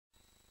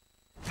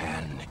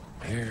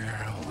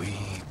Here we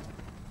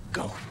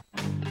go.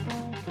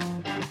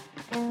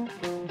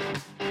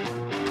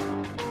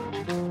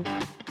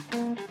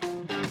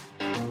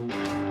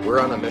 We're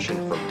on a mission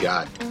from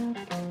God.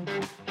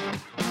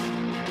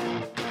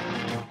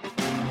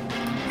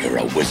 You're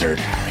a wizard,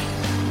 Harry.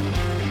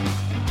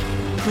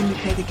 When you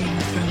play the Game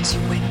of Thrones, you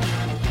win.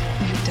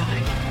 You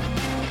die.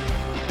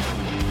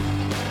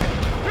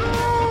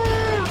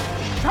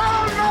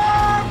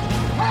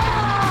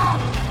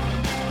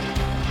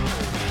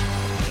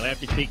 You'll have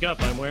to speak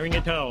up. I'm wearing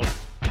a towel.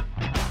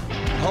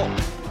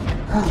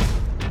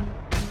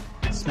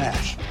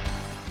 Smash.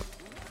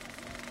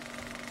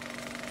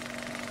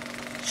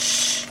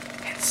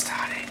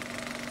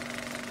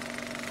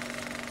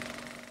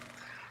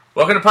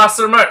 Welcome to Pass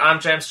the Remote. I'm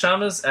James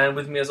Chalmers, and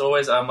with me as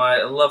always are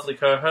my lovely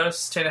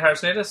co-hosts, Tina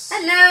Harris-Natus.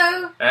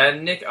 Hello!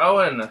 And Nick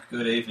Owen.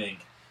 Good evening.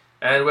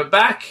 And we're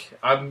back.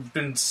 I've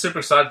been super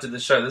excited to do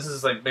this show. This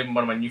is like maybe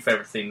one of my new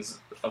favourite things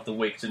of the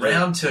week to do.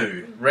 Round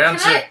two.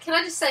 Can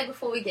I just say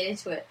before we get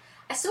into it,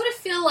 I sort of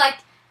feel like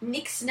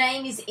Nick's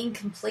name is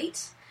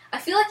incomplete. I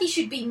feel like he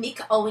should be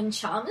Nick Owen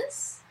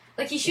Chalmers.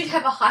 Like he should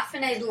have a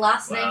hyphenated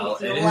last name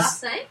with your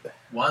last name.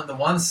 The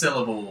one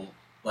syllable,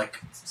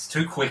 like, it's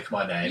too quick,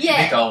 my name.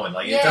 Yeah. Nick Owen.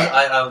 Like, Yeah. it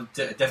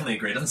does, I definitely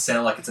agree. It doesn't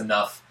sound like it's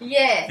enough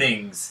Yeah.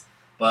 things.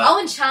 But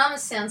Owen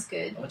Chalmers sounds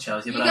good. Owen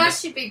Chalmers, yeah, You but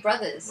guys should be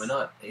brothers. we're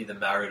not either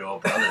married or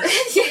brothers.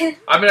 Yeah.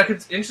 I mean, I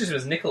could introduce him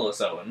as Nicholas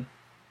Owen.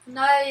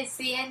 No, it's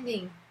the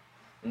ending.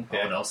 Okay.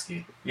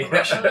 Owenovsky. Yeah.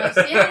 Russian,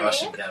 Yeah.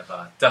 Russian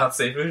counterpart. Dark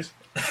Seafood.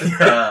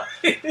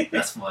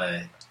 That's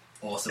my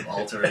awesome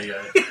alter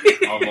ego.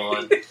 I'm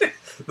on.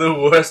 The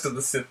worst of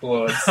the Sith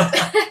Lords.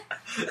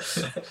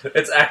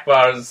 It's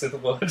Akbar as a Sith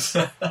Lord.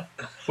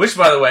 Which,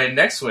 by the way,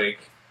 next week,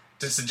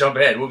 just to jump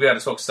ahead, we'll be able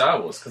to talk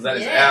Star Wars, because that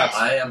is Yeah. out.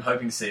 I am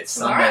hoping to see it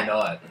Tomorrow. Sunday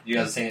night. You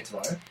guys are seeing it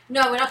tomorrow?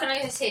 No, we're not going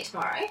to go see it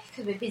tomorrow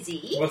because we're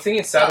busy. We're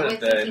thinking But Saturday we're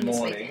thinking this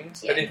morning, weekend,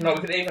 but yeah. if not,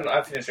 we could even,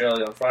 I finish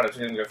early on Friday,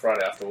 so we can go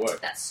Friday after work.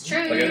 That's true.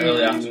 Like an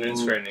early afternoon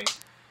screening.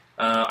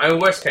 I mean,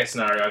 worst case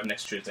scenario, I have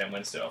next Tuesday and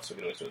Wednesday off, so we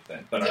can always do it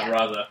then. But Yeah. I'd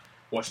rather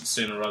watch it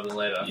sooner rather than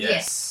later.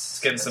 Yes. It's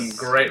getting some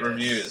great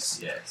reviews.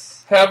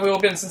 Yes. How have we all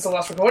been since the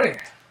last recording?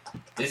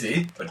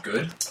 Busy, but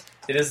good.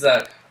 It is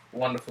that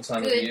wonderful time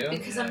of Good, year.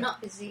 because I'm not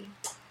busy.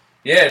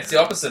 Yeah, it's the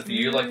opposite for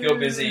you. Like, you're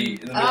busy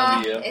in the middle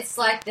of the year. It's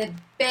like the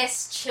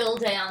best chill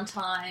down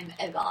time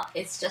ever.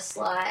 It's just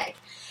like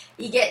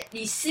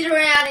you sit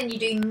around and you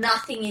do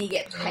nothing and you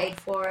get paid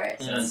for it.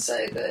 Yeah. It's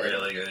so good.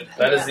 Really good.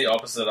 That is Yeah. the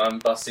opposite. I'm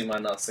busting my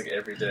nuts like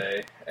every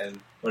day.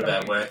 And What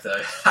about work,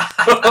 though?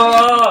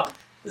 oh,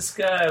 this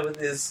guy with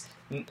his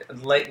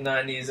late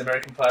 90s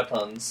American Pie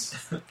puns.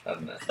 I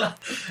don't know.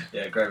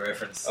 Yeah, great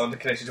reference. On the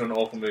connection to an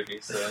awful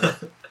movie, so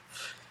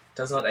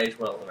does not age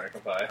well,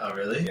 American Pie. Oh,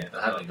 really? Yeah.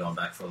 I haven't gone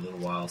back for a little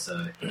while,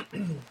 so...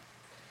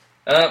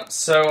 But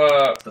that's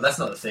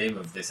not the theme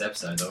of this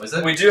episode, though, is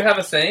it? we do have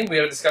a theme. We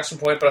have a discussion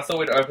point, but I thought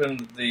we'd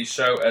open the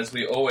show as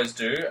we always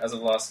do, as of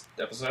the last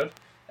episode,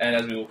 and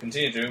as we will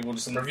continue to do. We'll do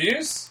some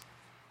reviews,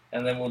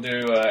 and then we'll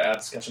do our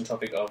discussion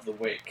topic of the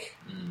week.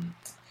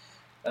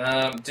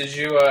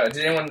 Did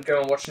anyone go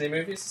and watch any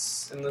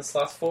movies in this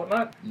last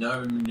fortnight?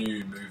 No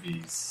new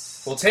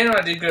movies. Well, Tina and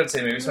I did go to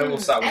see movies, so we'll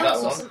start with And that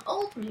also one. some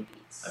old movies.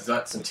 I've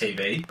got some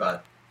TV,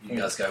 but you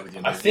guys go with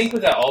your I movies. think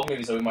with our old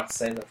movies, though, we might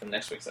save that for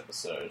next week's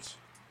episode.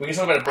 We can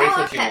talk about it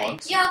briefly if you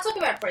want. Yeah, I'll talk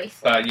about it briefly.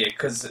 But yeah,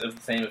 because of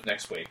the theme of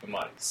next week, we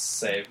might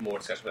save more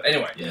discussion. But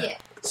anyway, Yeah.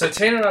 so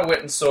Tina and I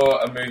went and saw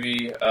a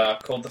movie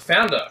called The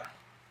Founder.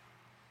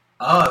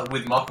 Oh,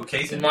 with Michael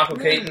Keaton. Michael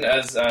Keaton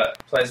as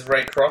plays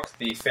Ray Kroc,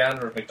 the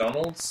founder of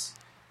McDonald's.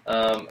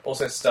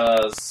 Also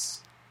stars,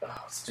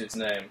 what's the dude's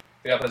name?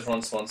 The guy who plays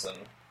Ron Swanson.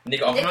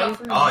 Nick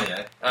Offerman. Oh,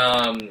 yeah.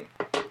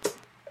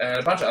 And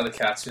a bunch of other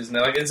cats who's in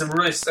there. Like, it's a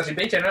really... Actually,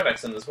 BJ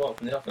Novak's in it as well,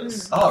 from The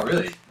Office. Oh,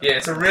 really? Yeah,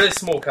 it's a really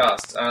small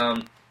cast.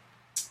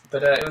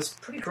 But it was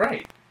pretty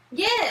great.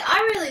 Yeah,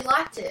 I really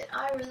liked it.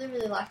 I really,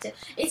 really liked it.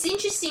 It's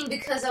interesting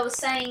because I was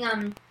saying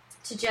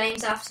to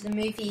James after the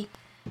movie,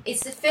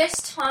 it's the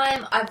first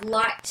time I've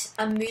liked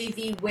a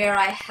movie where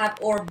I have,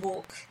 or a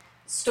book,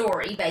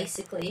 story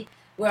basically,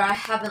 where I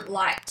haven't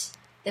liked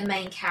the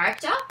main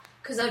character.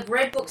 Because I've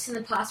read books in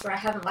the past where I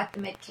haven't liked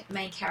the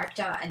main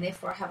character and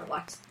therefore I haven't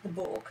liked the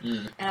book.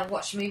 And I've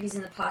watched movies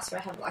in the past where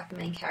I haven't liked the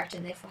main character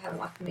and therefore I haven't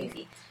liked the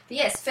movie. But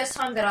yeah, it's the first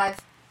time that I've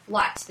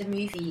liked the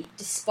movie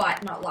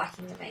despite not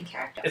liking the main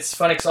character. It's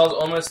funny because I was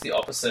almost the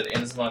opposite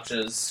in as much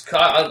as...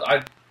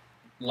 I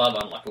love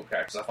unlikable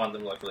characters. I find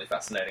them like really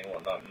fascinating and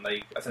whatnot. And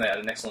I think they add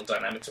an excellent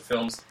dynamic to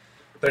films.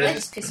 But That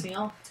just pissed me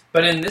off.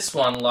 But in this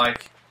one,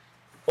 like...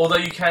 Although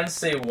you can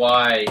see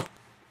why...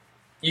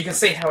 You can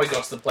see how he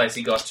got to the place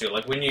he got to.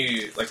 Like, when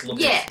you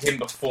look at him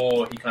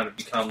before he kind of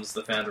becomes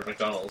the founder of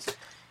McDonald's,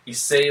 you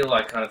see,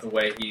 like, kind of the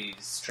way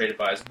he's treated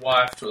by his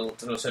wife, to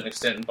a certain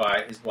extent, and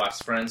by his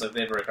wife's friends. Like,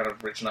 they're very kind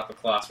of rich and upper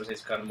class, whereas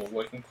he's kind of more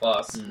working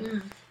class.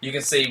 You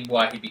can see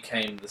why he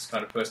became this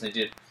kind of person he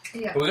did.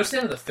 Yeah. But we got to the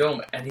end of the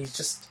film, and he's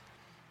just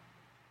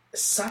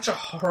such a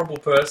horrible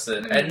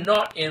person, and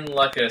not in,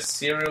 like, a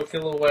serial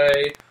killer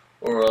way,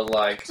 or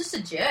like Just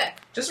a jerk.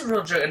 just a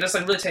real jerk, and just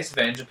like really takes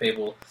advantage of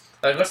people.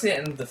 Like, I got to the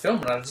end of the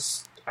film, and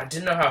I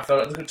didn't know how I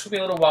felt. It took me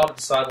a little while to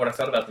decide what I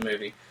felt about the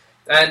movie.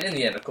 And in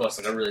the end, of course,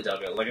 like I really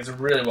dug it. Like, it's a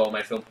really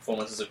well-made film.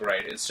 Performances are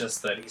great. It's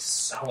just that he's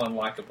so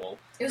unlikable.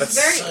 It but was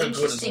very so good as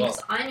interesting well.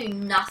 because I knew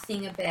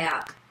nothing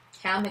about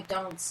how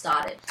McDonald's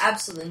started.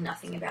 Absolutely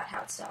nothing about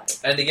how it started.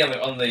 And again,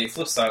 like, on the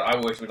flip side, I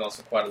worked at McDonald's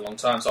for quite a long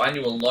time, so I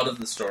knew a lot of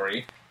the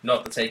story,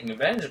 not the taking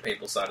advantage of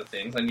people side of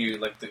things. I knew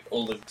like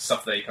all the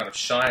stuff they kind of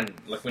shine,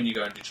 like when you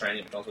go and do training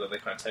at McDonald's, where they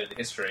kind of tell you the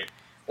history.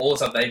 All the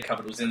stuff they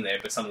covered was in there,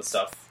 but some of the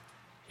stuff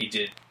he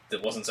did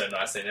that wasn't so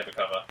nice, they never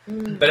cover.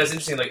 But it's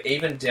interesting, like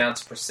even down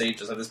to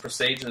procedures. Like there's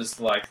procedures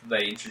like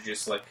they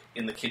introduced like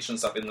in the kitchen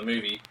stuff in the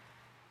movie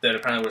that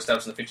apparently were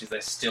established in the 50s.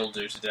 They still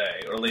do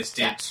today, or at least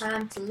did. Got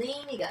time to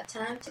lean, you got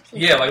time to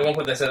clean. Yeah, like at one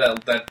point they said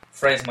that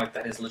phrase. I'm like,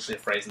 that is literally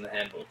a phrase in the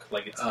handbook.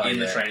 Like it's in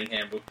the training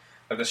handbook.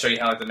 Like they show you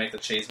how like, they make the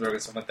cheeseburger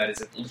and stuff like that.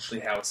 Is literally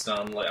how it's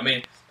done. Like I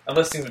mean,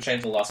 unless things have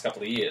changed in the last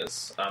couple of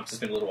years. So it's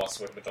been a little while since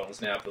I worked at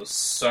McDonald's now, but it was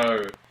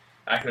so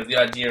accurate. The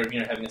idea of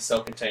having a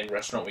self-contained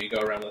restaurant where you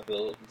go around with a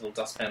little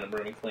dustpan and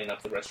broom and clean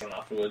up the restaurant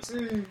afterwards.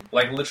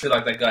 Like literally,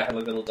 like that guy had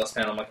like a little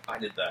dustpan. I'm like, I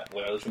did that.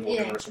 Like I literally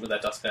walked in the restaurant with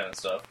that dustpan and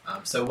stuff.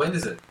 So when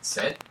does it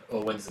set,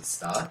 or when does it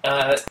start?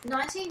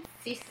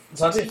 1950.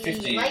 It's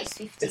 1950s. Late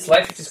 50s. It's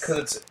late 50s because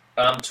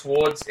it's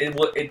towards it.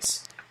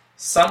 It's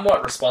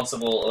somewhat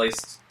responsible, at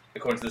least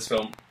according to this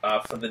film,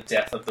 for the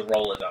death of the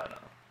roller diner.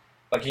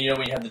 Like, when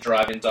you had the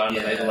drive-in diner,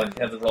 they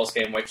had the roller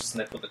skating waitress and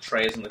they put the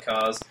trays in the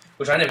cars,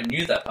 which I never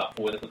knew that part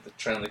before, where they put the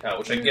tray in the car,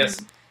 which I guess,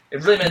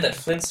 it really made that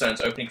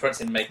Flintstones opening credits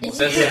didn't make more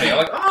sense to me. I'm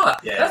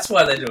like, that's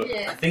why they do it.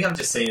 Yeah. I think I've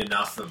just seen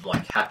enough of,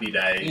 like, Happy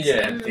Days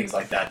and things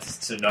like that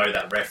to know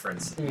that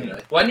reference, you know.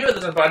 Well, I knew at the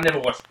time, but I never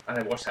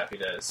watched Happy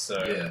Days,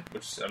 so,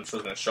 which I'm sure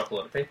is going to shock a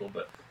lot of people,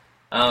 but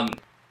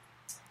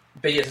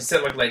yes, it's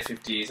set like late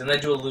 50s, and they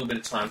do a little bit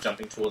of time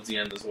jumping towards the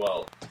end as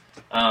well.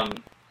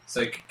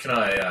 So can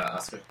I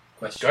ask a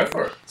question? Go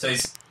for it. So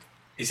is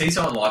he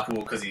so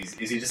unlikable because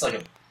is he just like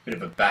a bit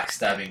of a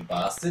backstabbing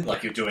bastard?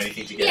 Like he'll do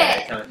anything to get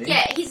out kind of thing?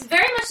 Yeah, he's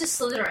very much a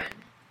Slytherin.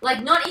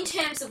 Like, not in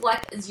terms of,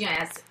 like,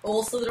 as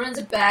all Slytherins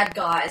are bad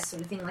guys,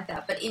 sort of thing like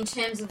that, but in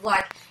terms of,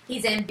 like,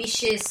 he's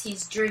ambitious,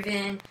 he's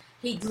driven,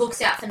 he looks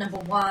out for number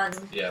one.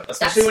 Yeah,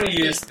 especially when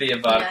you use the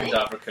Avada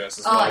Kedavra curse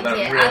as well. Oh, that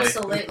yeah, really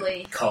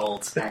absolutely.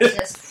 Cold. That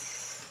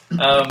just...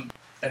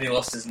 and he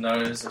lost his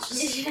nose. It's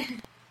just,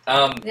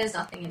 there's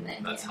nothing in there.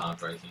 That's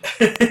heartbreaking.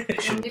 Do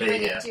It shouldn't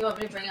be, you want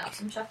me to bring up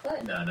some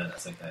chocolate? No,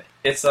 that's okay.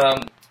 It's,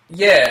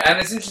 yeah, and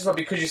it's interesting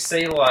because you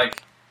see,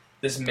 like,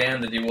 this man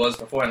that he was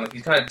beforehand, like,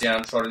 he's kind of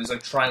downtrodden, he's,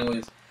 like, trying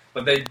with,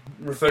 like, they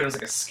refer to him as,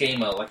 like, a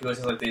schemer, like, he always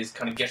has, like, these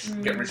kind of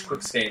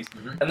get-rich-quick schemes.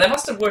 And they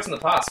must have worked in the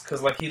past,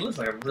 because, like, he lives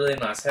in, like, a really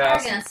nice house. I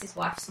reckon that's his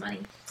wife's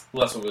money.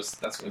 Well, that's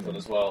what we thought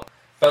as well.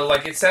 But,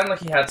 like, it sounded like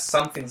he had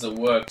some things that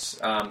worked,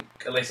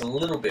 at least a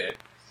little bit.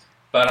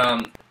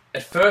 But,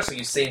 at first, like,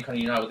 you see him kind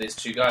of unite with these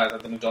two guys,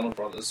 like the McDonald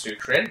brothers, who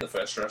created the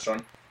first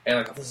restaurant, and,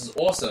 like, oh, this is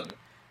awesome.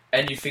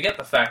 And you forget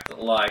the fact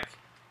that, like,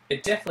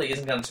 it definitely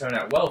isn't going to turn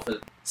out well for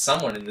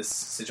someone in this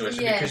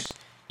situation, because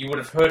you would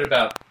have heard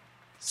about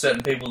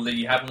certain people that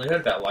you haven't really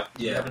heard about. Like,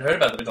 you haven't heard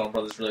about the McDonald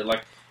brothers, really.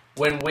 Like,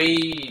 when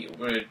we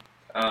were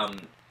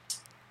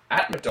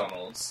at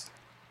McDonald's,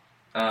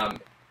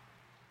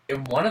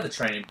 in one of the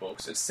training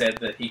books, it said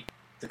that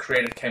the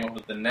creator came up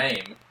with the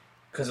name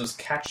because it was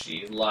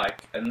catchy,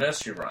 like a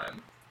nursery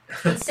rhyme.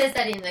 It says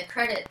that in the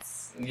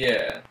credits.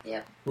 Yeah.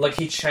 Yep. Like,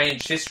 he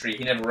changed history.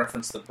 He never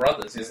referenced the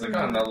brothers. He's like,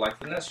 oh, no, like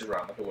the nursery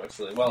rhyme, like, it works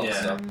really well and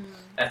stuff.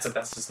 And so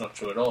that's just not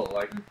true at all.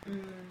 Like,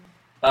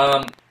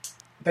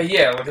 but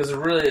yeah, like, it was a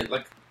really,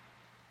 like,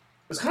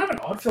 it was kind of an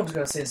odd film to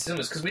go see in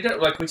cinemas, because we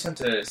tend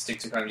to stick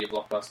to kind of your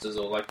blockbusters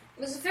or, like...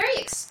 It was a very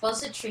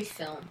expository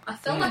film. I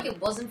felt like it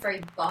wasn't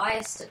very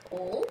biased at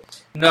all.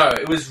 No,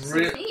 it was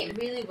really... I think it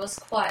really was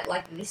quite,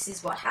 like, this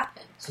is what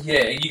happened.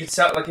 Yeah, you could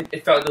tell, like,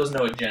 it felt like there was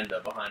no agenda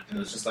behind it. It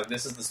was just like,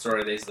 this is the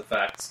story, these are the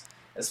facts,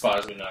 as far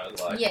as we know.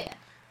 Like,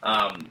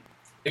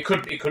 it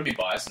could be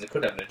biased and it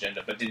could have an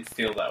agenda, but it didn't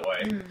feel that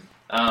way.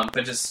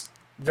 But just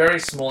very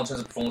small in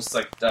terms of performances.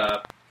 Like,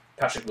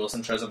 Patrick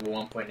Wilson shows up at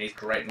one point and he's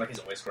great. Like, he's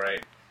always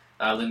great.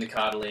 Linda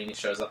Cardellini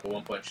shows up at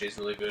one point, she's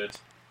really good.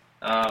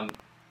 A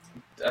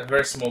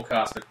very small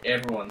cast, but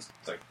everyone's,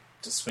 like,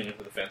 just swinging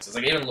for the fences.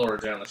 Like, even Laura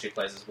Dern, like, she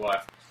plays his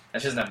wife,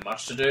 and she doesn't have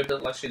much to do,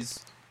 but, like,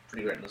 she's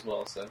pretty great as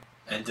well, so...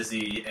 And does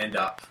he end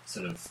up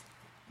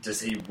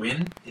does he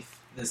win if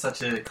there's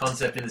such a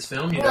concept in this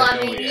film? Well,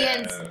 I mean, he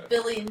earns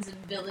billions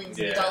and billions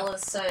of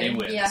dollars, so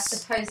yeah, I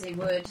suppose he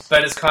would.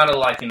 But it's kind of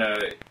like,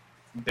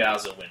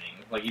 Bowser winning.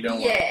 Like, you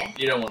don't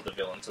want the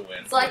villain to win.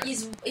 It's like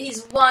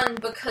he's won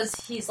because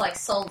he's, like,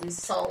 sold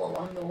his soul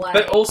along the way.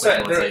 But also...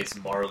 he's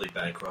morally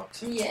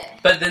bankrupt. Yeah.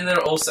 But then there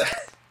are also...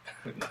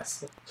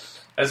 Nice.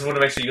 I just want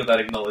to make sure you got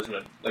that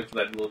acknowledgement, like, for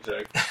that little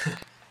joke.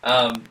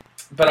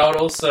 But I would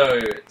also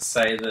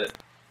say that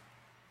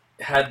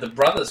had the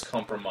brothers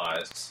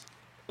compromised,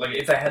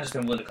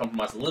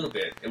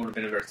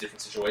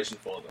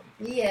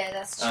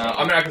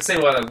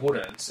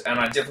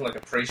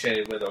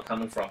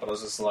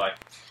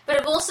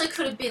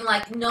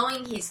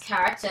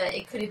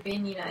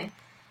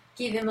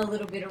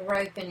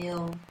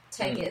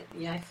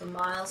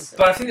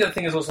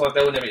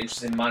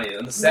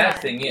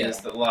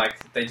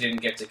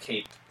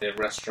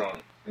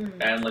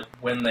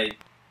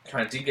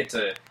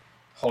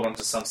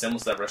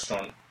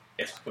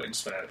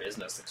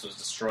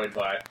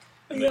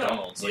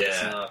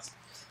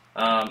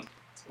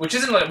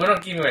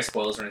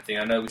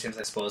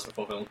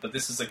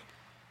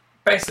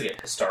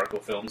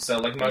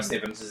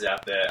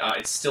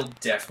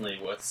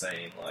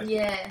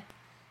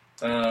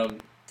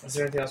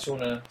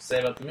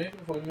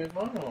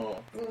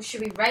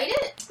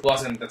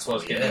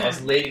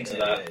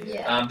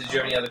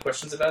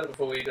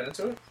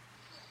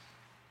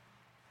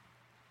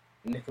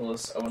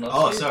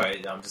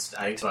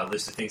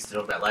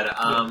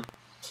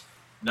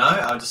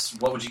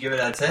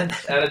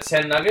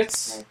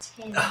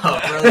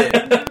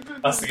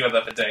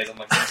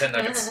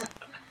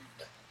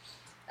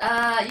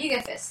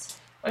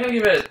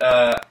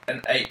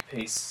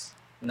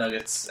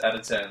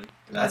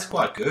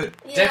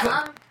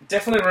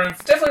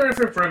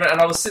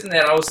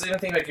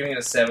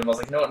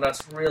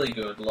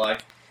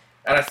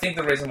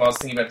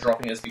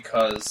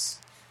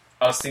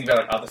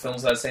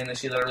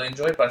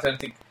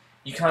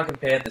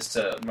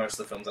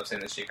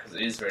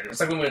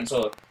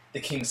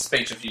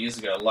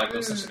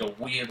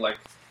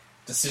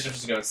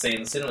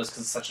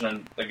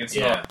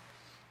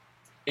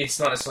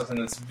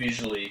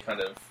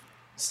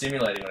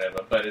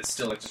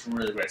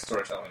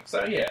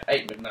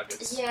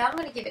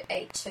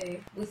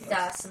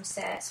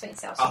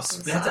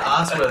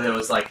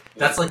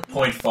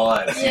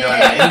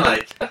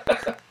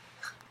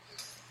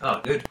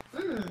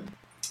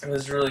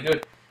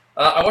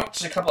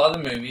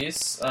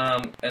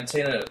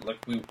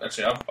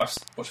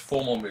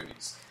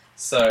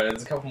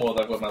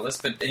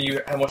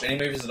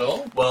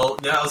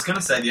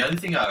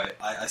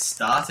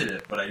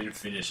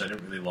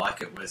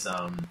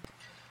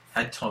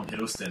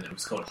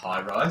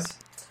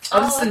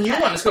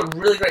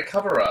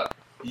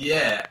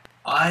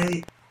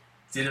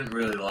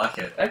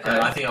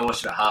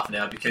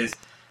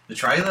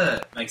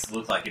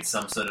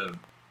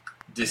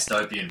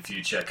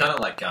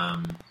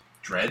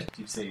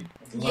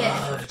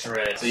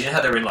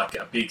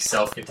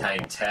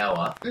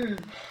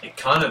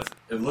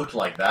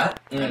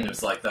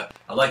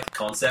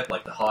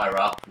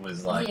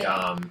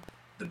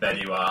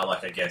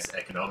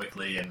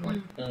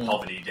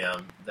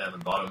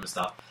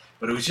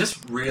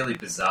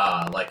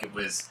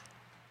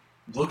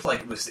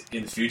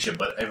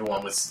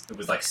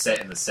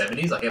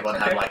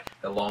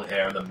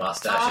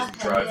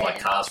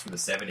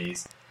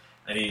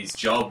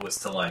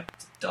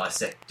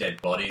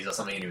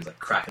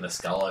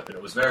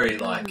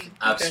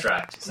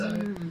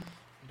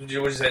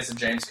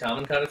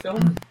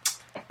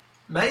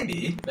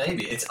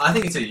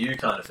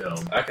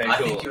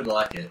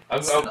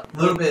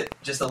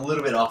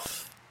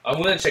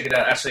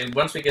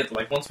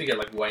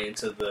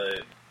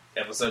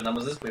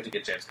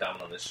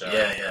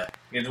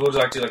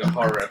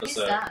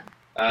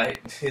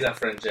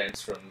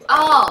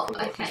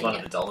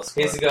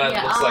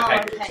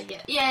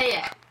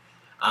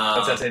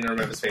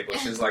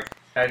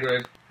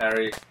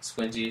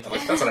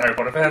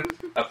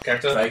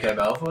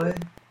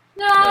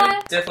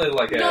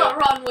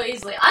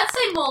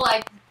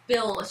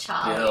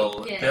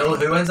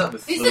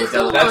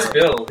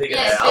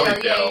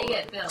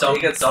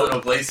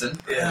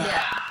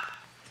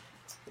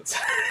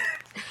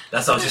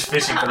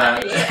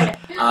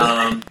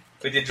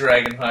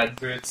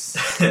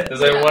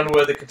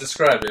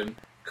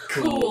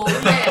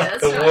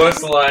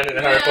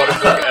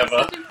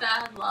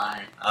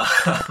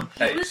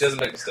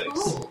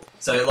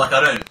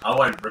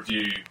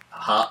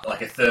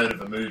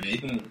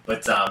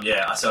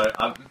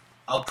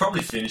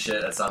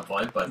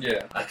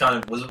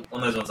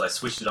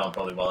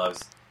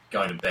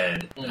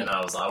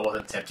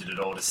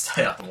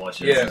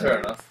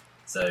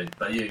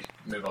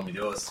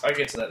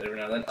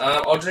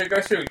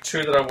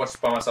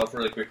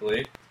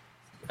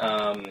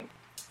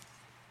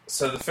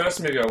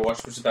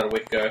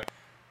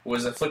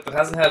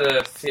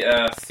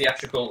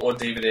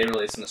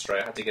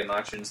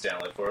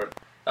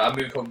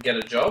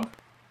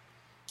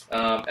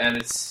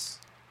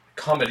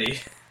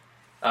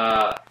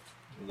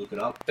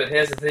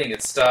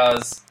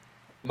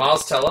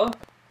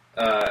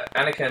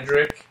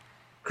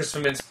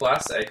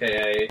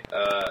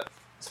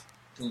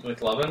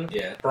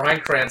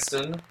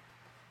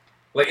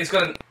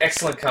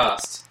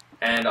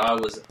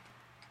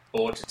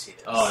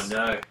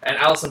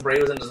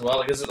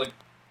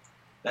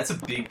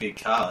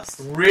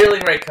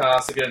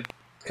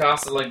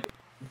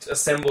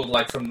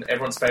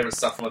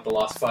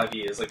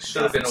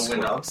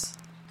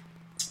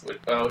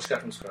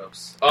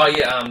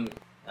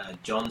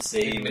 John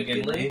C.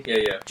 McGinley.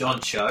 Yeah. John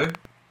Cho,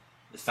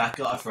 the fat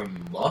guy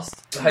from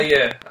Lost.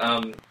 Yeah.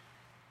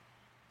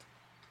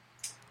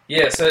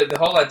 Yeah, so the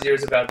whole idea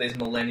is about these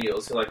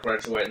millennials who like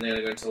graduate and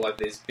they're going to go into like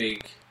these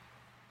big,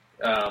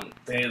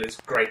 they have these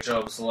great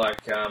jobs.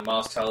 Like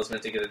Miles Teller's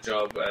meant to get a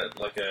job at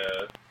like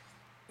at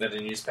a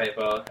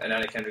newspaper, and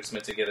Anna Kendrick's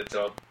meant to get a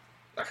job.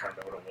 I can't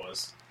remember what it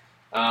was.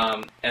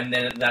 And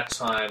then at that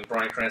time,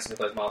 Bryan Cranston,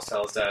 who plays Miles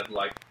Teller's dad,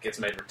 like gets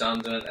made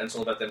redundant, and it's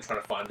all about them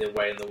trying to find their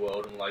way in the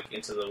world and like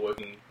into the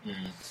working.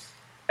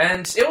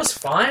 And it was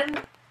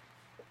fine.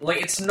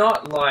 Like it's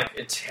not like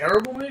a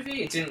terrible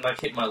movie. It didn't like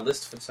hit my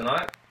list for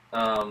tonight.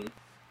 But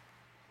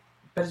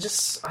it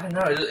just, I don't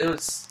know,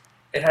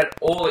 it had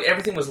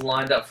everything was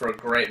lined up for a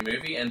great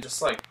movie, and just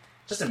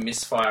a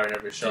misfire in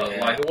every shot.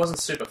 Yeah. Like, it wasn't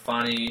super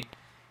funny.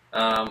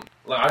 I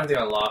don't think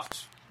I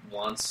laughed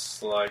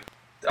once.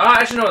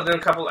 Actually, no, there were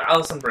a couple,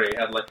 Alison Brie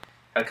had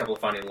a couple of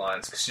funny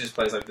lines, because she just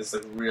plays, like, this,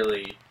 like,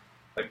 really,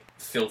 like,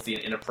 filthy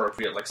and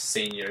inappropriate, like,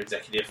 senior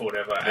executive or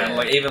whatever, Yeah. and,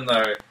 like, even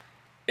though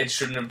it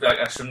shouldn't have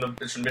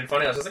been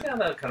funny, I was just like,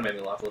 that kind of made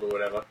me laugh a little,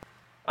 whatever.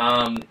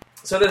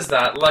 So there's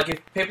that. Like, if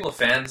people are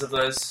fans of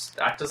those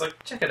actors,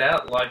 like, check it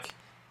out. Like,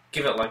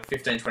 give it, like,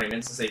 15, 20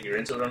 minutes and see if you're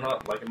into it or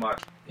not. Like, it might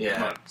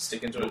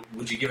stick into it.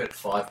 Would you give it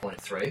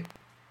 5.3?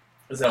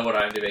 Is that what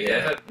IMDb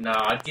gave it? No,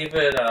 I'd give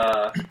it,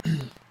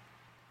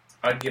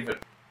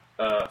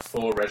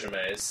 4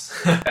 resumes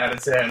out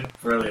of 10.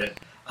 Brilliant.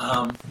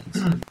 Turn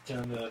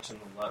the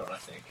light on, I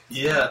think.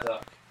 Yeah.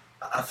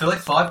 I feel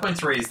like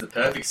 5.3 is the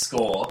perfect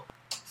score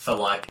for,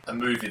 like, a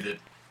movie that,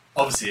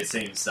 obviously it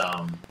seems,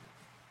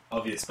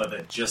 obvious, but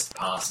that just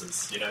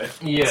passes, you know?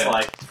 Yeah. It's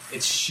like,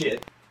 it's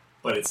shit,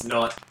 but it's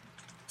not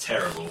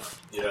terrible,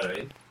 you know what I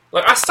mean?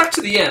 Like, I stuck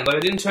to the end, like, I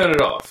didn't turn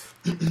it off.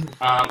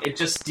 It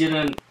just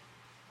didn't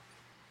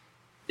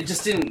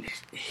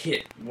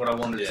hit what I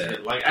wanted to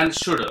hit. Like, and it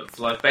should have.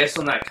 Like, based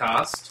on that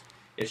cast,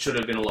 it should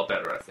have been a lot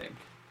better, I think.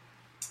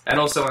 And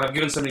also, like, I've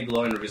given so many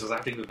glowing reviews, I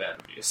have to give bad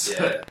reviews.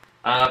 Yeah.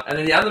 And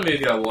then the other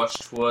movie I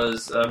watched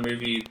was a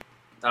movie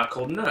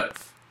called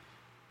Nerve,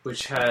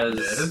 which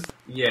has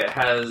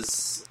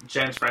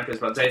James Franco's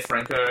brother, Dave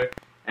Franco,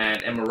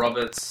 and Emma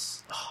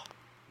Roberts.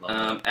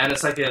 And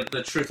it's like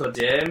the Truth or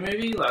Dare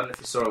movie. Like, I don't know if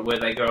you saw it, where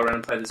they go around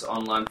and play this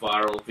online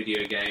viral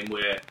video game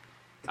where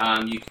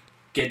you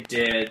get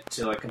dared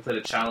to like complete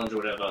a challenge or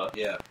whatever.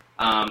 Yeah.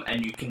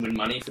 And you can win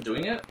money for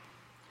doing it.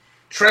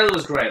 Trailer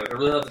was great. Like, I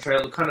really loved the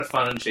trailer. It looked kind of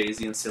fun and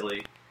cheesy and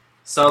silly.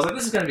 So I was like,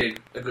 this is going to be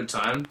a good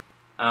time.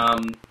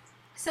 Sounds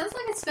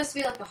like it's supposed to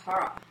be like a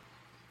horror.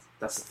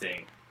 That's the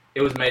thing.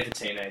 It was made for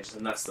teenagers,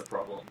 and that's the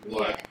problem. Yeah.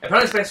 Like,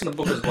 apparently it's based on the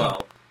book as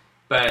well,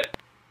 but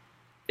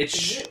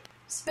Is it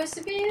supposed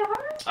to be a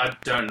horror? I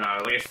don't know.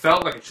 Like, it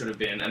felt like it should have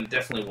been, and it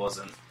definitely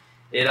wasn't.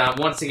 It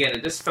once again,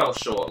 it just fell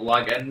short.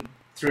 Like, and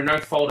through no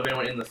fault of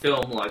anyone in the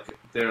film, like,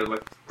 there are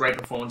like great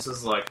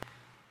performances. Like,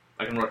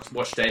 I can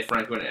watch Dave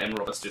Franco and Emma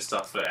Roberts do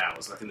stuff for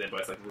hours. I think they're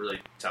both like really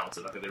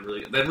talented. I think they're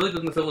really good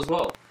in the film as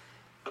well.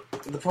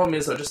 The problem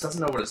is, though, it just doesn't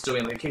know what it's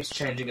doing. Like, it keeps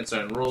changing its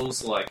own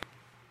rules. Like,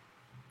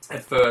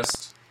 at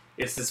first,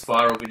 it's this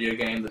viral video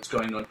game that's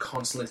going on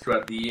constantly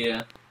throughout the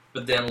year.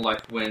 But then,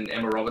 like, when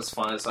Emma Roberts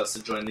finally decides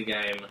to join the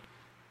game,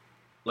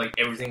 like,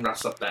 everything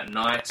wraps up that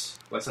night.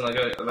 Like, so they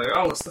go,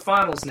 oh, it's the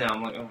finals now.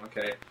 I'm like, oh,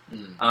 okay.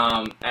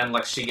 And,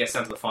 like, she gets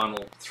down to the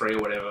final 3 or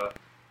whatever.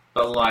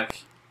 But,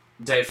 like,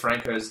 Dave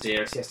Franco's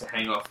dare is he has to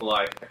hang off,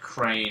 like, a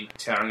crane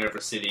towering over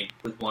a city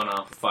with one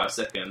arm for 5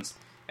 seconds.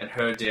 And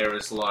her dare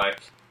is, like,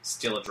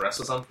 steal a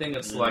dress or something.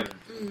 It's like...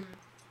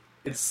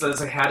 It's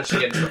like, how did she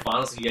get into the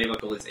finals? He gave,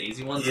 like, all these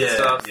easy ones and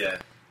stuff. Yeah.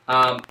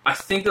 I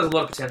think there's a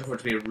lot of potential for it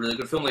to be a really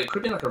good film. Like, it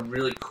could be, like, a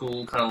really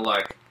cool kind of,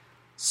 like,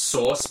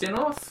 Saw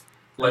spin-off.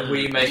 Like, where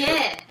you make...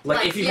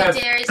 Like if you your have...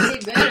 dare is to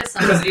murder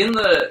someone. Because in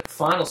the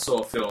final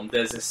Saw film,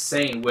 there's this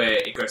scene where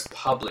it goes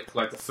public.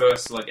 Like, the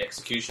first, like,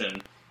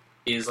 execution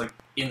is, like,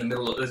 in the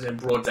middle of... It's in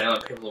broad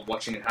daylight, people are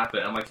watching it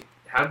happen. I'm like,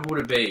 how good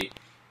would it be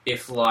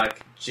if,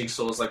 like,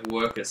 Jigsaw's, like,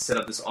 workers set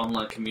up this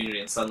online community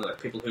and suddenly,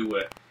 like, people who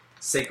were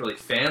secretly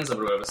fans of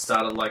it or whatever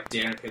started, like,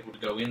 daring people to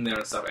go in there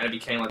and stuff, and it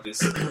became, like,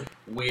 this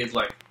weird,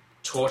 like,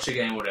 torture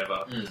game or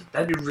whatever.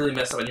 That'd be really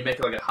messed up, and you make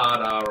it, like, a hard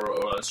R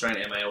or an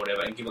Australian MA or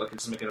whatever, and give it, like,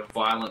 just make it a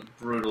violent,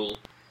 brutal,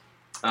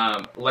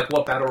 like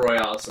what Battle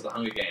Royale is to the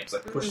Hunger Games,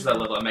 like, pushes that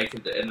level and make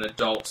it an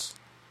adult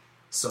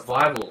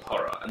survival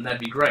horror, and that'd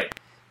be great.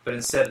 But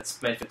instead,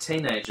 it's made for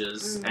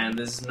teenagers, and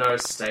there's no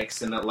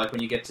stakes in it. Like,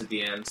 when you get to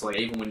the end, like,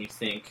 even when you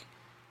think,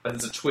 like,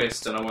 there's a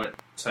twist, and I won't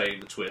tell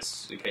you the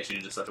twist in case you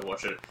just have to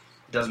watch it,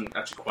 it doesn't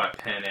actually quite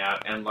pan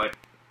out, and, like,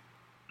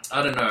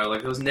 I don't know,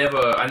 like, I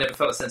never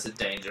felt a sense of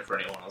danger for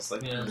anyone. I was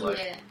like,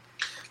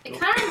 It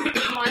kind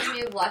of reminds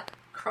me of, like,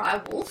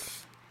 Cry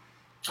Wolf.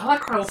 I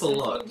like Cry Wolf a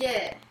lot.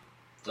 Yeah.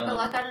 But,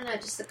 like, I don't know,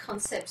 just the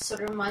concept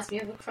sort of reminds me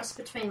of a cross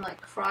between, like,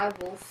 Cry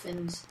Wolf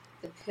and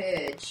The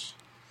Purge.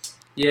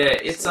 Yeah,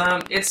 it's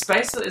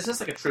basically, it's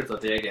just like a Truth or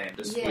Dare game,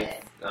 just with,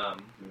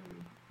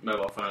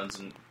 mobile phones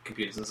and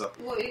computers and stuff.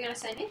 What were you going to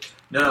say, Nick?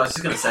 No, I was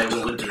just going to say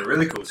what would have been a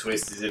really cool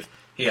twist is if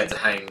he had to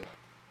hang...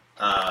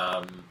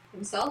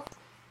 Himself?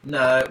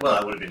 No, well,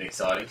 that would have been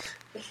exciting.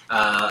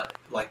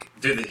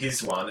 Do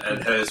his one,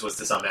 and hers was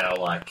to somehow,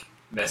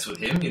 mess with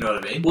him, you know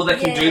what I mean? Well, they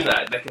can do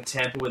that. They can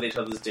tamper with each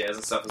other's dares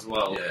and stuff as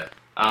well. Yeah.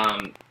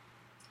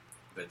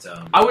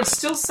 I would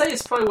still say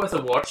it's probably worth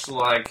a watch,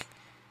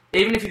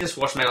 even if you just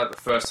watch maybe the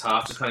first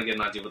half, just kind of get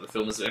an idea what the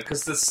film is,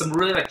 because there's some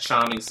really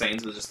charming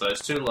scenes with just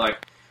those two,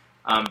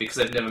 because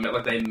they've never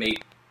met, they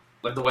meet,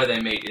 the way they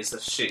meet is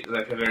that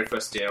her very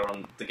first dare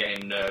on the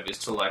game Nerve is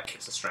to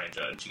kiss a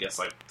stranger, and she gets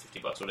 $50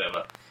 or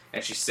whatever,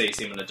 and she sees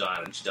him in the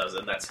diner and she does it,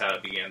 and that's how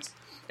it begins.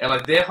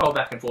 And their whole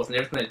back and forth and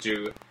everything they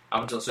do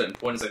up until a certain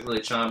point is really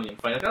charming and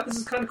funny. Oh, this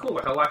is kind of cool.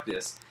 I like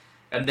this.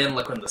 And then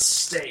when the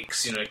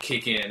stakes,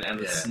 kick in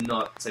and it's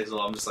not takes a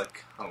lot, I'm just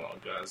come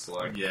on, guys.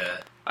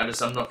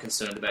 I'm not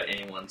concerned about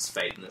anyone's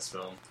fate in this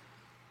film.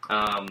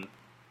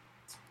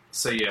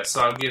 So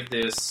I'll give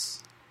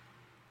this.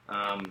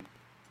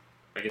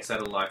 I guess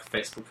out of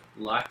Facebook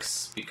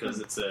likes because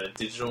it's a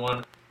digital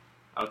one.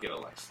 I'll give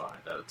it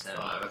 5 out of 10.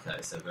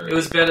 Okay, so it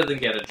was better than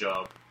Get a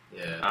Job.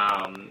 Yeah.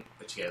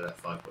 But you gave that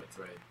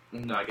 5.3.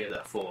 No, I gave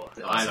that 4. Oh,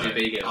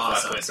 IMDb gave it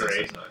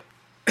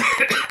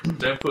 5.3.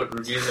 Don't put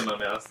reviews in my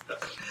mouth.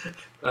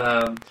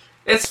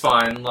 It's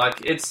fine.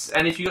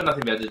 And if you got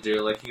nothing better to do,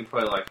 you can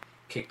probably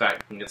kick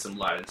back and get some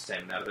light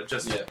entertainment out of it.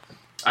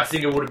 I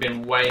think it would have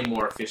been way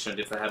more efficient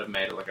if they had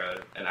made it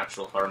an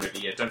actual horror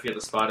movie. Yeah, don't forget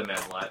the Spider-Man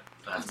light.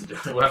 I have to do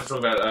it. We'll have to talk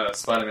about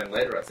Spider-Man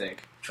later, I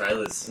think.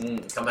 Trailers.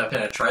 Come up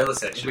in a trailer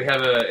section. We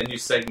have a new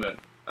segment,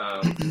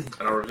 and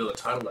I'll reveal the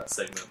title of that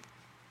segment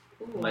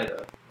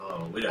later.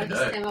 Oh, we don't know. I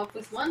just came up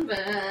with one, but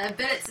I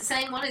bet it's the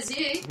same one as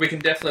you. We can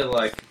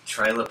definitely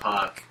Trailer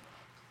park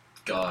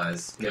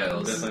guys,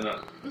 girls. Definitely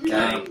not.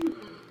 Gang.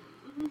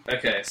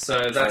 Okay, so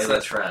that's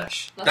Trailer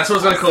trash. That's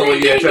what I was going to call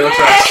it. Yeah, trailer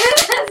trash.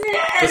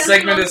 The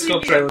segment is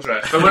called Trailer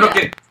Trash, but we're not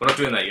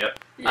doing that yet.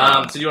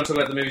 Yeah. So do you want to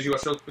talk about the movies you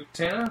watched real quick,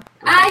 Tana?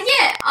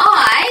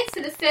 I,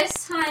 for the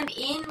first time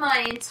in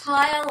my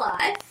entire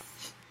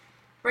life,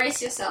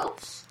 brace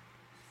yourselves,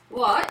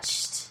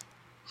 watched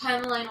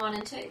Home Alone 1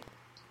 and 2.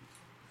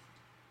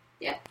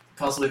 Yep.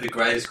 Possibly the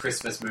greatest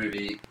Christmas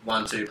movie,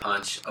 1-2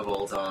 punch of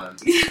all time.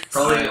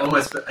 Probably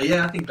almost,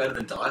 I think better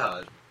than Die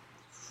Hard.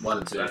 1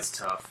 and 2. That's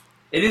tough.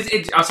 It is.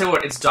 I'll tell you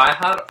what. It's Die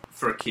Hard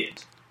for a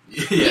kid.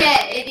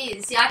 Yeah, it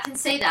is. Yeah, I can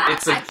see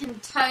that. I can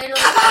totally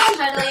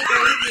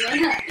agree with you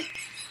on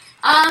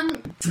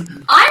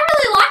that. I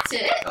really liked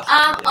it.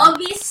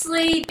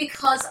 Obviously,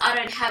 because I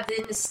don't have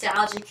the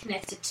nostalgia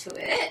connected to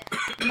it,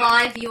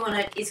 my view on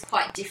it is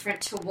quite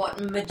different to what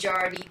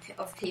majority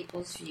of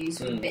people's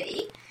views would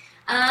be.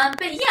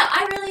 But yeah,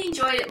 I really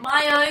enjoyed it.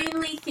 My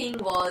only thing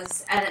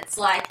was, and it's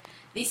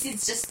this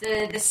is just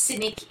the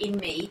cynic in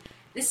me.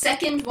 The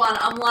second one,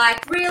 I'm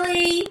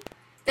really?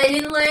 They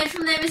didn't learn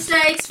from their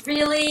mistakes?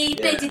 Really?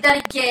 Yeah. They did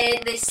that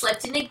again? They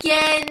slept in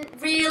again?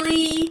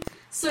 Really?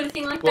 Sort of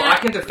thing like that. Well, I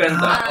can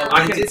defend that.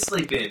 I did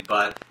sleep in,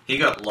 but he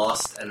got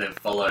lost and then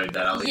followed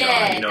that other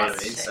guy. You know what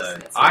I mean? So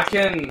I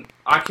can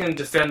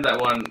defend that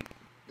one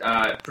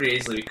pretty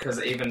easily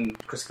because even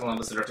Chris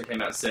Columbus, the director,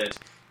 came out and said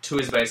 2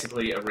 is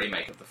basically a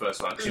remake of the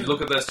first one. Because you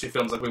look at those 2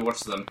 films, we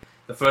watched them.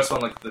 The first one,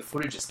 the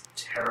footage is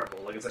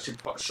terrible. It's actually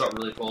shot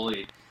really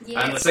poorly.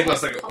 Yeah, and the second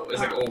one's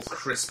all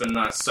crisp and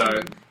nice. So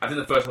I think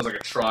the first one was a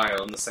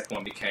trial, and the second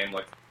one became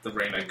the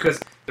remake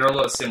because there are a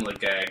lot of similar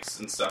gags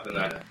and stuff in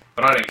that.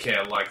 But I don't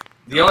care.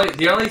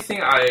 The only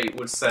thing I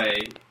would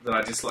say that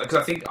I dislike,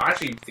 because I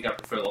actually think I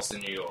prefer Lost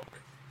in New York.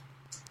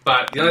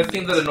 But the only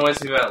thing that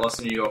annoys me about Lost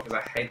in New York is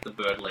I hate the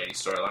Bird Lady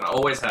storyline. I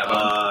always have.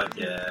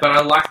 Yeah. But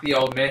I like the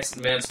old man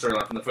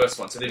storyline from the first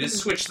one. So if they just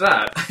switch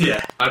that,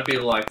 I'd be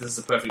this is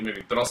a perfect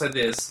movie. But I'll say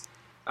this,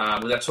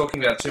 without talking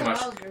about it too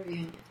much.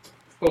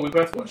 Well, we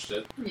both watched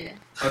it. Yeah.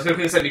 I was going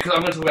to say, because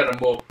I'm going to talk about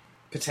it more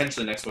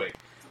potentially next week,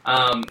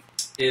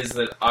 is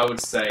that I would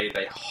say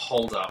they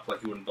hold up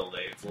like you wouldn't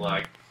believe.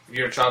 If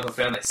you're a childhood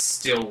fan, they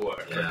still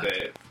work. Yeah.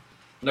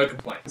 No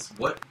complaints.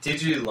 What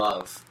did you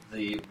love?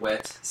 The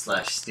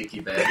wet/sticky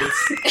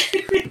bandits.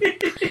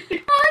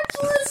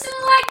 Listen,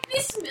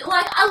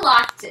 I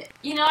liked it.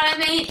 You know what I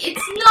mean?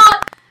 It's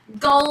not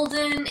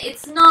golden.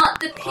 It's not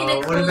the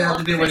pinnacle. What about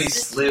the bit when he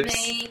Christmas slips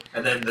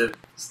and then the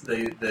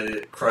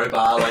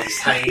crowbar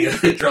just hanging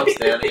and it drops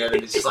down again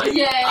and it's just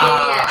yeah.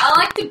 I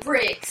like the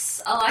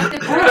bricks. I like the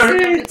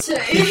bricks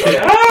number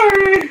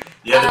 2.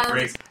 Yeah, the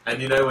bricks. And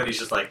when he's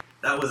just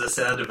that was the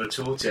sound of a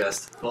tool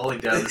chest falling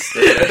down the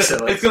stairs.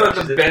 So it's got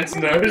the bent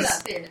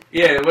nose.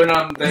 Yeah, when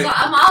I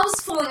was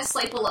falling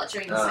asleep a lot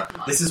during the second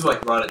one. This is right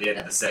at the end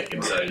of the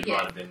second, so you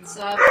might have been.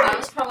 So I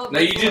was probably.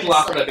 No, you did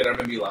laugh at that bit. I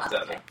remember you laughed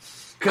at it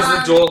because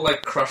the door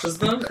crushes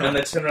them, and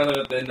they turn around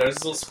and their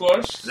noses all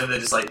squashed. And then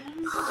they're just and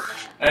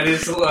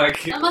it's I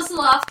must have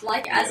laughed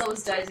as I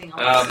was dozing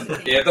off.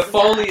 The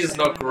Foley is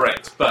not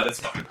great, but it's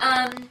fine.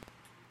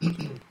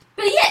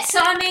 But yeah, so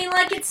I mean,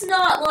 it's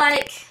not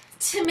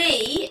to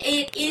me,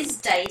 it is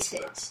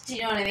dated. Do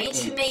you know what I mean?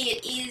 To me,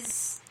 it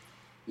is,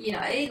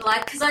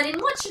 because I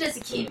didn't watch it as a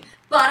kid,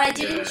 but I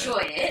did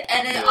enjoy it,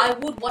 and I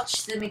would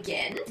watch them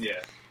again. Yeah.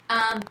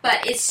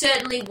 But it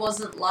certainly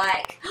wasn't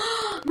like,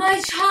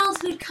 my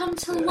childhood come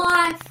to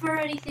life or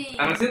anything.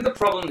 And I think the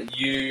problem that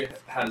you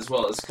had as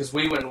well is because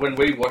when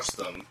we watched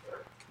them,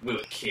 we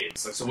were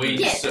kids. Like, so we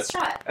that's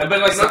right. But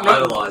like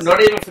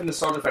not even from the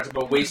nostalgia factor,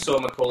 but we saw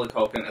Macaulay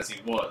Culkin as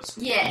he was.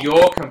 Yeah.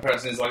 Your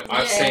comparison is like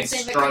I've seen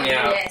strung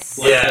out,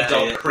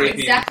 adult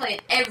creepy.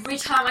 Exactly. Every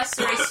time I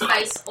saw his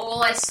face,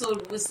 all I saw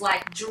was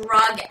like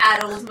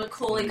drug-addled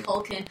Macaulay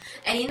Culkin.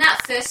 And in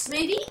that first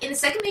movie, in the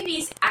second movie,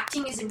 his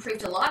acting has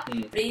improved a lot. But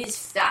in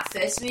that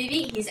first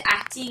movie, his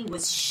acting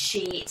was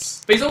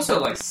shit. But he's also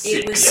like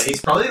 6.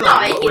 He's probably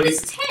like he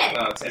was 10.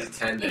 Oh,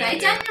 10. You know,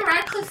 Daniel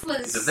Radcliffe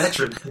was He's a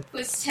veteran.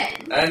 Was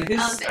 10. And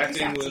his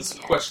acting was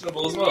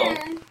questionable as well.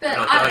 Yeah, but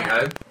I don't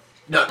know.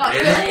 No,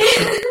 really?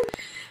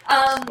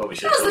 That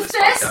was the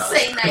first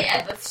scene they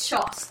ever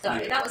shot, though.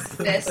 Yeah. That was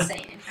the first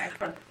scene in Harry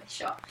Potter they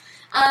shot.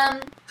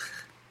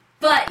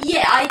 But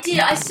yeah,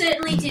 I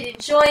certainly did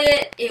enjoy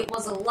it. It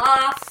was a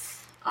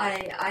laugh.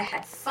 I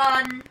had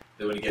fun.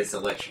 Then when he gets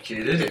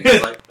electrocuted and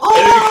he's like,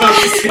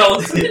 oh!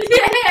 skeleton.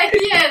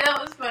 yeah, that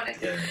was funny.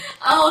 Yeah.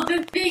 Oh,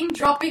 the thing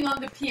dropping on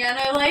the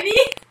piano lady.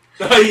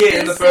 Oh yeah,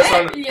 in the first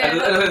one, yeah,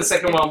 and then the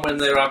second one when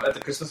they're up at the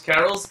Christmas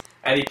carols,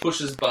 and he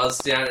pushes Buzz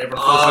down, and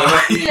everyone falls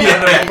over.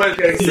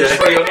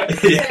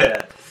 Yeah.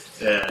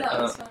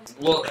 That was fun.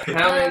 Well,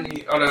 how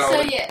many? Oh no.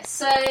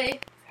 So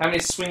how many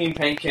swinging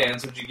paint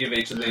cans would you give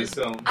each of these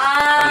films?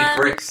 How many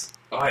bricks?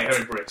 Oh, yeah, how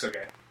many bricks?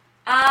 Okay.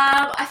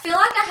 I feel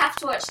like I have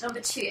to watch number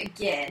 2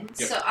 again,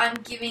 so I'm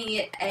giving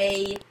it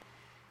a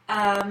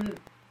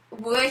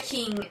work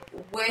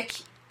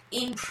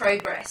in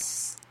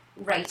progress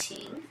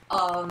rating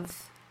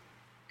of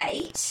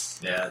 8.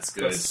 Yeah, that's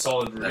good. That's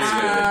solid. Really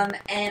good.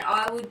 And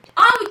I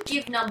would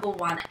give number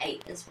 1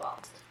 8 as well.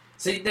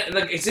 See,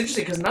 it's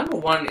interesting because number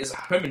 1 is a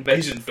home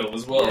invasion film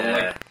as well.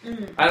 Yeah.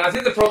 And I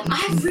think the problem.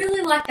 I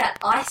really like that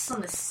ice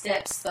on the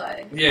steps,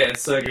 though. Yeah,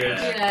 it's so good. You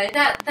know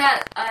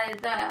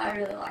I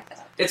really like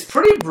that. It's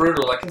pretty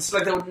brutal. Like it's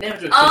like they would never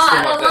do a kids and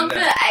film I like love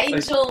that. The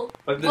angel.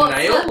 Like the what's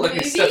nail, that like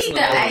movie? it steps in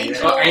the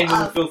Angel. Angels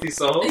and Filthy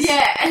Souls.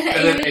 Yeah, and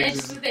then even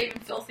Angels with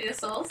even filthier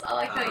souls. I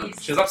like how you.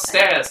 She's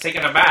upstairs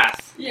taking a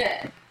bath.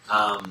 Yeah.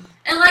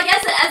 And like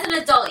as an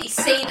adult, you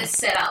see the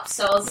setup.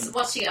 So I was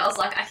watching it. I was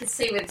like, I can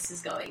see where this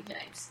is going,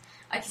 James.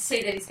 I can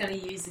see that he's going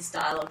to use this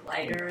dialogue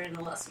later and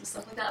all that sort of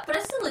stuff like that. But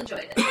I still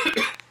enjoyed it.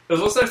 It was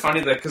also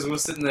funny though because we were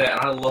sitting there and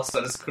I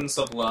just couldn't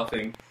stop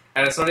laughing.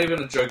 And it's not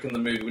even a joke in the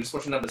movie. We're just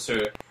watching number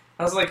 2.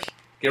 I was like,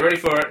 get ready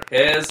for it.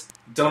 Here's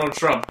Donald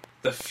Trump,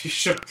 the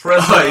future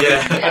president. Oh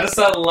yeah. I just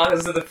started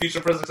laughing at the future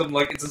president. I'm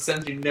like, it's a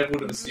sentence you never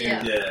would have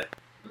assumed. Yeah.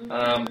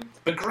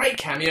 But great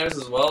cameos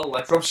as well.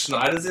 Like Rob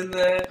Schneider's in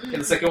there in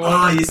the second one.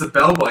 Oh, he's the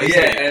bellboy.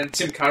 Yeah, and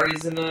Tim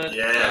Curry's in it.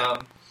 Yeah.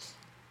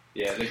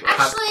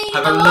 Actually,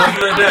 have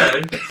another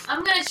day.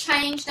 I'm going to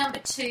change number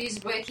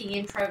 2's working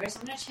in progress.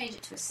 I'm going to change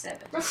it to a 7.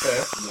 That's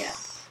fair. Yeah.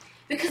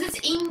 Because it's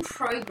in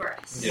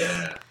progress.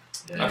 Yeah.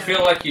 I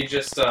feel like you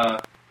just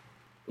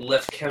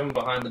left Kevin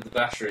behind with the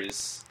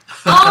batteries.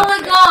 Oh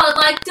my god,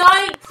 like,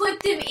 don't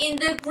put them in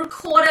the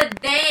recorder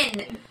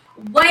then.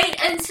 Wait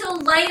until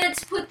later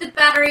to put the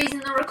batteries in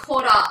the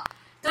recorder.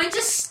 Don't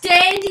just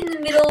stand in the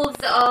middle of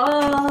the...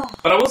 Oh.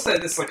 But I will say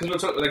this, like, because we're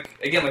talking, like,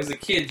 again, like, as a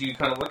kid, you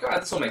kind of like,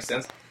 this all makes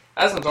sense.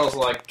 As an adult, I was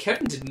like,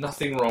 Kevin did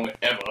nothing wrong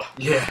ever.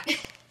 Yeah.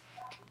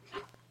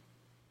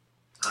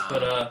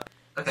 But,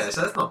 okay,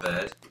 so that's not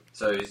bad.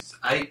 So it's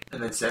 8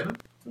 and then 7?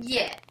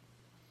 Yeah.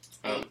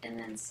 8 and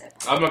then 7.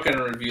 I'm not going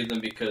to review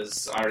them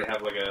because I already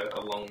have, like, a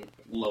long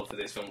love for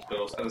these films. But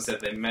also, as I said,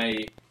 they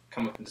may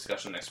come up in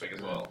discussion next week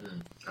as well.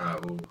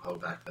 Alright, we'll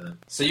hold back for them.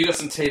 So you got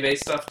some TV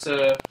stuff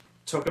to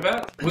talk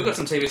about? We've got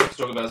some TV stuff to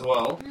talk about as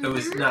well. It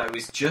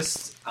was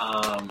just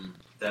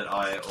that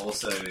I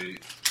also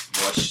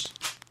watched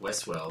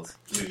Westworld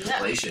to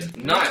completion.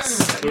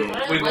 Nice.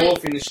 We've all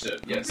finished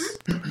it. Yes.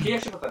 Can you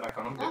actually put that back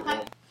on?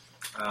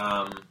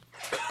 I'm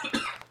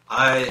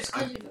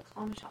Okay.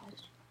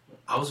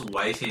 I was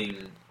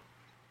waiting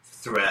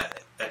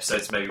throughout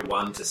episodes maybe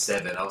 1 to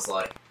 7. I was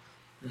like,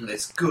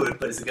 it's good,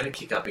 but is it going to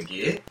kick up a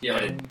gear? Yeah,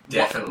 and it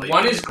definitely.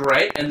 One is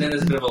great, and then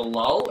there's a bit of a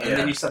lull, and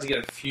then you start to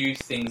get a few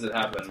things that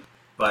happen.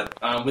 But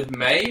with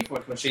Maeve,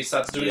 when she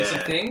starts doing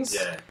some things,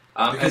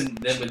 and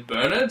then with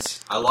Bernard,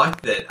 I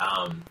like that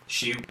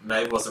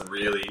Maeve wasn't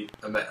really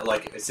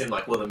like it seemed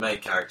like the main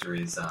character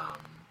is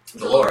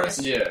Dolores.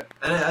 Yeah,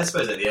 and I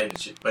suppose at the end,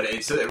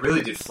 it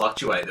really did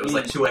fluctuate. There was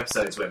like 2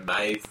 episodes where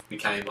Maeve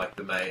became like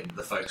the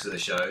focus of the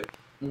show.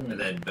 And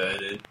then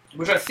Bernard.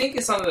 Which I think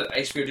is something that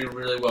HBO do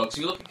really well. Because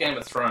if you look at Game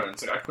of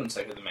Thrones, like I couldn't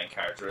say who the main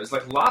character is.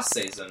 Like last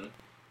season,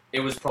 it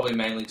was probably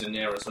mainly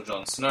Daenerys or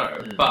Jon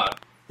Snow. But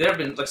there have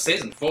been, like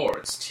season 4,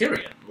 it's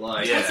Tyrion.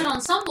 Like, It's an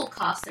ensemble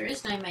cast, there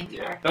is no main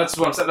character. That's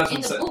what I'm saying. That's in what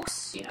I'm the saying.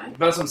 books, you know.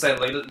 That's what I'm saying.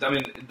 Like, I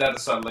mean, that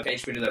aside, like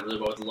HBO did that really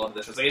well with a lot of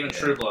their shows. Like even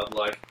True Blood,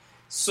 like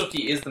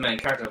Suki is the main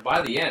character.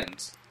 By the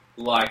end,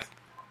 like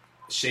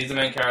she's the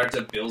main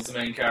character, Bill's the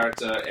main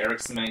character,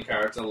 Eric's the main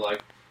character.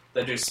 Like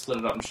they do split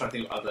it up. I'm trying to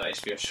think of other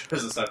HBO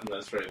shows aside from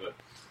those 3,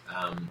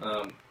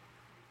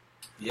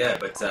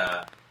 but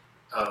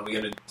Are we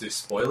going to do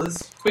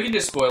spoilers? We can do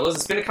spoilers.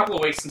 It's been a couple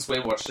of weeks since we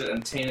watched it,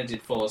 and Tina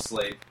did fall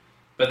asleep.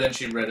 But then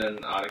she read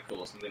an article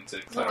or something to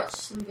I clarify. watched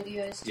some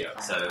videos. Yeah,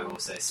 So we'll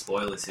say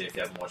spoilers here if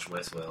you haven't watched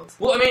Westworld.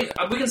 Well, I mean,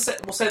 we'll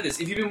say this.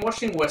 If you've been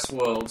watching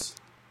Westworld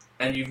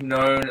and you've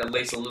known at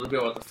least a little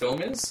bit what the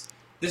film is,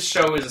 this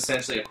show is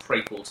essentially a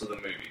prequel to the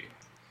movie.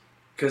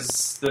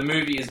 Because the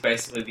movie is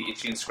basically the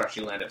Itchy and Scratchy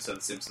Land episode of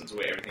The Simpsons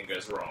where everything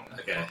goes wrong.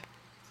 Okay.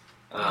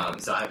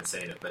 So I haven't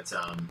seen it, but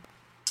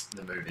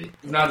the movie.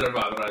 Neither have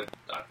I,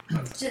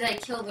 but Do they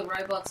kill the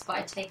robots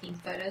by taking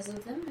photos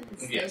of them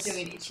instead Yes. of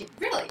doing it?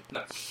 Really?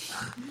 No.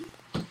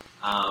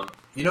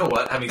 You know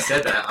what? Having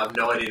said that, I have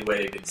no idea where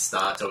to even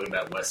start talking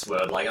about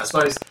Westworld. Like, I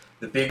suppose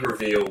the big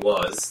reveal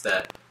was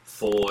that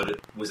Ford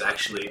was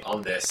actually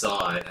on their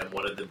side and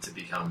wanted them to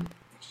become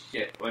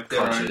Yeah, like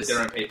their own conscious.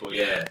 people,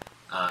 Yeah,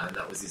 and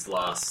that was his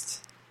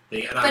last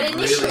thing. And But I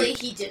initially really,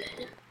 he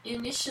didn't.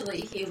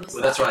 Initially he was.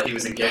 well, that's right. He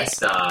was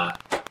against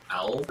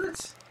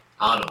Albert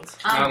Arnold.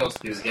 Arnold.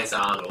 He was against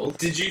Arnold.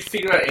 Did you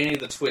figure out any of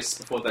the twists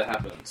before that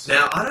happened?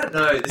 Now I don't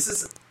know.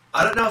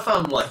 I don't know if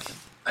I'm like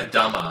a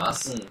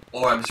dumbass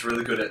or I'm just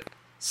really good at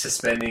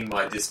suspending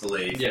my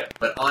disbelief. Yeah.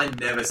 But I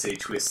never see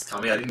twists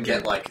coming. I didn't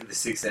get like the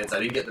Sixth Sense. I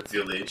didn't get the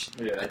Village.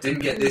 Yeah. I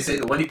didn't get this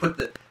either. When he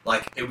put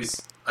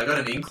I got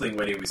an inkling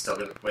when he was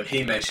talking, when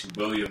he mentioned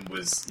William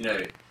was,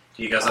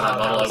 he goes on a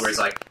monologue where he's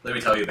like, let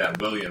me tell you about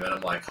William, and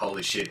I'm like,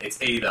 holy shit,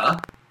 it's either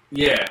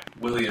Yeah.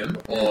 William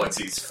or it's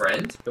his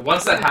friend. But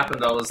once that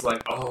happened, I was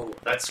like, "Oh,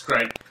 that's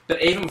great."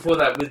 But even before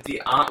that, with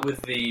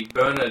the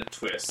Bernard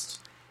twist,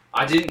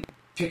 I didn't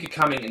pick it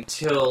coming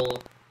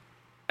until,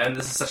 and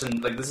this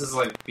is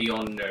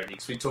beyond nerdy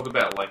because we talk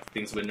about like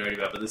things we're nerdy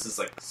about, but this is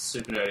like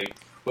super nerdy.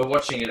 We're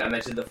watching it, and they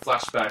did the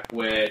flashback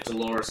where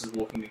Dolores is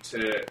walking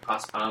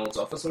past Arnold's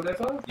office or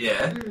whatever,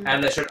 Yeah.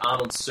 and they showed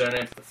Arnold's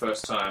surname for the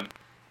first time,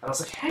 and I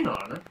was like, "Hang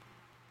on,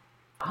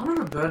 Arnold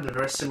and Bernard are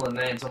very similar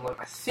names." I'm like,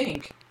 I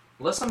think,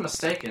 unless I'm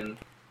mistaken,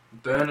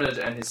 Bernard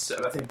and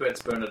I think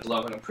it's Bernard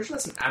Love, and I'm pretty sure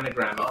that's an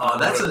anagram. Oh,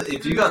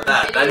 if you got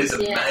that, that is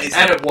Yeah. amazing.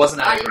 And it was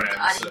an I anagram.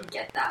 didn't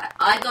get that.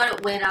 I got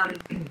it when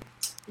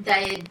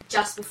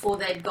just before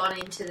they'd gone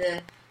into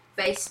the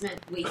basement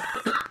with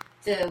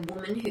the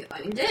woman who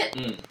owned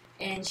it,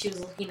 and she was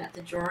looking at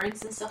the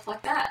drawings and stuff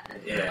like that.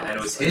 Yeah, and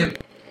it was him.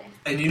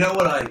 And you know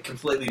what I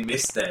completely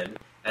missed then?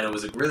 And it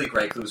was a really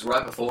great clue. It was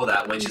right before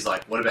that when she's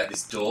like, "What about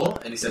this door?"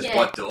 And he says, Yeah.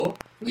 "What door?"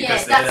 Yeah,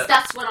 Because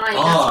that's when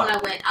I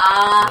went,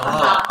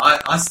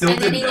 I still and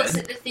then didn't. he looks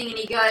at the thing and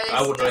he goes,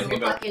 I wouldn't know doesn't anything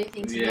look about- like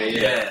anything to Yeah, me.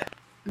 Yeah.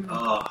 Mm.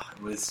 Oh,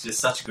 it was just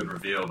such a good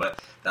reveal. But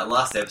that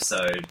last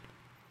episode,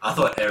 I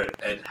thought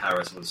Ed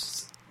Harris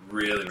was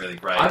really, really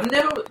great. don't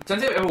think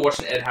I've ever watched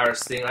an Ed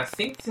Harris thing. I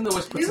think the thing that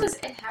always puts Who was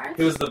Ed Harris?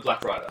 he was the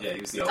Black Rider. Yeah,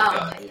 he was the old Oh,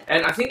 guy. okay, yeah.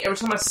 And I think every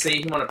time I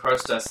see him on a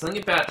poster,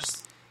 something about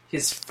just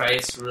his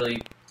face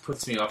really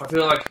puts me off. I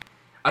feel like,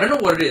 I don't know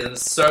what it is, and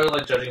it's so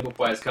like judging a book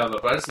by his cover,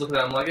 but I just look at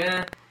it and I'm like,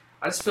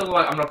 I just feel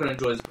like I'm not going to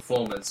enjoy his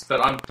performance,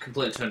 but I'm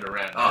completely turned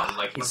around. Oh,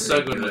 Like, he's that's so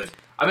really good.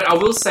 I mean, I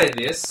will say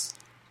this,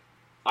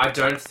 I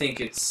don't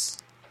think it's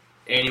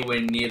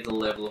anywhere near the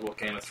level of what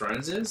Game of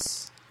Thrones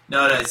is.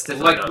 No, it's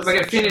definitely not. Like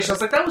I finished, I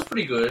was like, that was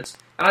pretty good,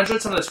 and I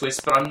enjoyed some of the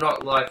twists, but I'm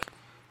not like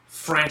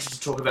frantic to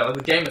talk about. Like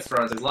with Game of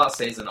Thrones, like last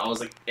season, I was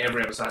like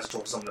every episode I had to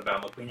talk to someone about.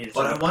 I'm like, we need to.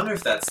 But talk I about wonder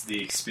if that's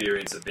the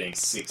experience of being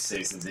 6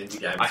 seasons into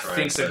Game of I Thrones.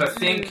 think so. 'Cause I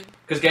think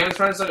because Game of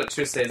Thrones has got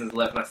 2 seasons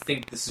left, and I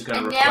think this is going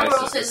to And replace now we're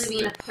it. also This is living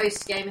in the- a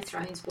post Game of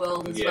Thrones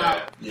world as Yeah.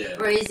 well. Yeah.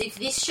 Whereas if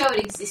this show had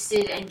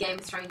existed and Game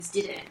of Thrones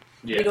didn't,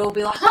 Yeah. we'd all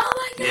be like, oh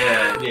my god! Yeah.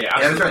 Yeah, Game of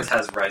absolutely. Thrones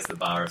has raised the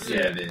bar a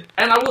fair bit.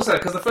 And I will say,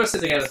 because the first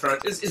season of Game of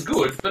Thrones is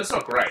good, but it's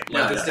not great.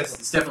 No, Like,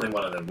 it's definitely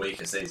one of the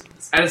weaker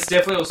seasons. and it's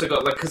definitely also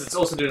got, like, because it's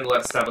also doing a lot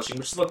of establishing,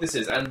 which is what this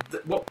is. And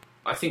what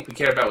I think we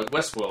care about with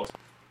Westworld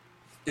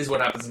is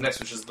what happens next,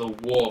 which is the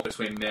war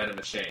between man and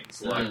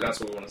machines. Like, that's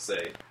what we want to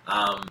see.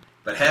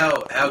 But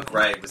how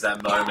great was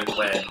that moment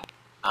when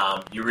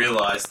you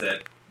realise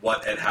that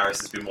what Ed Harris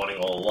has been wanting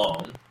all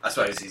along, I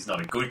suppose he's not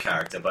a good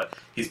character, but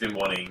he's been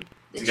wanting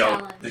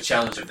the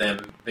challenge of them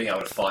being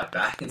able to fight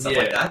back and stuff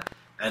like that.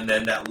 And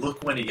then that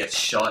look when he gets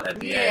shot at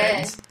the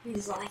end.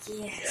 He's like,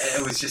 yes. Yeah,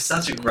 it was just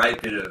such a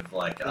great bit of,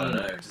 like, I don't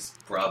know,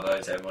 just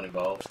bravo to everyone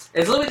involved.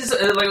 It's a little bit,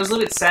 it was a little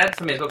bit sad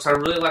for me because I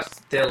really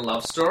liked their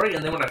love story,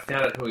 and then when I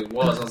found out who he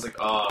was, I was like,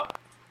 oh,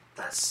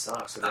 that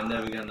sucks. They're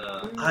never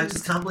gonna. I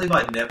just can't believe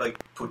I never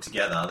put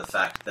together the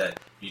fact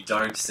that you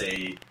don't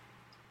see,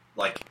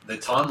 like, the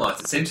timelines.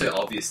 It seems so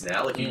obvious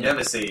now. Like, you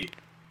never see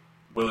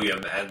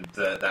William and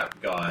that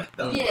guy,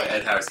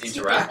 Ed Harris,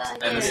 interact,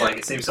 Together, and it's yeah. like,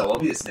 it seems so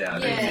obvious now,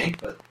 don't you Yeah. think?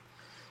 But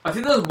I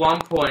think there was one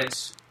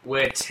point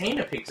where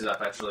Tina picked it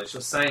up. Actually, she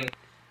was saying,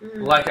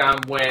 like,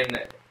 when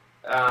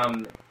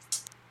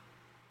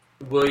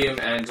William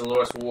and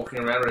Dolores were walking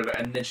around, or whatever,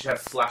 and then she'd have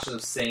flashes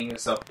of seeing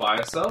herself by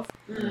herself,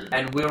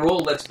 and we were all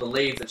led to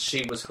believe that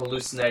she was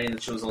hallucinating,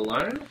 that she was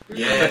alone.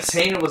 yes. But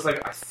Tina was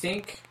like,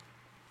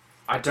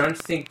 I don't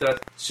think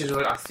that, she was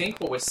like, I think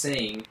what we're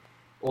seeing,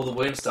 all the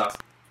William stuff,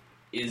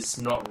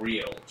 is not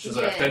real. She was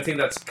like, I Yeah. don't think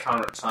that's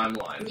current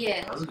timeline.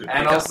 Yeah. That was a good And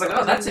pickup. I was like,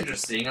 oh, that's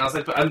interesting. And I was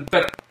like,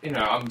 but you know,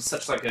 I'm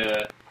such like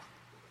a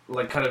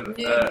like kind of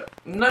Noob.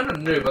 not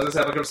noob, but I was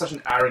gonna say like I'm such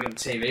an arrogant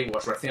TV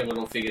watcher. I think I've got it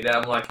all figured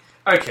out. I'm like,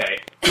 okay,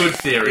 good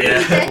theory.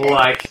 Yeah.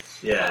 Like,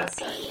 Yeah.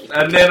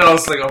 and then I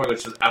was like, oh my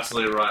god, she was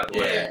absolutely right.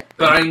 Like, Yeah.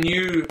 but I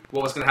knew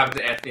what was going to happen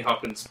to Anthony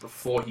Hopkins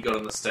before he got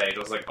on the stage. I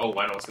was like, oh,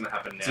 I know what's going to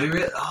happen now. Do you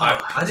really? Oh,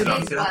 I didn't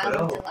His pick it up at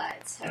violent all.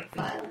 delights, her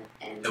violent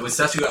and... It was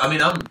such a good. I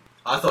mean,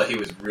 I thought he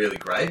was really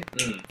great.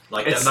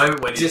 Like It's the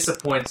moment when he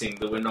disappointing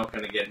that we're not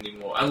going to get any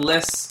more,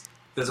 unless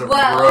there's a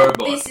Well,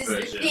 robot this is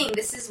version. the thing.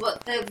 This is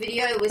what the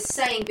video was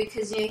saying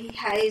because he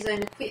had his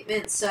own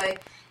equipment, so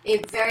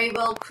it very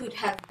well could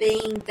have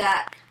been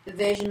that the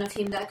version of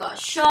him that got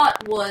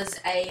shot was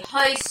a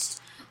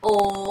host,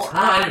 or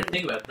I didn't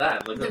think about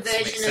that. Like, the that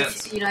makes version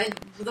sense.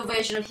 of the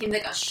version of him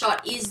that got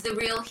shot is the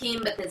real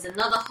him, but there's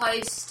another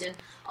host and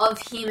of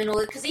him and all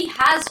that because he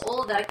has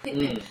all of that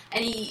equipment,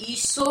 and you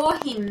saw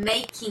him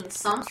making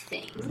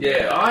something.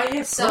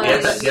 Yeah, So, he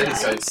had his you know,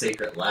 own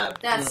secret lab.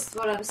 That's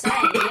what I'm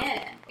saying.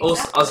 Yeah.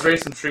 Also, I was exactly.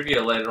 reading some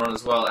trivia later on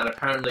as well, and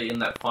apparently in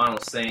that final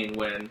scene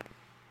when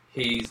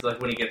he's like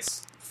when he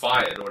gets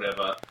fired or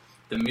whatever,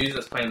 the music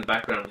that's playing in the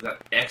background was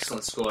that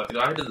excellent score. The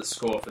guy who did the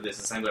score for this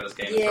is the same guy as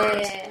Game of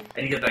Thrones,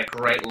 and you get that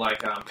great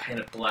like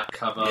painted black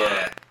cover.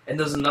 Yeah. And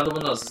there's another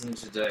one that I was listening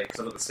to today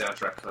because I got the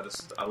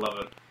soundtrack. I love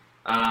it.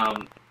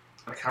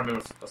 I can't remember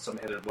off the top of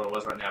my head what it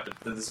was right now, but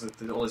there's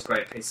all this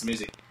great piece of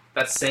music.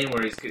 That scene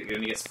where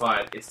when he gets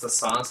fired, it's the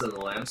Silence of the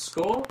Lambs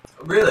score.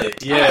 Really?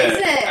 Yeah, Oh, is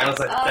it? and I was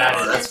like,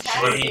 that's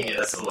fantastic. genius.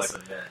 That's Like,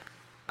 awesome.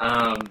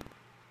 Yeah.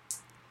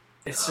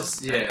 it's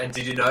just And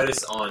did you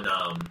notice on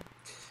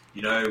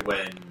you know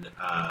when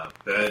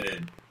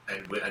Bernard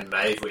and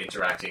Maeve were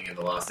interacting in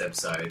the last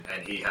episode,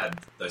 and he had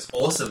those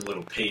awesome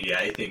little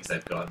PDA things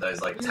they've got,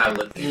 those like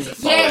tablet things that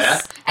fall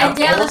Yes, out. and How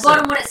down the awesome.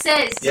 bottom what it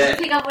says. Did Yeah. you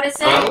pick up what it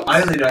says?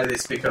 I only know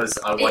this because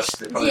I watched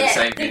probably the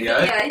same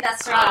video.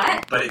 That's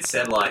right. But it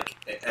said like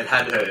it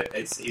had her.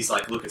 He's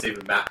like, look, it's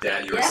even mapped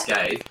out your Yeah.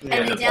 escape, Yeah. And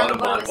and then the down the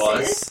bottom bottom one it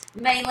was says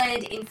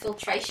mainland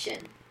infiltration.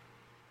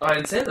 I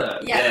didn't say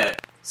that. Yeah.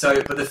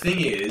 So, but the thing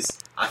is,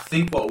 I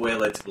think what we're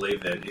led to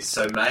believe then is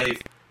so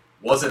Maeve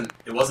wasn't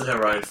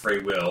her own free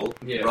will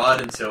Yeah. right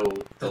until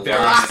the very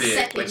last last bit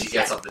second, when she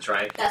gets yeah. off the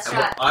train. That's and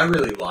right. what I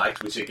really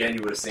liked, which again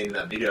you would have seen in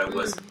that video,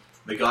 was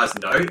the guy's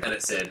note, and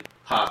it said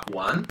Park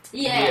 1,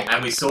 Yeah.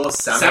 and we saw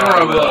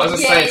Samurai World. I was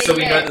just Yeah, saying, yeah, so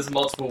we yeah. know there's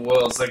multiple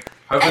worlds. Like,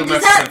 hopefully, And we'll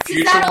does have some that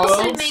future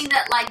also worlds. mean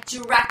that like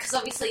Jurassic? Because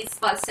obviously it's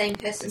by the same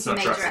person It's who not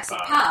made Jurassic Jurassic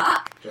Park.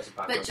 Park, Jurassic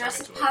Park but was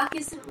Jurassic coming to it. Park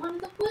isn't one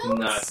of the worlds.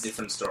 No, it's a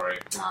different story.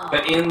 Oh.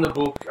 But in the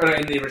book,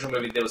 in the original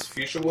movie, there was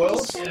future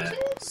worlds.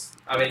 Changes?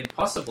 I mean,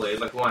 possibly.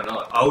 Like, why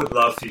not? I would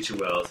love Future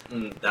World.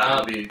 Mm. That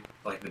would be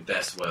like the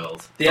best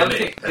world. The For other me,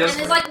 thing- that's And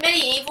there's what- like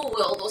medieval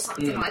world or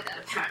something Mm. like that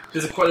apparently.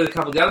 There's a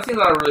couple. The other thing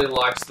that I really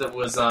liked that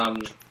was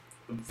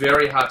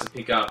very hard to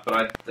pick up, but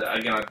I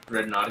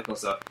read an article and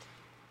stuff.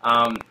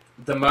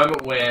 The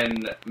moment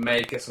when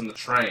Maeve gets on the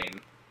train,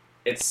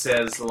 it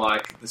says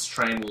like this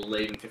train will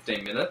leave in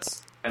 15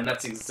 minutes, and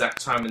that's the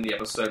exact time in the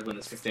episode when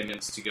there's 15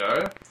 minutes to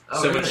go.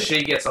 Oh, So when really?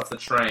 she gets off the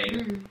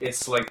train,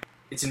 it's like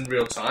it's in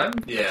real time.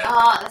 Yeah.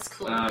 Oh, that's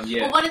cool.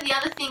 Yeah. Well, one of the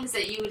other things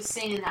that you would have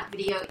seen in that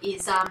video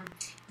is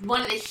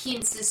one of the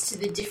hints as to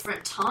the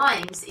different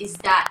times is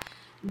that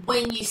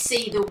when you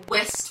see the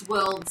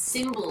Westworld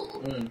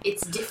symbol,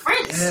 it's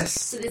different. Yes.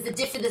 So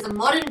there's a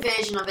modern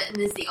version of it and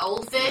there's the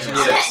old version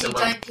Yeah. of it, So and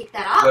you when- don't pick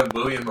that up.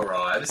 When William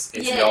arrives,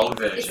 it's the old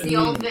version. It's the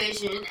old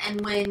version, and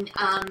when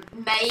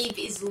Maeve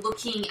is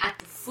looking at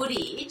the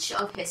footage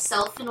of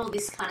herself and all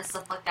this kind of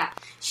stuff like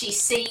that, she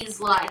sees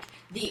like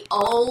the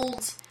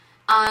old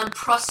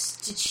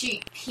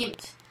prostitute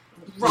pimp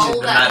role the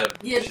that madam.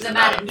 yeah, She's the the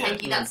madam. madam, yeah.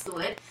 Thank you, that's the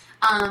word.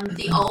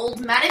 The old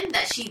madam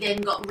that she then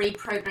got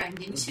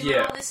reprogrammed into, Yeah.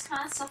 and all this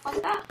kind of stuff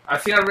like that. I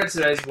think I read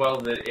today as well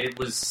that it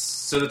was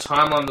so the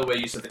timeline the way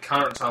you said the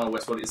current timeline of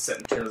Westworld is set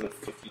in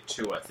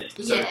 2052, I think.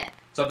 So Yeah.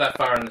 it's not that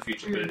far in the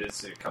future, but it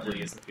is a couple of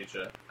years in the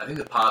future. I think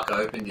the park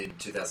opened in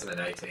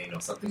 2018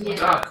 or something like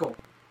Yeah. that. Ah, cool.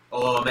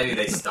 Or maybe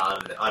they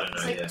started it. I don't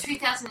It's know. like Yeah.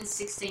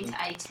 2016 to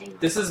 18.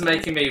 This is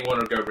making me want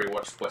to go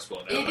rewatch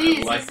Westworld now. It man.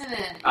 is, Like, isn't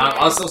it?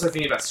 I was also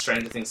thinking about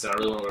Stranger Things, and I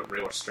really want to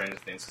rewatch Stranger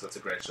Things because that's a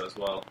great show as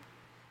well.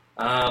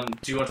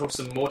 Do you want to talk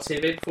some more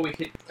TV before we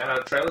hit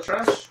trailer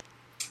trash?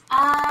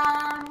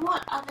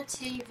 What other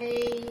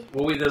TV?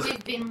 Well,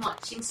 We've been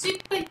watching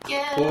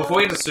Supergirl. Well, before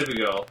we get to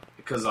Supergirl,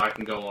 because I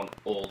can go on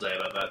all day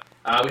about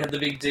that, we had the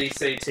big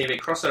DC TV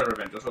crossover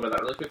event. Do you want to talk about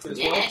that really quickly as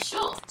well? Yeah,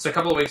 sure. So a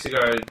couple of weeks ago,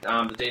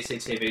 the DC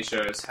TV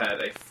shows had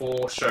a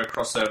 4-show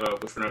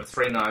crossover, which went over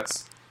 3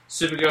 nights.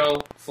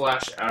 Supergirl,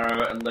 Flash,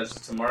 Arrow, and Legends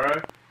of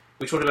Tomorrow.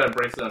 We talked about it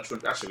briefly on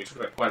Twitter. Actually, we talked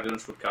about it quite a bit on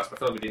Twittercast, but I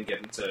feel like we didn't get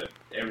into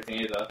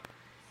everything either.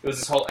 It was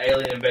this whole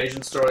alien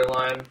invasion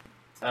storyline.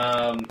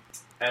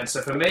 And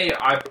so for me,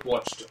 I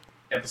watched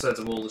episodes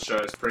of all the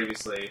shows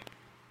previously,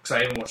 because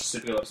I even watched a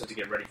Supergirl episode to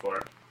get ready for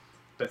it.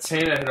 But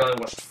Tina had only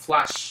watched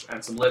Flash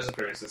and some Legends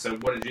previously, so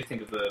what did you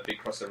think of the big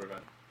crossover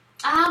event?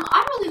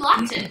 I really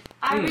liked it.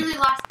 I really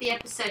liked the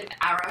episode of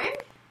Arrow.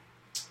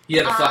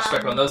 Yeah, the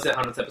flashback one. That was their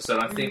 100th episode.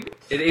 I think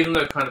it, even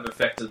though it kind of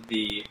affected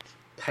the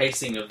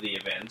pacing of the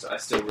event, I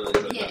still really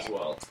enjoyed that as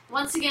well.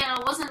 Once again,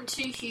 I wasn't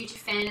too huge a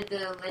fan of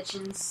the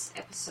Legends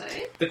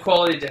episode. The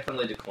quality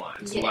definitely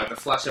declined. So, Yeah. like, the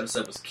Flash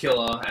episode was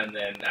killer, and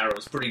then Arrow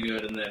was pretty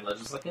good, and then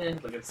Legends like,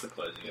 like, it's the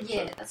closing episode.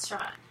 Yeah, that's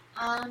right.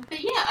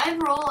 But yeah,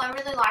 overall, I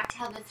really liked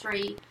how the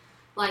three,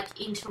 like,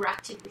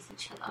 interacted with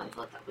each other. I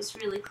thought that was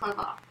really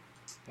clever.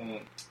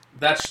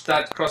 That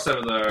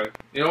crossover, though,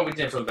 you know what, we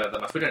didn't talk about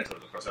that much. We didn't talk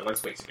about the crossover,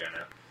 like, weeks ago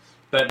now.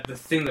 But the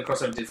thing the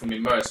crossover did for me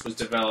most was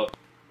develop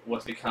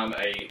what's become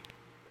a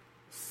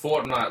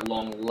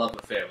fortnight-long love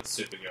affair with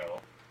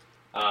Supergirl.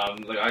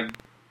 Like, I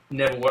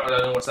don't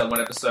know what's that one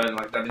episode, and,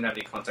 like, that didn't have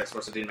any context for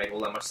us, it didn't make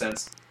all that much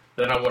sense.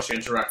 But then I watched her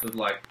interact with,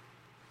 like,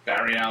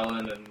 Barry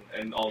Allen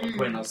and Oliver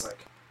Queen, and I was like,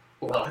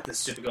 oh, I like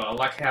this Supergirl. I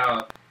like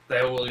how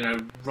they all, you know,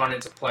 run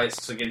into place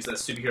to get into their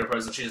superhero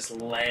pose, and she just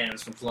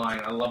lands from flying.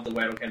 I love the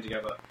way it all came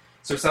together.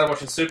 So we started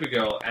watching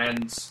Supergirl,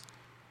 and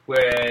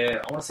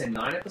we're, I want to say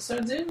 9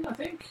 episodes in, I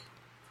think,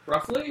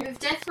 roughly. We've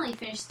definitely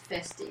finished the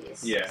first year.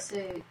 Yeah.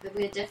 So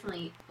we're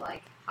definitely,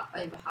 like,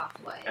 over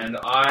halfway. And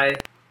I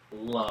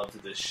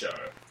loved this show.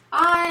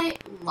 I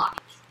like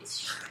this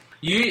show.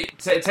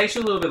 It takes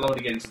you a little bit longer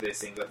to get into these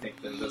things, I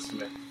think, than this for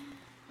me.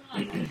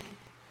 I don't know.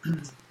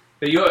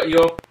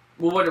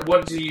 But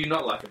what do you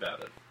not like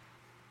about it?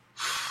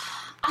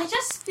 I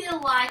just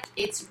feel like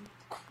it's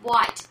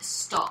quite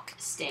stock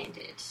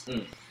standard.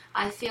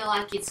 I feel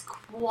like it's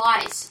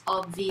quite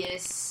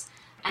obvious,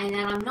 and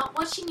then I'm not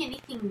watching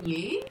anything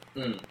new.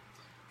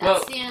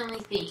 That's the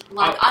only thing.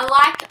 Like, I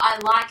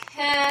like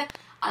her.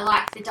 I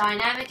like the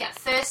dynamic. At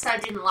first, I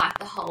didn't like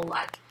the whole,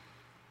 like,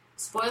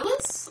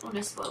 spoilers or no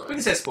spoilers. We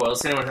can say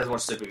spoilers. Anyone has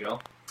watched Supergirl.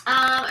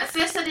 At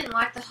first, I didn't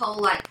like the whole,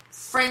 like,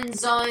 friend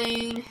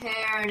zone,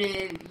 her and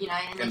her, you know,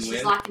 and then And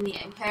she's Win. liking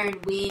her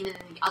and Win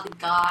and the other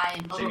guy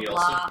and blah, Jimmy blah,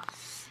 blah.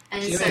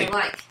 And Jimmy. so,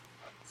 like,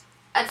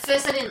 at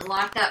first I didn't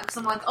like that because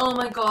I'm like, oh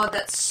my god,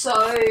 that's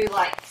so,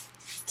 like,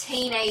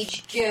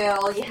 teenage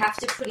girl. You have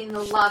to put in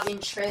the love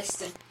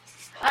interest. And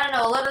I don't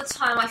know, a lot of the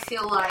time I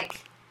feel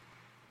like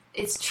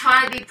it's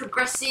trying to be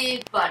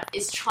progressive, but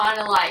it's trying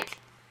to, like,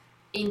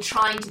 in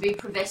trying to be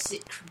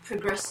progressive,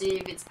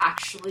 it's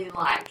actually,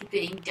 like,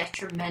 being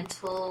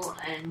detrimental,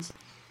 and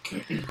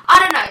I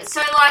don't know.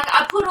 So, like,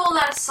 I put all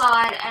that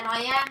aside, and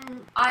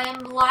I am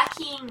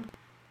liking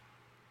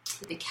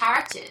the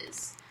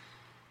characters,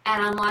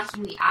 and I'm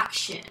liking the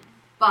action,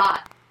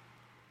 but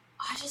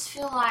I just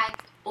feel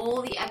like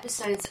all the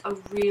episodes are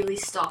really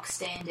stock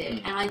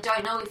standard, and I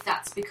don't know if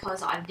that's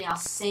because I've now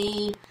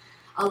seen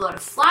a lot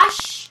of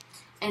Flash,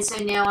 and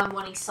so now I'm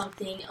wanting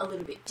something a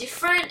little bit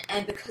different,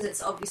 and because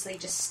it's obviously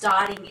just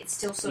starting, it's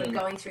still sort of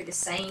going through the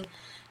same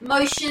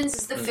motions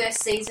as the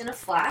first season of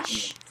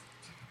Flash.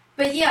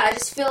 But yeah, I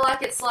just feel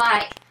like it's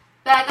like,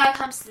 bad guy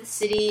comes to the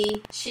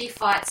city, she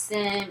fights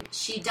them,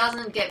 she's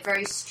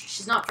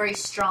not very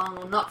strong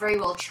or not very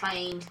well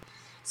trained,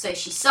 so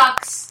she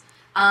sucks.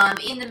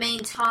 In the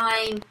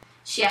meantime,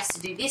 she has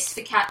to do this for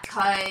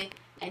Catco,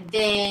 and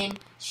then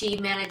she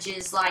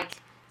manages, like,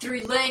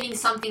 through learning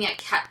something at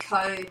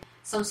Catco,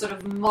 some sort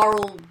of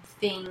moral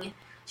thing,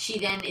 she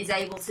then is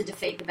able to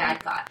defeat the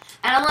bad guy.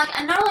 And I'm like,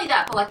 and not only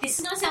that, but, like, this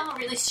is going to sound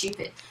really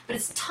stupid, but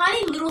it's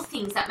tiny little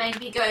things that made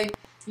me go,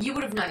 you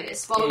would have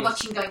noticed while we're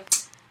watching, go,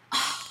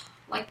 oh,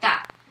 like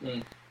that.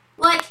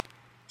 Like,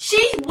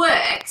 she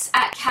works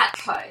at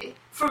Catco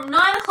from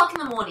 9 o'clock in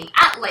the morning,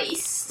 at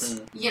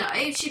least, you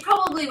know, she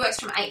probably works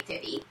from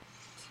 8:30,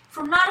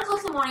 from 9 o'clock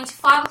in the morning to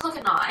 5 o'clock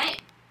at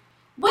night.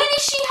 When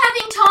is she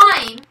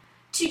having time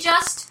to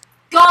just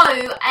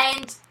go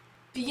and,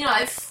 you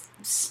know,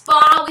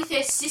 spar with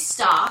her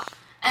sister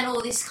and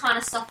all this kind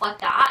of stuff like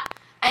that,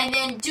 and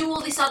then do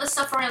all this other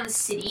stuff around the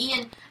city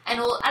and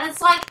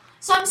it's like,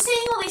 so I'm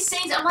seeing all these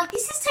scenes, I'm like,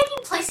 this is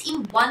taking place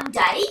in one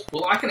day?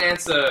 Well, I can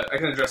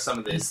address some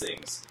of these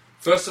things.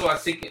 First of all, I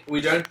think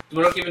we're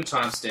not given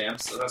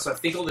timestamps, so I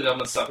think all the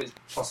government stuff is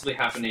possibly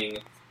happening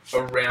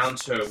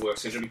around her work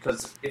schedule,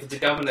 because if it's a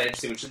government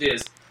agency, which it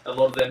is, a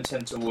lot of them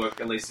tend to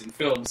work, at least in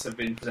films, have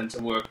been presented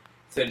to work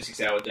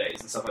 36-hour days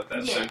and stuff like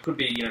that. Yeah. So it could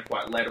be, you know,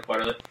 quite late or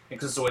quite early,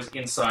 because it's always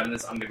inside in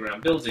this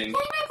underground building. Yeah,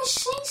 no, but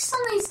she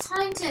suddenly needs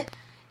time to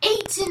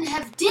eat and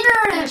have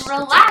dinner and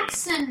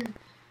relax and,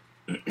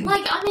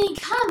 like, I mean,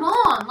 come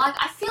on. Like,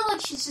 I feel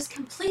like she's just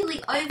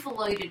completely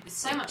overloaded with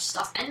so much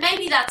stuff. And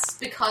maybe that's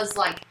because,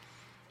 like,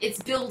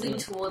 it's building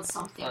towards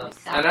something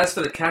with that. And as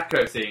for the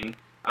Catco thing,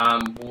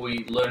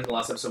 we learned in the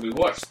last episode we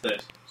watched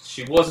that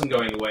she wasn't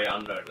going away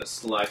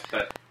unnoticed. Like,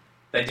 that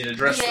they did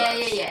address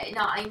that. Yeah.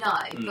 No, I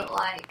know, but,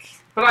 like...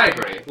 But I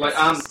agree. Like,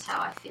 that's just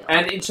how I feel.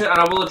 And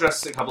I will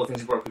address a couple of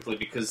things you brought up quickly,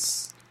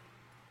 because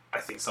I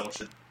think someone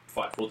should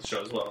fight for the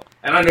show as well.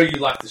 And I know you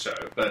like the show,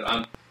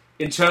 but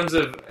in terms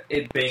of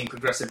it being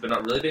progressive but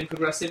not really being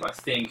progressive, I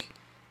think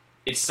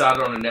it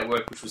started on a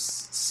network which was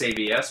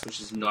CBS, which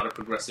is not a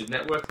progressive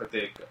network, but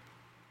they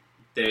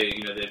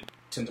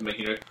tend to make,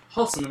 you know,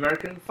 wholesome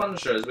American fun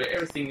shows where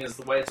everything is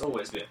the way it's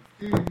always been.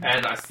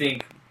 And I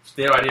think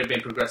their idea of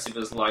being progressive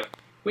is like,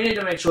 we need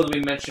to make sure that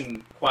we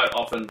mention quite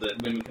often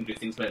that women can do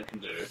things men can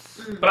do.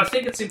 But I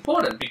think it's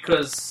important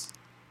because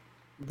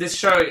this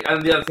show,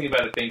 and the other thing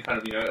about it being kind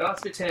of,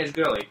 it's a bit teenage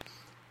girly.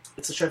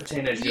 It's a show for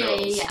teenage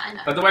girls. Yeah, I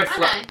know. But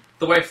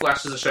the way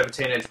Flash is a show for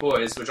teenage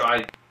boys, which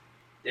I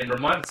am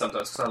reminded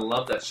sometimes because I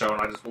love that show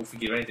and I just will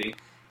forgive anything.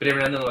 But every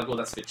now and then I'm like, well,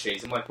 that's a bit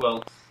cheesy. I'm like,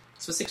 well,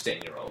 it's for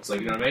 16-year-olds.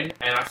 Like, you know what I mean?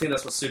 And I think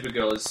that's what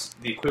Supergirl is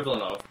the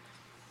equivalent of.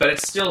 But it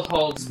still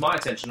holds my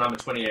attention. I'm a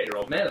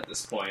 28-year-old man at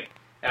this point,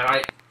 and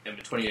I am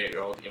a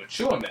 28-year-old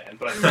immature man.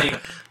 But I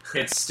think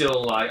it's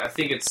still I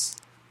think it's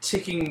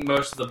ticking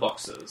most of the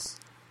boxes.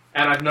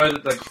 And I know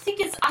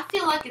that I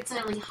feel like it's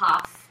only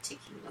half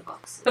ticking the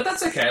boxes. But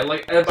that's okay.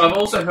 I've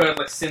also heard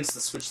since the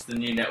switch to the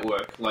new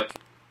network,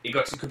 it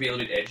could be a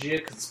little bit edgier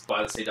because it's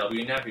by the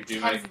CW now.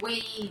 Have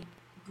we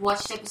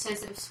watched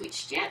episodes that have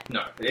switched yet?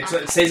 No.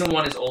 Season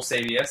 1 is all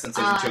CBS and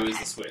Season 2 is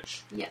the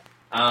Switch. Yeah.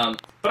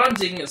 But I'm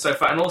digging it so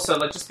far, and also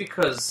just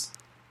because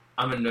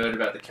I'm a nerd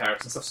about the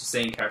characters and stuff, so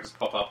seeing characters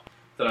pop up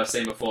that I've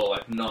seen before,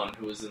 like Non,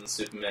 who was in the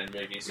Superman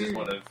movies, who's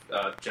one of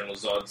General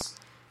Zod's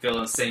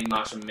villains. Seeing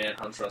Martian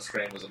Manhunter on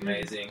screen was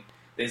amazing.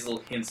 These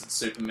little hints at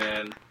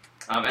Superman,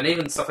 and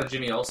even stuff like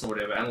Jimmy Olsen or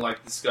whatever, and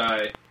this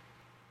guy,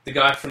 the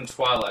guy from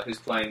Twilight who's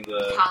playing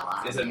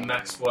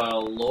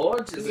Maxwell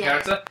Lord is the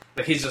character?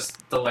 He's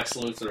just the Lex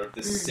Luthor of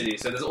this city.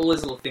 So there's all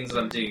these little things that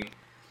I'm digging.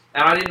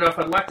 And I didn't know if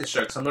I'd like this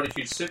show because I'm not a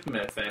huge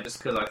Superman fan, just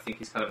because I think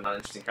he's kind of an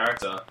uninteresting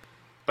character.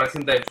 But I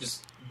think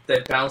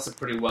they've balanced it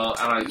pretty well.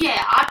 And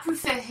I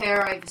prefer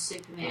her over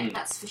Superman.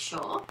 That's for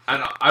sure.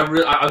 And I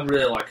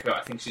really like her.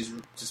 I think she's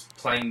just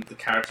playing the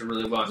character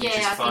really well. I think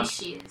she's fun. I think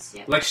she is.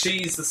 Yeah.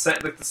 She's the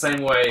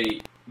same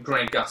way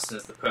Grant Gustin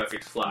is the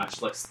perfect Flash.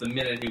 The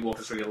minute he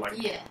walks through, you're like,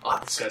 oh,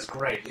 this guy's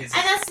great. And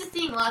that's the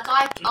thing.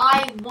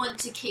 I want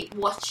to keep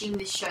watching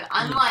this show.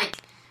 Unlike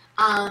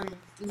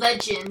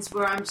Legends,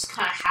 where I'm just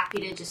kind of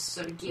happy to just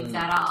sort of give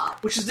that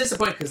up. Which is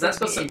disappointing because that's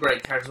got some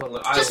great characters.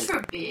 Just for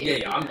a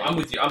bit. Yeah, I'm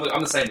with you.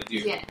 I'm the same with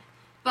you. Yeah.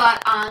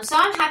 But, so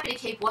I'm happy to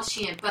keep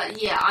watching it.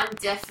 But yeah, I'm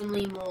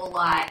definitely more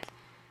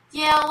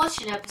I'll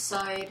watch an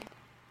episode.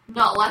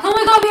 Not oh my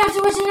god, we have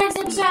to watch the next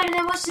episode and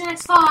then watch the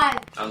next 5.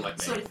 Unlike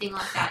me. Sort of thing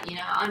like that,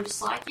 I'm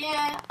just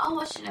I'll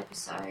watch an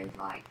episode.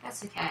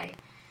 That's okay.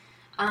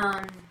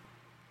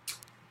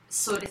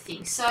 Sort of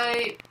thing. So,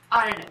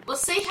 I don't know. We'll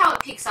see how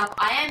it picks up.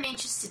 I am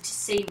interested to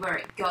see where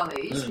it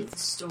goes with the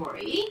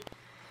story.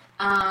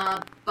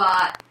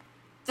 But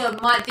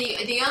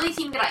the only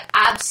thing that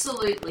I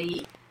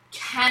absolutely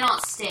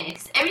cannot stand,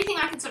 because everything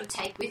I can sort of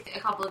take with a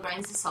couple of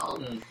grains of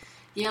salt,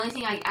 the only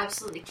thing I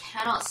absolutely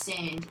cannot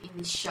stand in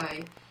this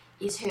show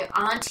is her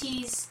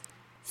auntie's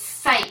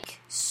fake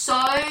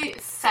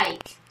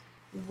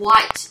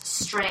white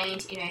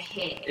strand in her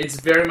hair. It's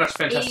very much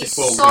Fantastic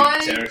Four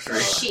territory.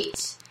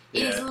 Shit.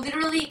 It is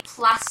literally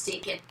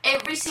plastic, and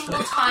every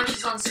single time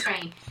she's on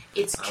screen,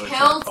 it's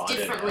curled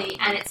differently,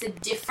 and it's a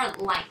different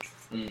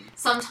length.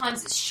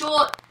 Sometimes it's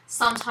short,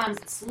 sometimes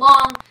it's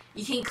long.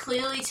 You can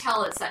clearly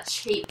tell it's that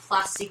cheap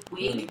plastic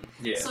wig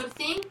sort of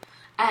thing,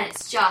 and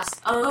it's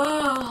just,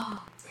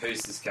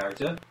 Who's this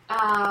character?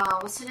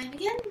 What's her name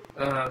again?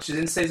 She's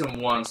in Season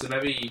 1, so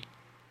maybe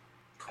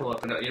pull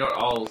up,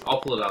 I'll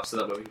pull it up so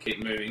that way we can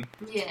keep moving.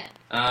 Yeah.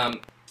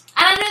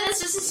 And I know that's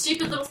just a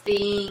stupid little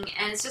thing,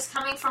 and it's just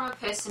coming from a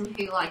person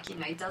who,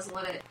 does a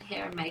lot of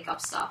hair and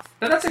makeup stuff.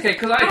 No, that's okay,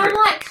 because I'm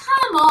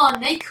come on,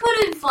 they could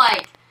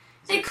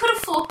have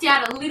forked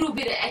out a little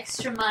bit of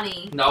extra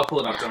money. No, I'll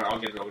pull it up, don't worry, I'll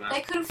get it organised.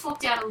 They could have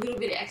forked out a little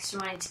bit of extra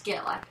money to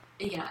get,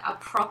 a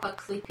proper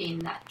clip-in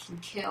that can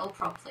curl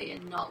properly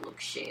and not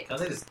look shit. Can't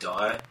they just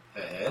dye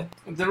her hair?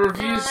 The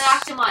reviews... the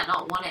actor might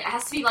not want it. It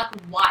has to be,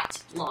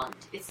 white blonde.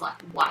 It's,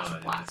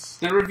 white.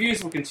 The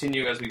reviews will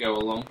continue as we go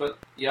along, but,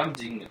 yeah, I'm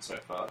digging it so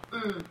far.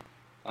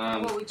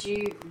 What would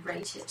you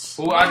rate it?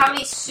 Well, how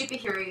many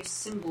superhero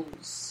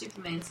symbols,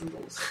 Superman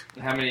symbols?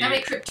 How many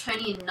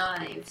Kryptonian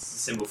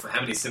knives? How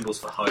many symbols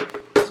for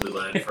hope, as we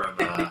learned from...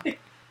 I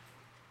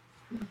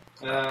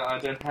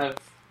don't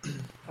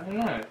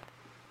know.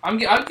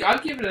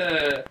 I'd give it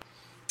a...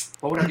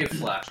 What would I give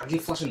Flash? I'd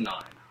give Flash a 9.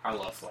 I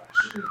love Flash.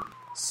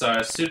 So,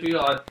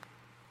 Supergirl,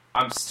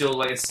 I'm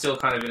still, it's still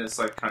kind of in its,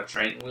 kind of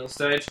training wheel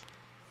stage.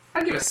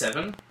 I'd give it a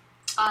 7.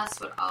 That's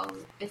what I'll...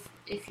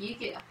 If you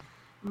get...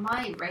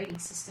 My rating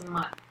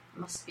system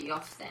must be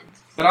off then.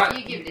 But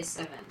you give it a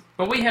 7.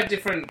 But we have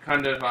different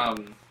kind of,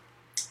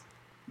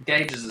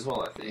 gauges as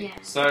well, I think.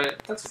 Yeah. So,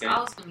 that's okay. I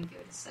was going to give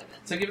it a 7.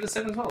 So give it a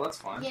 7 as well, that's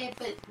fine. Yeah,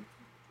 but...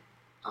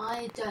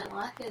 I don't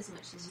like it as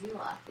much as you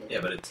like it.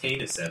 Yeah, but a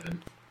Tina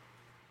 7.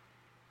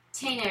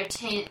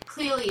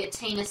 Clearly a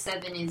Tina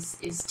 7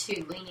 is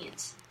too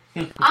lenient.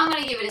 I'm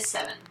going to give it a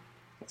 7.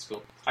 That's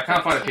cool. I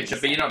can't find a picture,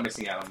 but you're not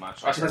missing out on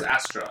much. I suppose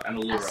Astra and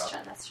Laura.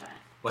 Astra, that's right.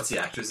 What's the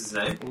actress's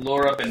name?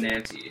 Laura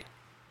Benanti.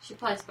 She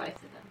plays both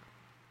of them.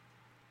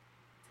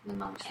 The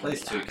mum she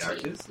plays two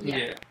characters?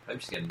 Yeah. I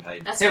hope she's getting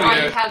paid. That's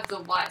why you have the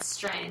white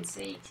strand,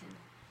 so you can...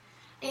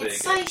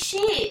 It's so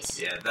shit.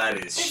 Yeah, that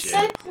is shit. It's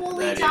so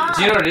poorly done.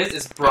 Do you know what it is?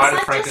 It's Bride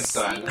of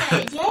Frankenstein.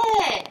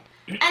 Yeah.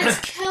 And it's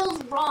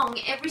curled wrong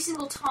every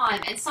single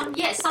time. And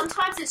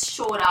sometimes it's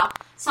shorter,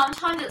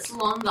 sometimes it's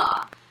longer.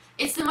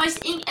 It's the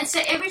most... and so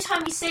every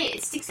time you see it,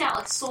 it sticks out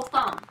like a sore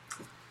thumb.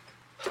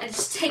 and it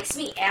just takes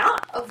me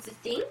out of the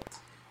thing.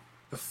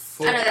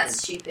 I know that's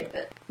stupid,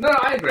 but... No,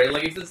 I agree.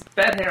 Like, if there's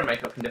bad hair and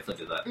makeup, can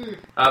definitely do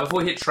that. Before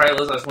we hit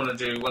trailers, I just want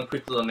to do one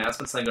quick little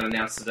announcement. Something got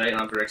announced today,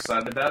 and I'm very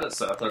excited about it,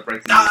 so I thought I'd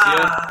break the news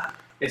here.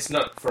 It's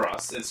not for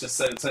us. It's just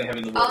something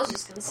having the... I was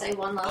just going to say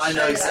one last I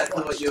know show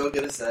exactly what you're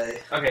going to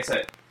say. Okay, say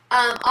it.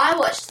 I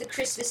watched the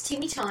Christmas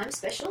Timmy Time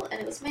special, and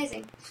it was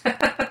amazing.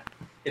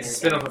 It's a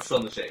spin-off of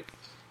Shaun the Sheep.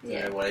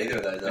 Yeah. What either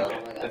of those are.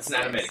 Oh my God, It's an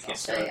animated I'll kid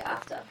show you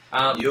after.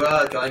 You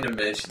are going to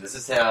mention, this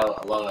is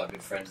how long I've been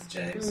friends with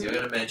James, you're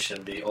going to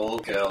mention the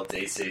all-girl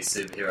DC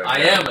superhero. I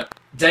am.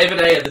 David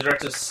Ayer, the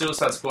director of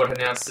Suicide Squad,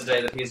 announced today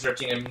that he's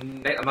directing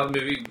another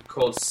movie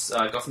called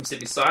Gotham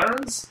City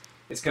Sirens.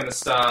 It's going to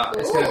star.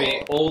 It's going to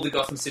be all the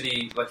Gotham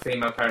City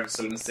female characters.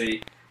 So we're going to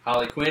see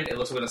Harley Quinn. It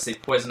looks like we're going to see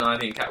Poison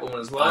Ivy and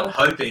Catwoman as well. I'm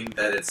hoping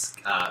that it's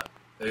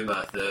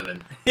Uma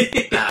Thurman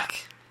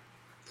back.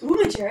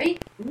 Uma, Jerry.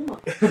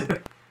 Uma.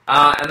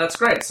 And that's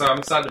great, so I'm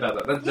excited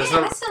about that.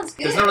 That sounds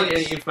good. There's not really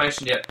any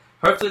information yet.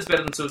 Hopefully it's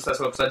better than Suicide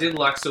Squad, because I did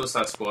like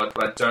Suicide Squad,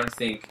 but I don't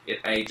think it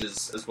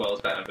ages as well as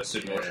Batman vs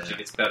Superman, which actually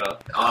gets better.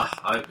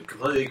 I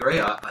completely agree.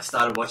 I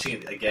started watching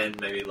it again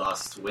maybe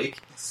last week.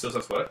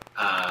 Suicide Squad?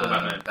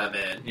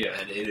 Batman. Yeah.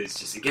 And it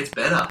gets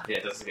better. Yeah,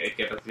 it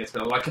gets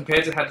better. Like,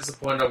 compared to how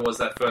disappointed I was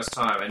that first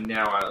time, and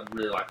now I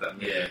really like that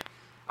movie. Yeah.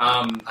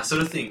 I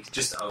sort of think,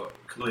 just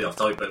completely off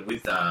topic, but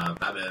with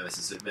Batman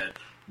vs Superman,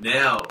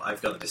 now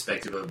I've got the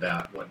perspective of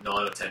about, 9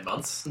 or 10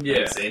 months.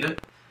 Yeah. I've seen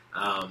it.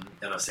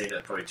 And I've seen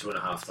it probably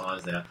 2.5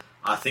 times now.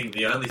 I think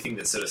the only thing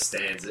that sort of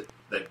stands,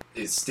 that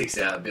sticks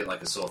out a bit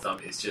like a sore thumb,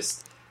 is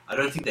just, I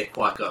don't think they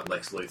quite got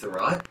Lex Luthor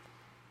right.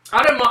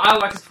 I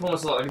like his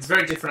performance a lot. Like, it's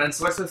very different, and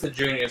it's Lex Luthor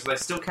Jr., so they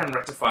still can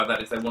rectify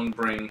that if they want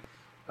to bring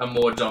a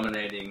more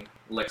dominating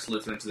Lex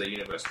Luthor into their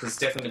universe, because it's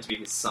definitely meant to be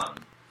his son.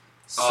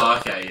 So,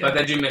 okay, yeah. Like,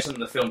 they do mention in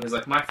the film, he's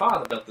like, my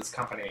father built this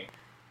company.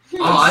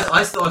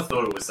 I thought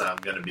it was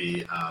going to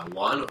be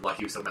Lionel, like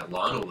he was talking about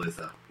Lionel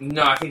Luthor.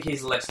 No, I think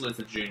he's Lex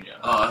Luthor Jr.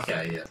 Oh,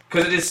 okay, yeah.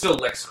 Because it is still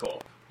Lex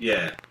Corp.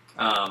 Yeah.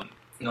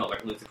 Not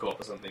like Luthor Corp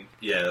or something.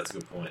 Yeah, that's a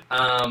good point.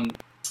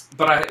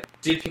 But I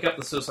did pick up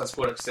the Suicide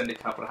Squad Extended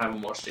Cut, but I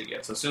haven't watched it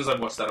yet. So as soon as I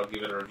watch that, I'll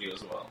give it a review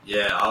as well.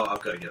 Yeah, I've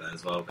got to get that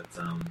as well. But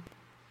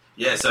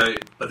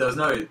but there was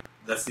no.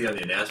 That's the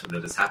only announcement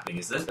that is happening,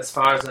 isn't it? As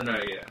far as I know,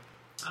 yeah.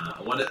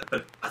 I wonder,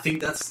 but I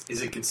think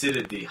is it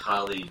considered the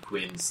Harley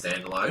Quinn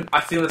standalone?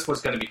 I feel that's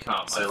what's going to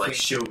become. So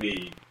she'll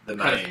be the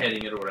main, kind of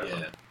heading it or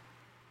whatever.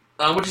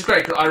 Yeah. Which is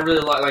great, because I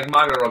really like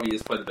Margot Robbie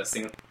is probably the best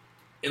thing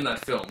in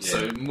that film. Yeah.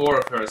 So more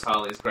of her as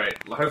Harley is great.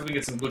 Hopefully we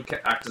get some good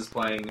actors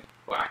playing,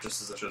 or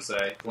actresses I should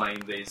say,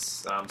 playing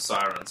these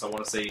sirens. I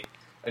want to see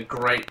a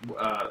great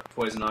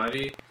Poison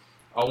Ivy.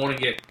 I want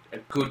to get a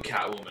good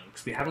Catwoman,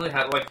 because we haven't really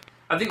had,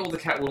 I think all the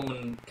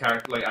Catwoman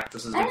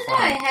actresses have been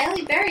fine. I don't know,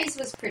 Halle Berry's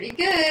was pretty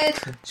good.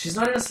 She's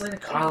not even Selena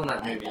Kyle in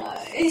that movie. I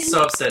know. It's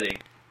so upsetting.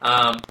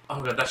 Oh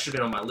god, that should have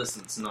been on my list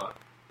and it's not.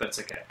 But it's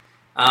okay.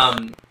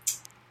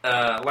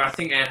 I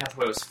think Anne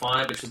Hathaway was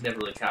fine, but she was never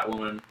really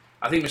Catwoman.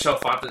 I think Michelle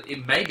Pfeiffer,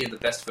 it may be the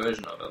best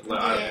version of it.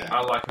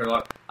 I like her a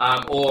lot.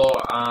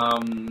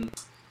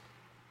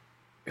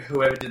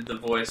 Whoever did the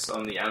voice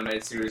on the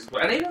animated series.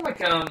 And even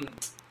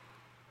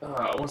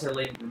I want to say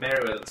Lee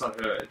Merriweather, it's not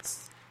her,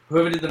 it's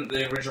whoever did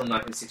the original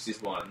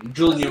 1960s one.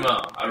 Julie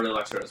Newmar, I really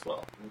liked her as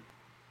well.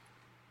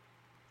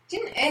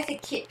 Didn't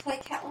Eartha Kitt play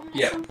Catwoman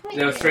Yeah, at some point?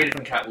 there were 3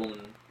 different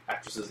Catwoman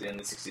actresses in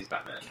the 60s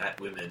Batman.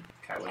 Catwomen.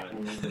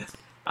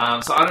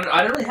 So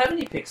I don't really have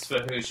any picks for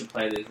who should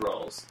play these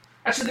roles.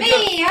 Actually,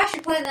 I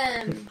should play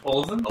them.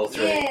 All of them? All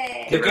 3.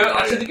 Yeah. The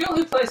girl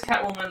who plays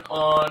Catwoman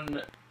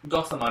on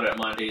Gotham, I don't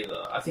mind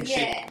either. I think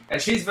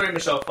she's very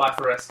Michelle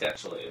Pfeiffer-esque,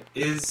 actually.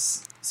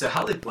 So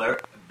Halle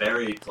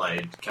Berry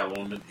played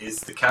Catwoman. Is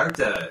the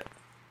character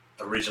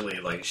originally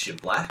is she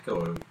black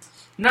or?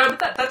 No, but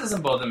that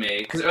doesn't bother me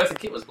because Eartha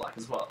Kitt was black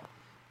as well.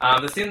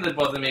 The thing that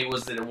bothered me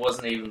was that it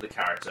wasn't even the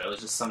character; it was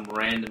just some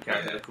random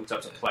character that cooked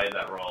up to play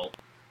that role.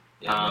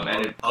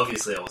 Yeah,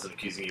 obviously, I wasn't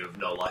accusing you of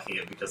not liking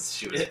it because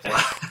she was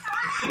black.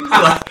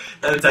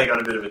 That'd take on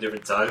a bit of a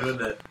different tone,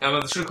 wouldn't it? They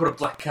should have called her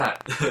Black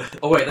Cat.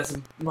 Oh wait, that's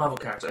a Marvel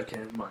character. Okay,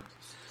 never mind.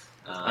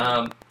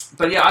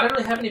 But yeah, I don't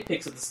really have any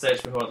picks at this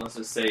stage for who I'd like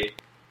to see.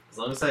 As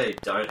long as they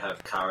don't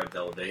have Cara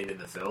Delevingne in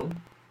the film,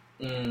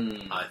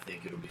 I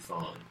think it'll be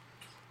fine.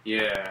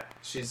 Yeah,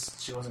 she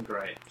wasn't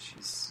great.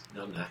 She's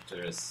not an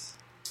actress.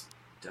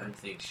 Don't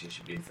think she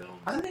should be in film.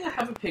 I don't think I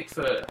have a pick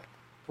for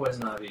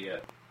Poison Ivy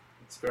yet.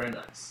 It's very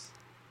nice.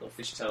 Little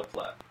fishtail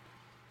plait.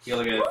 You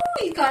gotta go.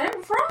 Ooh, you got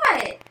it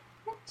right.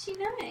 How did you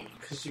know?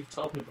 Because you've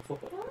told me before.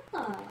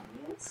 Oh,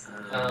 yes.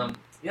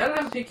 Yeah, I don't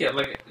have a pick yet.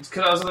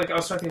 Because I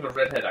was trying to think of a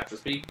redhead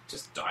actress, but you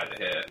just dyed her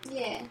hair.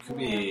 Yeah. Could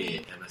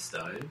be Emma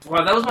Stone.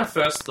 Well, that was my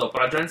first thought,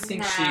 but I don't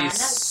think she's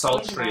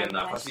sultry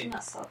enough. She's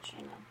not sultry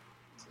enough.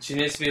 She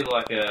needs to be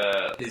like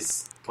a...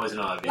 Is Poison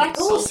Ivy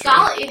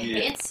Scarlett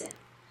Johansson.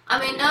 I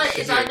mean,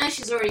 I know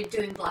she's already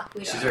doing Black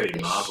Widow. She's already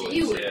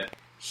marvelous.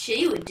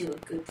 She would do a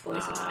good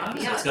Poison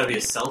Ivy. So it's got to be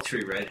a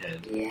sultry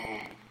redhead.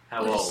 Yeah.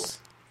 How old?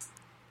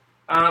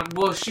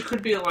 Well, she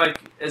could be like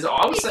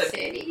I would say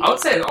 30. I would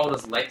say as old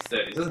as late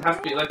 30s. It doesn't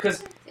have to be like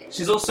because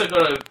she's also got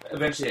to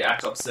eventually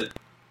act opposite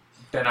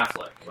Ben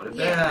Affleck. What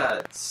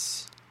about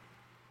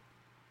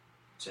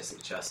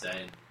Jessica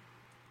Chastain?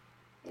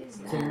 Who's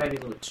I think that? maybe a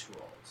little bit too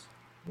old.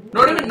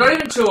 Not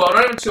even too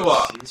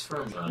old. She's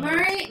from.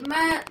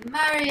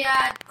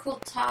 Maria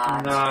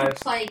Coulthard No. who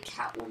played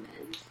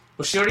Catwoman.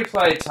 Well, she already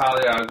played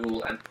Talia al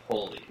Ghul and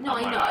Paulie. No, I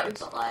on my know, eyes.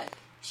 but like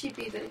she'd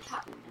be a bit of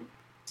Catwoman.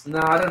 No,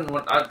 I don't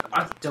want.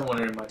 I don't want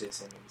her in my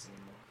DC movies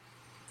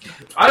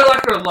anymore. I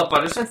like her a lot, but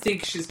I just don't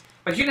think she's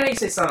like you know. How you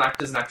say some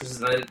actors and actresses,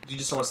 and you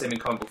just don't want to see them in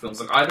comic book films.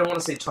 Like I don't want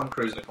to see Tom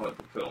Cruise in a comic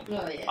book film.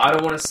 Oh yeah. I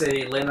don't want to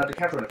see Leonardo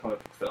DiCaprio in a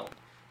comic book film.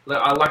 Like,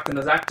 I like them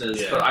as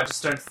actors, Yeah. but I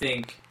just don't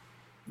think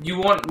you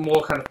want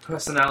more kind of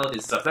personality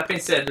and stuff. That being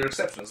said, there are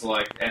exceptions,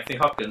 like Anthony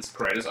Hopkins,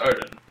 great as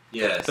Odin,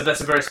 Yes. but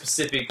that's a very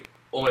specific,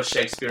 almost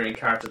Shakespearean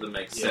character that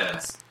makes Yeah.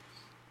 sense.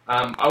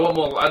 I want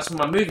more. I just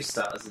want my movie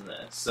stars in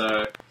there.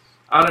 So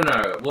I don't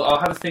know. Well, I'll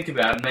have a think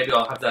about it. Maybe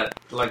I'll have that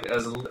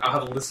I'll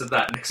have a list of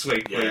that next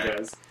week for you Yeah.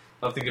 guys.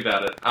 I'll think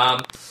about it.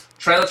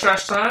 Trailer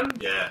trash time.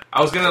 Yeah.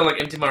 I was gonna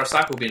empty my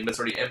recycle bin, but it's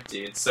already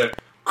emptied. So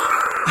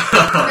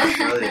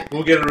Brilliant.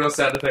 we'll get a real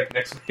sound effect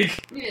next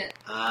week. Yeah.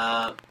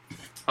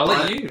 I'll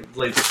let you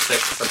lead the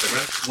subject,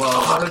 right? Well,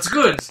 Oh, that's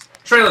good.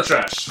 Trailer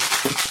trash.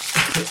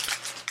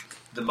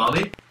 The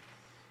Mummy.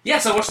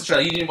 Yes, I watched the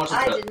trailer. You didn't watch the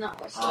I trailer. did not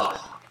watch it.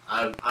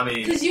 Oh, I mean,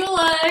 Because you're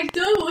like,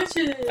 don't watch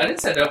it. I didn't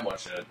say don't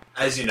watch it.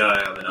 as you know,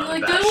 I'm an You're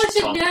like, unabashed don't watch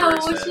it Tom now. We're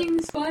Cruise fan. watching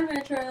the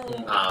Spider-Man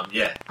trailer.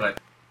 Yeah, but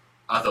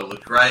I thought it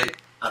looked great.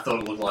 I thought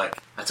it looked like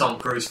a Tom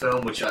Cruise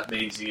film, which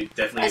means you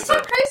definitely. There's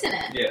Tom Cruise in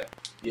it. Yeah.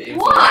 Yeah,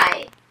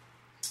 Why?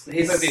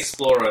 He's like the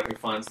explorer who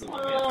finds the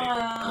mummy,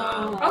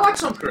 I think. I like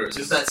Tom Cruise.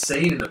 Just that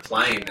scene in the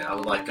plane.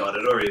 I'm like, God,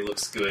 it already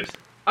looks good.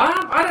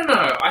 I don't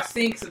know. I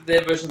think that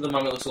their version of the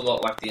mummy looks a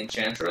lot like the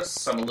Enchantress,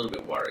 so I'm a little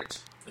bit worried.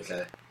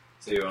 Okay,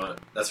 so you want?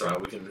 That's right.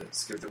 We can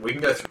skip. We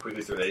can go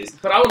quickly through these.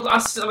 But I'm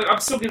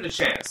still giving it a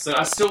chance. So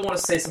I still want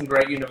to see some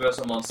great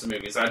Universal monster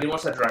movies. I didn't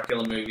watch that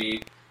Dracula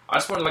movie. I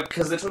just want to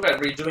because they're talking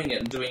about redoing it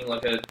and doing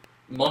like a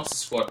Monster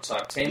Squad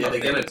type team. Yeah, up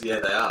they're there. gonna. Yeah,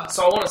 they are.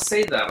 So I want to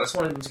see that. I just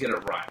want them to get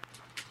it right.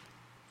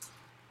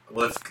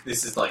 Well,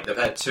 this is like they've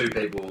had two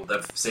people.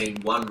 They've seen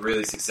one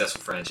really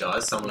successful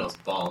franchise, someone else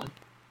bomb.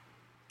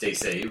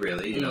 DC,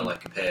 really, you know,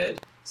 like compared.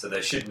 So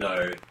they should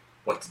know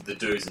what the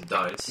do's and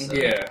don'ts. So,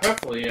 Yeah,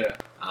 hopefully, yeah.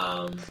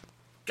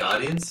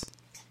 Guardians.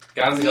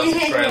 Guardians of the Galaxy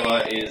Yeah,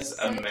 trailer is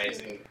so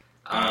amazing.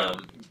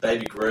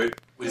 Baby Groot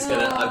was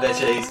gonna. I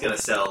bet you he's gonna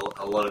sell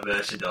a lot of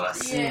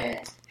merchandise.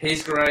 Yeah.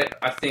 He's great.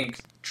 I think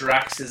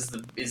Drax is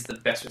the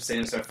best we've seen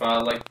him so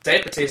far. Like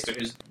Dave Bautista,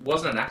 who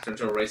wasn't an actor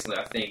until recently,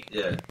 I think,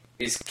 Yeah.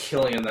 is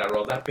killing in that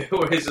role. That bit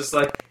where he's just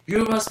like,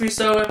 "You must be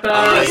so Oh,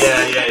 embarrassed."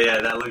 yeah.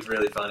 That looked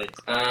really funny.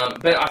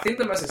 But I think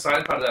the most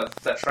exciting part of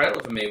that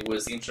trailer for me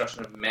was the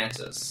introduction of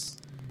Mantis,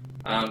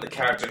 the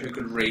character who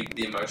could read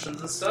the emotions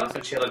and stuff,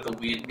 and she had like the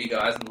weird big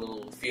eyes and the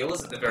little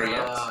feelers at the very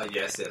end. Ah,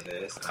 yes.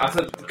 I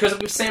thought because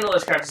we've seen all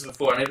those characters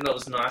before, and even though it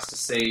was nice to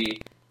see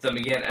them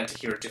again and to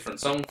hear a different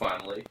song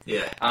finally,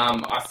 Yeah.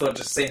 I thought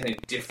just seeing something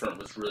different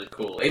was really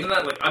cool. Even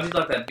though I did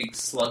like that big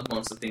slug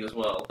monster thing as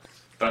well,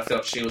 but I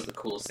felt she was the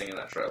coolest thing in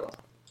that trailer.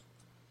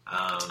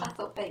 I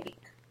thought Baby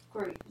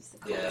Groot was the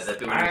coolest. Yeah, that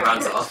bit when he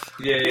runs off.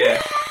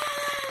 Yeah.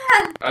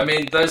 I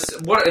mean, and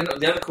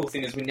the other cool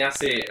thing is we now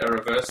see a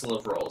reversal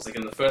of roles. Like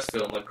in the first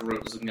film, like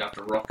Groot was looking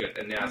after Rocket,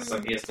 and now it's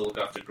like he has to look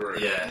after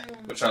Groot. Yeah.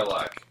 Which I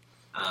like.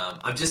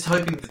 I'm just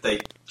hoping that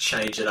they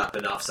change it up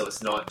enough so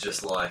it's not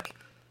just like,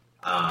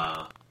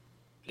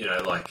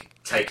 like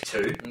Take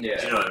Two. Yeah.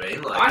 Do you know what I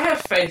mean? Like, I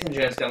have faith in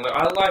James Gunn.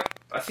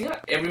 I think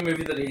every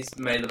movie that he's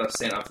made that I've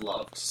seen, I've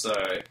loved. So,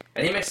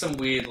 and he makes some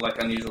weird,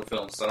 unusual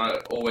films. So I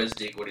always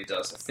dig what he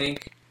does. I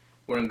think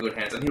we're in good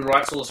hands, and he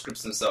writes all the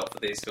scripts himself for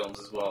these films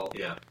as well.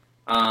 Yeah.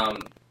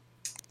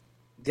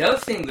 The other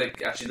thing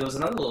that actually there was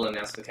another little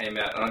announcement that came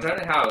out, and I don't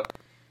know how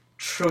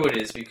true it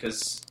is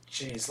because,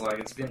 geez,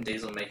 it's Vin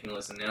Diesel making all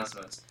these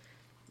announcements.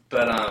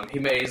 But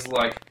he's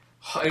like,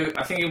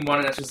 I think in one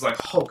announcement was like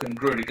Hulk and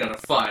Groot are gonna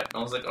fight, and I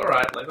was like, all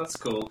right, that's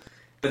cool.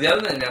 But the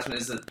other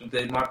announcement is that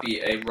there might be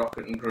a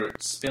Rocket and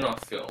Groot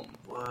spin-off film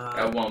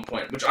at one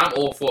point, which I'm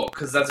all for,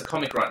 because there's a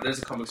comic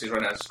series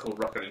right now that's called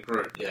Rocket and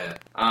Groot. Yeah.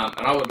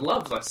 And I would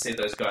love to see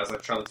those guys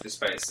travel through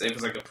space. If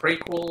it's a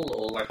prequel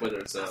or whether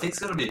it's a... I think it's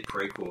going to be a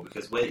prequel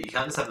because you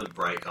can't just have them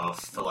break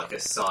off for a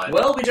side.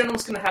 Well, we don't know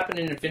what's going to happen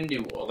in Infinity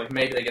War.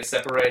 Maybe they get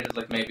separated.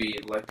 Maybe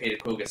Peter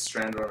Quill gets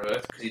stranded on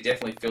Earth because he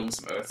definitely filmed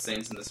some Earth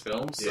scenes in this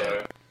film.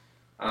 So,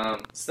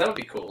 so that would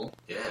be cool.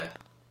 Yeah.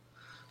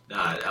 No,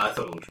 I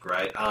thought it looked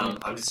great.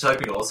 I'm just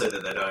hoping also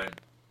that they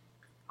don't...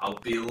 I'll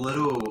be a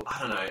little...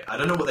 I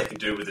don't know what they can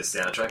do with the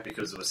soundtrack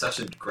because it was such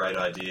a great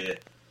idea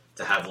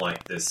to have,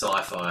 the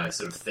sci-fi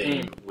sort of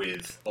theme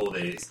with all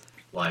these,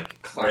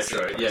 Classic,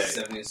 retro...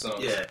 70s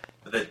songs. Yeah,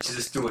 but they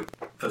just do it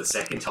for the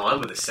second time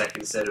with a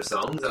second set of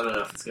songs. I don't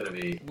know if it's going to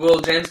be... Well,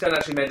 James Gunn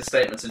actually made a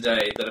statement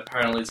today that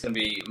apparently it's going to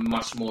be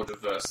much more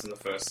diverse than the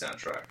first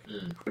soundtrack.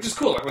 Which is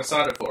cool, we're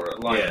excited for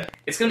it.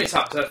 It's going to be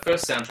tough because that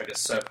first soundtrack is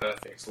so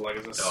perfect. It's so well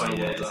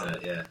done. Isn't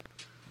it? Yeah.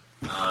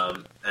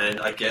 And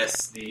I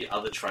guess the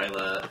other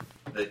trailer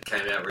that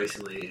came out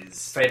recently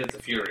is Fate of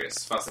the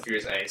Furious, Fast and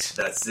Furious 8.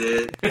 That's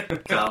it.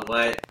 Can't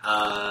wait.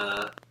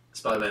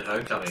 Spider-Man: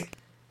 Homecoming.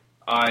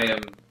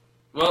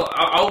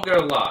 I'll go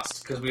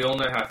last, because we all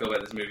know how I feel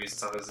about this movie and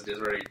stuff as it is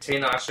already.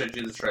 Tina, I showed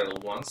you the trailer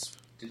once.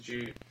 Did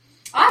you?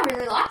 I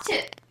really liked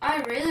it. I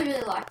really,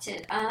 really liked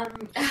it. I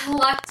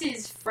liked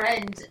his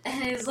friend,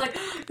 and he was like,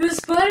 "You're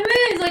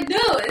Spider-Man?" He's like,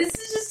 "No, this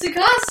is just a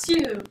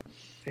costume."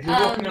 He's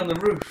walking on the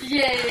roof.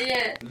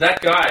 Yeah.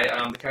 That guy,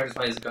 the character's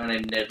playing is a guy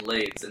named Ned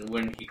Leeds, and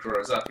when he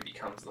grows up, he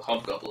becomes the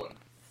Hobgoblin.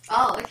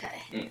 Oh,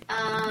 okay.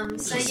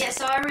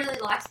 So I really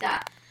liked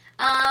that.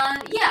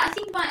 I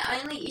think my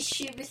only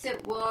issue with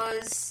it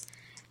was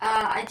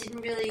I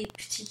didn't really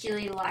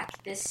particularly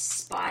like the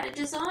spider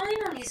design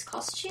on his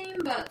costume,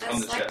 but that's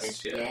on the like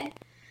chest,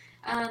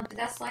 but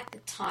that's like the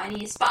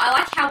tiniest. But I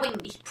like how when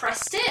he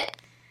pressed it,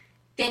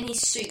 then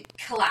his suit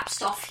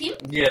collapsed off him.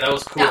 Yeah, that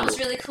was cool. That was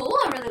really cool.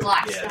 I really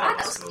liked Yeah, that. that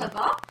Was was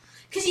clever.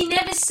 Because you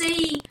never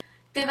see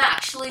them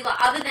actually, like,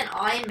 other than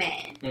Iron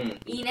Man,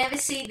 you never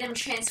see them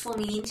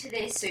transforming into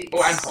their suits.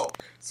 Oh, and Hulk.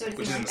 Sort of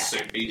Which thing isn't like a suit,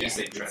 that. but you do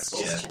see it it's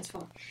transform. just Yeah.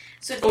 transform.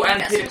 Sort of Oh, thing and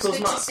like Peter that. So it's Quill's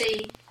good mask. to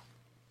see.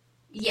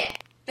 Yeah,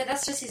 but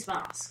that's just his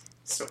mask.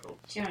 So cool.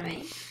 Do you know what I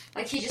mean?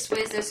 Like, he just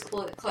wears those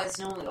clothes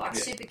normally. Like,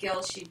 Yeah.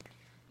 Supergirl,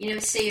 you never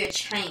see her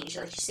change.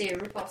 Like, you see her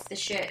rip off the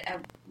shirt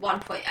at one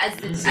point as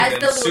the And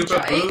little super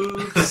joke.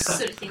 boobs.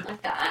 Sort of thing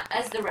like that,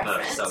 as the I have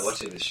reference. to start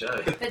watching the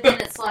show. But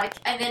then it's like,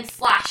 and then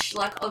Flash,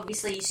 like,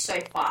 obviously he's so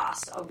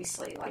fast,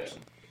 obviously, like,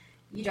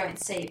 you don't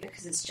see it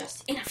because it's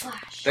just in a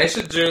flash. They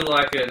should do,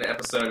 like, an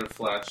episode of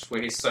Flash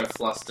where he's so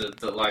flustered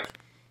that, like,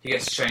 he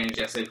gets changed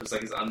yesterday because,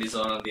 like, his undies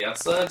on the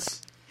outside.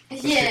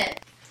 Yeah.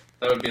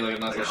 That would be, like, a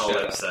nice Like a little whole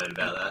shout-out. episode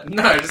about that.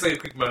 No, just like a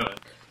quick moment.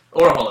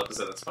 Or a whole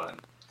episode, that's fine.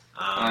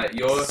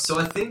 Yours? So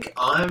I think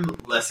I'm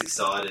less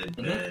excited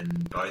Mhm.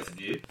 than both of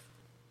you.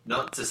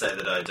 Not to say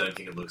that I don't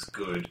think it looks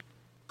good,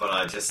 but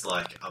I just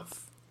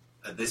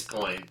at this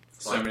point,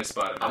 So many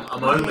Spider-Man.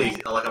 I'm only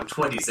I'm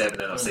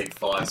 27 and I've seen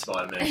 5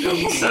 Spider-Man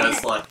films, so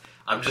it's like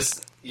I'm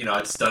just I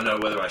just don't know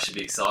whether I should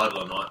be excited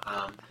or not.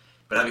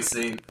 But having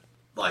seen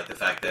like the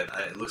fact that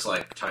it looks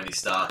like Tony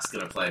Stark's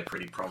going to play a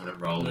pretty prominent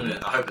role in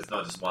it, I hope it's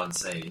not just one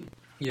scene.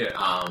 Yeah.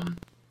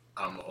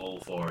 I'm all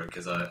for it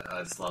because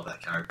I just love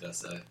that character.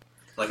 So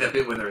like that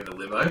bit when they're in the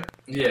limo,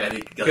 Yeah. and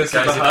he goes Gives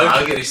in him the a hug.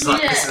 hug, and he's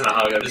like, Yeah. "This isn't a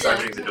hug. I'm just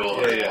opening the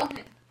door."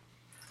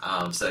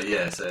 Yeah. So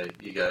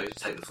you go,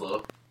 take the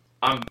floor.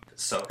 I'm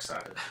so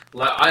excited.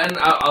 Like,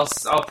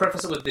 I'll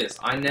preface it with this.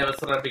 I never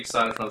thought I'd be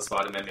excited for another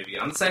Spider-Man movie.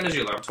 I'm the same as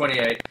you. Like, I'm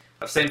 28.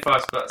 I've seen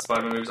 5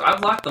 Spider-Man movies. I've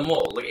liked them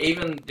all. Like,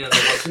 even,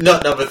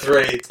 Not number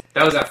 3.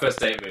 that was our first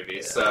date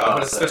movie, so Yeah. I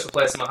put a special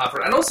place in my heart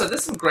for it. And also,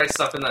 there's some great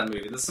stuff in that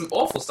movie. There's some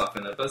awful stuff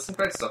in it, but there's some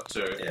great stuff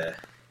too. Yeah.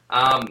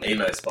 Emo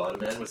Emo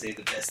Spider-Man, was he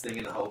the best thing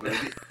in the whole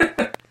movie?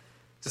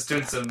 Just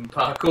doing some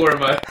parkour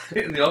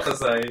in the office,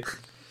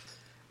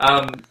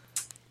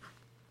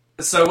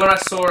 So when I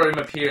saw him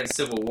appear in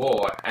Civil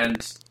War, and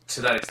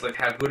to that, it's like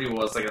how good he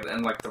was, like,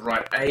 and like the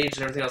right age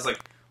and everything, I was like,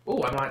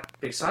 oh, I might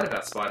be excited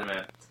about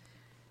Spider-Man.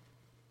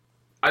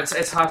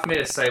 It's hard for me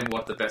to say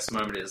what the best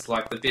moment is.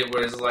 Like the bit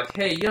where it's like,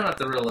 hey, you're not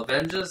the real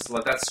Avengers.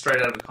 Like that's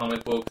straight out of a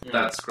comic book.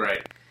 That's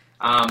great.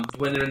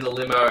 When they're in the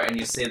limo and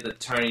you see that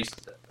Tony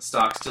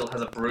Stark still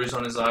has a bruise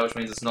on his eye, which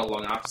means it's not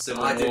long after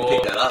Civil War. I didn't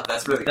pick that up.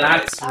 That's really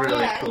That's Oh, really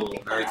yeah, I cool.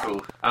 didn't great. Very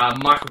cool.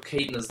 Michael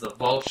Keaton is the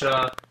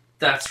Vulture.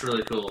 That's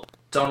really cool.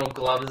 Donald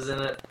Glover's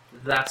in it.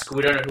 That's cool.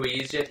 We don't know who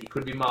he is yet. He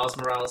could be Miles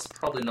Morales.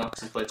 Probably not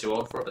because he's played too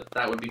old for it, but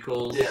that would be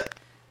cool. Yeah.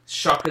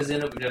 Shocker's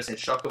in it. We've never seen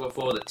Shocker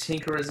before. The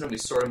Tinker is in it. We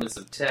saw him with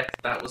some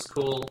tech. That was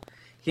cool.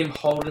 Him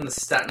holding the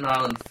Staten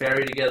Island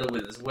ferry together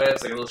with his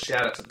webs. Like a little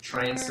shout out to the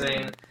train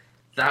scene.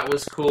 That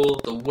was cool.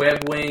 The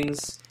web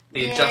wings.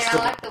 The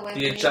adjustable, I like the web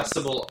wings.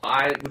 adjustable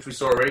eye, which we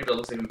saw already, but it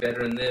looks even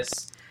better in this.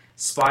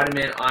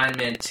 Spider-Man, Iron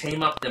Man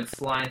team up, them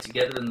flying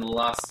together in the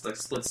last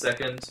split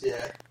second.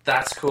 Yeah.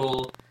 That's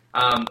cool.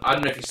 I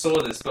don't know if you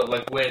saw this, but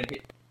like when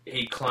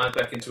he climbs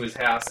back into his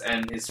house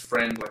and his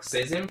friend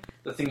sees him,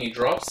 the thing he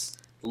drops,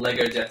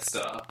 Lego Death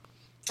Star.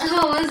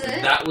 Oh, was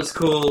it? That was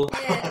cool.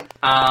 Yeah.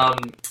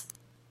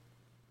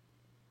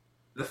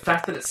 The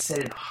fact that it's set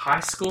in high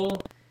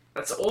school,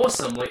 that's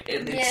awesome.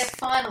 Yeah,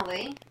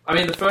 finally. I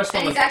mean, the first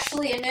one And was he's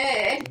actually a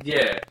nerd.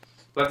 yeah,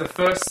 like the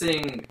first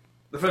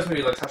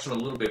movie touched on a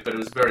little bit, but it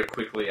was very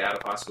quickly out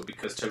of high school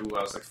because Tobey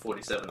Maguire was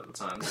 47 at the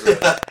time.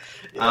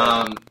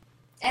 So,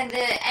 And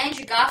the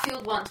Andrew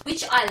Garfield ones,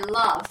 which I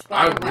loved,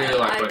 by I the way. really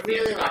like I both the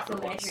really Andrew like the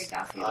Garfield Andrew ones.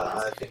 Garfield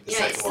ones. I think the Yeah,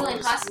 second it's still one in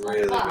was high school,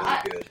 really,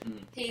 but really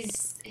good.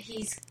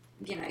 He's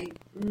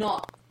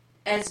not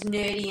as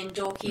nerdy and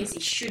dorky as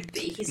he should be.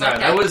 He's no, like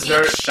that was geek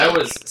that chic.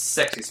 was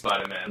sexy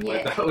Spider-Man.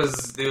 Yeah. That was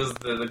the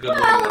good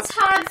Well, one. it's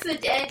hard for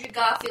Andrew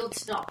Garfield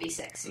to not be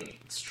sexy.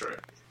 It's true.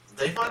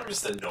 They find him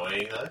just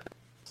annoying though.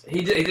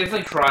 He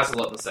definitely cries a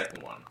lot in the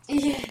second one.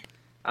 Yeah.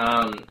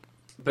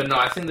 But no,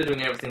 I think they're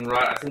doing everything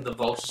right. I think the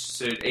Vulture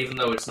suit, even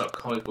though it's not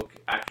comic book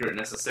accurate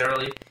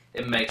necessarily,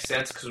 it makes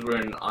sense because we're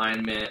in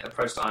a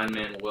post-Iron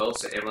Man world,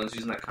 so everyone's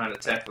using that kind of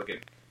tech. Like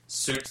it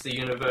suits the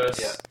universe.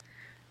 Yeah.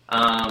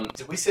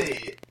 Did we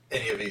see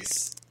any of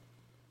his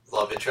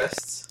love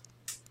interests?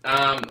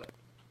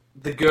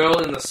 The girl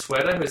in the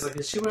sweater who's like,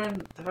 is she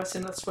wearing? Have I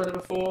seen that sweater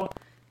before?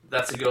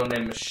 That's a girl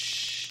named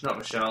not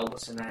Michelle.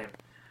 What's her name?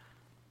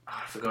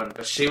 Oh, I've forgotten.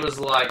 But she was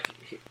like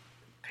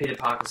Peter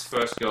Parker's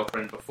first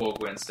girlfriend before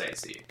Gwen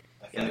Stacy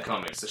in the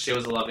comics. So she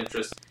was a love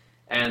interest.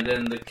 And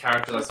then the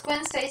character was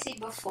Gwen Stacy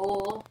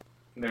before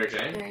Mary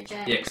Jane.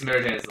 Yeah, because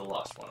Mary Jane is the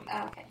last one.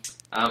 Oh, okay.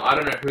 I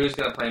don't know who's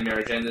going to play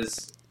Mary Jane.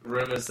 There's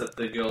rumors that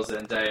the girl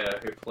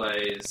Zendaya who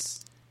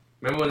plays.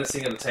 Remember when they're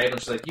sitting at the table and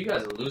she's like, "You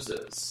guys are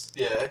losers."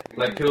 Yeah.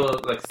 Like people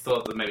like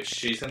thought that maybe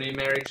she's going to be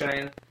Mary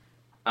Jane.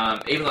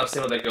 Even though I've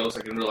seen what that girl looks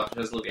like in real life, it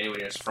doesn't look anywhere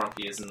near as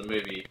frumpy as in the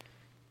movie.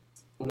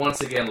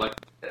 Once again, like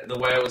the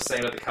way I was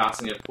saying about the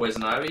casting of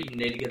Poison Ivy, you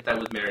need to get that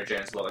with Mary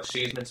Jane as well. Like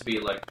she's meant to be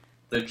like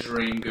the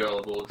dream girl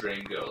of all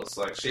dream girls.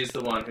 Like she's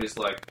the one who's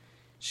like,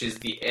 she's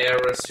the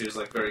heiress who's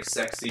like very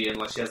sexy and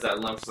like she has that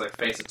lump. She's like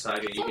face of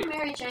tiger. I thought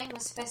Mary Jane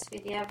was supposed to be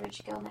the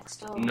average girl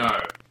next door.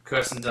 No,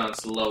 Kirsten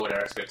Dunst lowered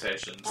our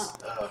expectations.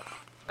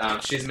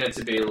 She's meant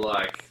to be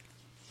like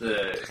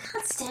the. I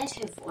can't stand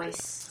her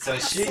voice. So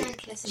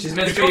she's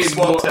meant to you be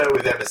swapped her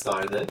with Emma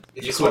Stone then.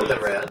 If you swapped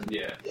them around.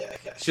 Yeah. Yeah.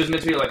 Okay. She was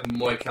meant to be like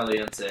Muy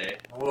Caliente.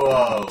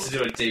 Whoa. To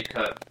do a deep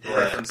cut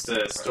reference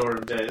to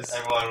Storeroom Days.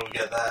 Everyone will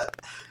get that.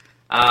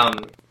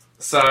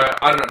 So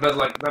I don't know, but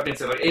like that being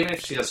said, like even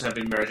if she doesn't have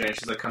to be Mary Jane,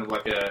 she's like kind of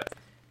like a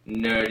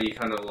nerdy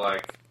kind of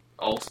like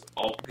alt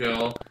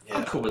girl. Yeah.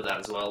 I'm cool with that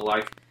as well.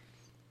 Like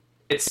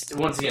it's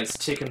once again it's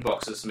ticking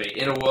boxes for me.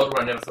 In a world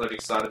where I never thought I'd be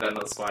excited about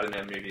another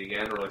Spider-Man movie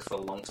again, or at least for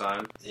a long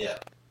time. Yeah.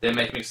 They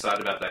make me excited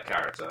about that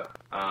character.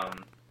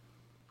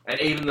 And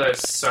even though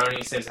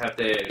Sony seems to have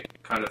their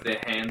kind of their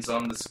hands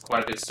on this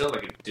quite a bit still,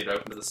 like it did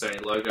open with the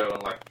Sony logo,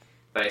 and like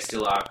they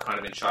still are kind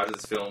of in charge of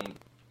this film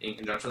in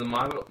conjunction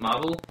with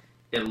Marvel.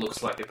 It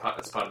looks like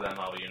it's part of that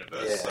Marvel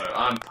universe, Yeah. so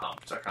I'm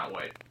pumped. I can't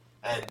wait.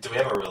 And do we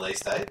have a release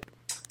date?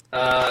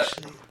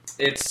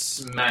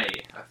 It's May,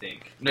 I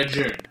think. No,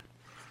 June.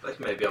 Like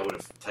maybe I would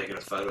have taken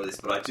a photo of this,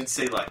 but I did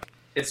see like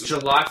it's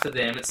July for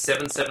them. It's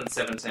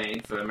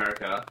 7/7/17 for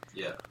America.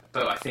 Yeah.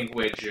 But I think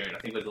we're June. I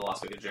think we're the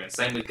last week of June.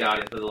 Same with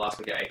Guardians. We're the last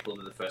week of April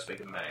to the first week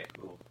of May.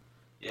 Cool.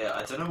 Yeah,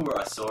 I don't know where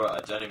I saw it. I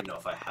don't even know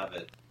if I have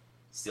it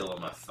still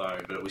on my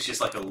phone. But it was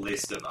just like a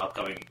list of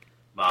upcoming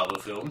Marvel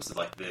films,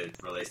 like the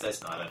release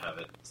dates. No, I don't have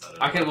it. So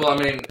I don't know. Well,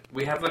 I mean,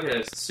 we have like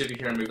a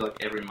superhero movie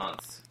like every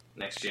month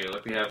next year.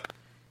 Like we have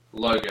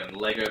Logan,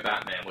 Lego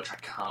Batman, which I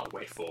can't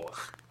wait for.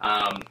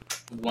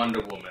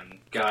 Wonder Woman,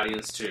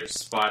 Guardians 2,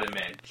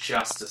 Spider-Man,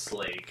 Justice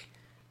League,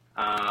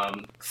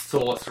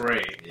 Thor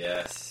 3.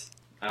 Yes.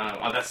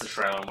 That's the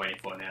trailer I'm waiting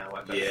for now.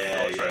 Like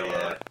that Thor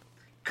trailer.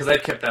 Because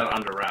they've kept that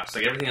under wraps.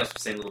 Like everything else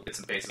we've seen little bits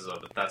and pieces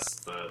of, but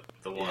that's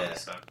the one. Yeah.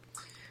 So.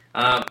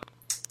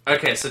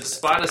 Okay, so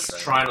despite us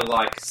trying to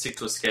like stick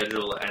to a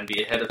schedule and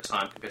be ahead of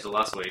time compared to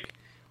last week,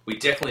 we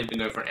definitely have been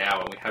going for an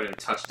hour and we haven't even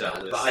touched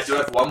that list. But I do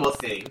have one more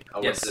thing I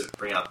want to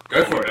bring up.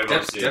 Go for it.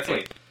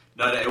 Definitely.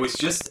 No, it was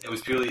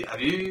purely.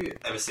 Have you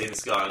ever seen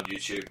this guy on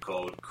YouTube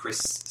called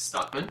Chris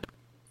Stuckman?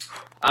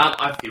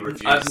 I've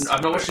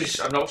not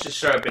watched his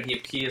show, but he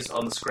appears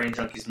on the Screen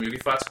Junkies movie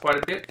fights quite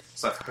a bit,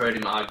 so I've heard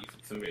him argue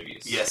for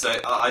movies. Yeah, so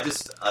I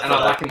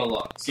like him a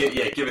lot. So.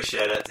 Yeah, give a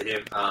shout out to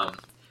him.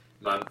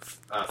 My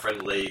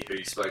friend Lee, who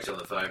you spoke to on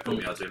the phone, put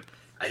me onto him.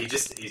 He's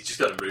just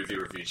got a movie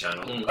review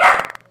channel.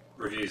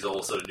 Reviews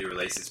all sort of new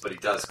releases, but he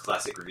does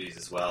classic reviews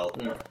as well.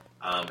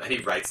 And he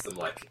rates them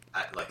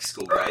at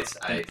school grades,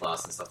 A+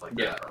 and stuff like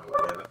that, or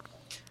whatever.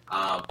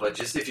 But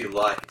just if you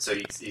like, so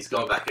he's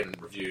gone back and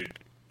reviewed.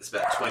 It's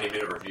about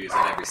 20-minute reviews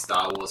on every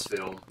Star Wars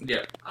film.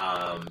 Yeah.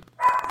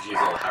 Reviews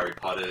all the Harry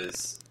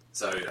Potters.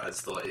 So I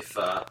just thought if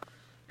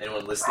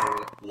anyone listening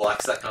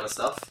likes that kind of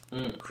stuff,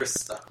 Chris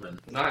Stuckman.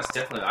 Nice,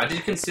 definitely. I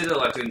did consider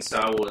doing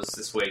Star Wars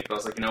this week, but I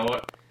was like, you know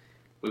what?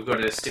 We've got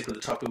to stick with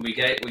the topic we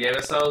gave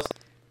ourselves.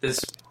 There's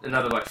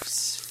another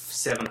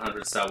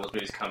 700 Star Wars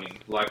movies coming.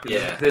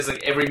 There's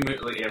every year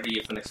for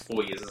the next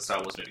 4 years there's a Star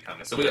Wars movie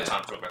coming. So we've got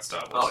time to talk about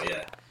Star Wars. Oh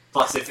yeah.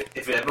 Plus, if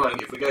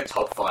we go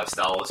top 5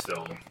 Star Wars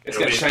film, it's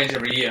going to change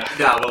every year.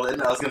 No, well,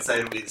 I was going to say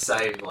it'll be the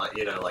same.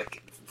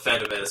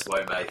 Phantom Menace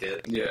won't make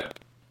it. Yeah.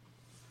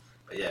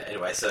 But yeah.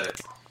 Anyway, so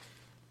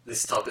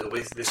this topic of the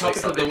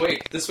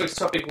week. This week's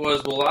topic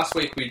was last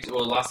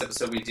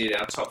episode we did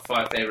our top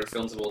 5 favorite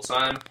films of all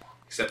time.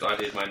 Except I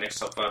did my next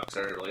top 5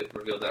 because I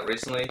revealed that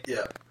recently.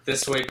 Yeah.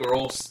 This week we're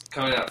all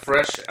coming out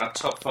fresh. Our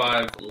top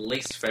 5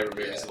 least favorite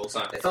movies of all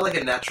time. It felt like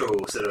a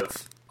natural sort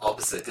of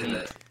opposite, didn't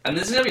it? And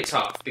this is going to be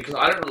tough because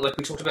I don't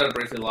we talked about it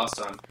briefly last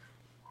time.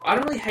 I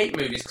don't really hate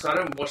movies because I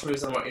don't watch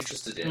movies I'm not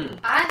interested in.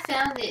 I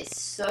found this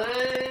so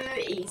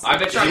easy. I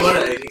bet you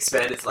want to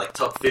expand it to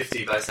top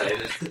 50 most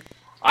hated.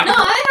 I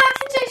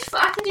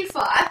can do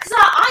 5 because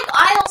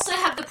I also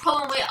have the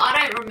problem where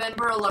I don't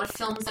remember a lot of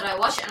films that I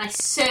watch, and I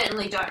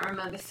certainly don't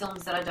remember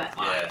films that I don't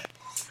like.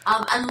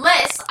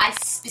 Unless I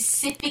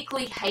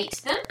specifically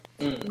hate them,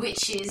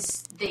 which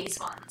is these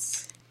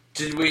ones.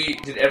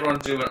 Did everyone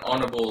do an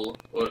honourable?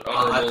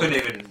 I couldn't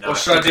even know. Or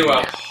should I do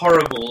a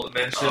horrible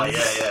mention? Oh,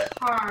 yeah.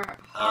 Horror.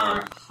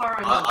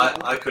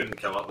 I couldn't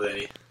come up with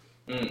any.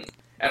 And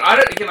I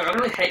don't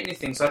really hate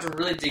anything, so I have to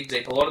really dig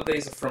deep. A lot of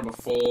these are from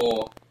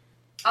before.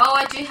 Oh,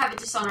 I do have a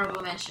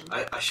dishonourable mention.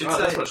 I should Oh,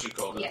 say. that's what you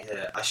called it.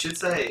 Yeah. I should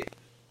say.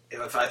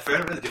 If I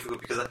found it really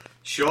difficult because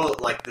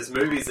there's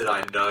movies that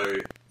I know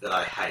that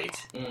I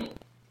hate,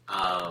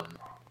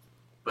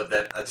 but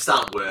that just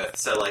aren't worth.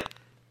 So like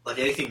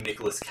anything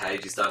Nicolas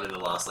Cage has done in the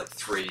last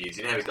 3 years,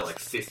 you know how he's got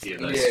 50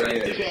 of those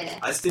straight to Yeah.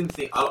 I just didn't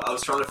think. I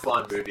was trying to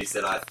find movies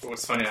that I. Oh,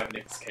 it's funny I have a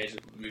Nicolas Cage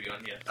movie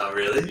on here. Oh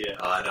really? Yeah.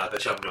 Oh, I know. I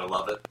bet you I'm gonna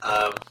love it.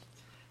 I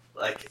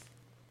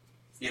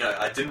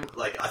didn't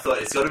I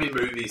thought it's got to be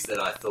movies that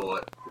I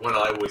thought when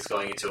I was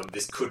going into them,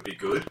 this could be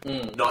good,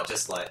 not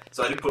just so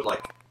I didn't put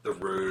The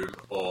Room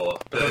or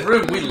The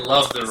Room. We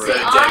love The Room.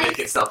 Birdemic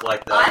and stuff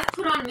like that. I've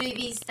put on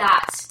movies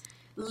that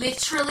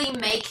literally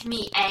make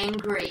me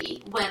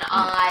angry when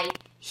I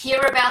hear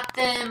about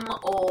them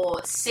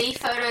or see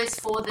photos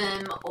for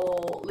them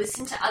or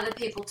listen to other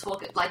people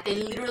talk. They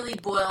literally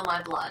boil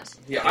my blood.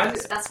 Yeah,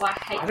 that's why I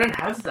hate I don't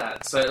have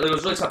that, so it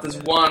was really tough.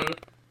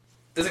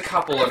 There's a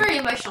couple. I'm a very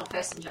emotional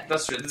person, Joe.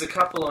 That's true. There's a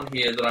couple on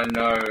here that I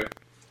know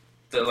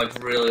that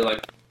really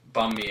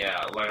bum me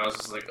out. I was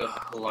just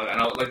ugh, and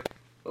I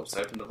oops,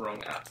 I opened the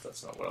wrong app.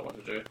 That's not what I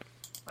want to do.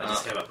 I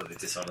just came up with a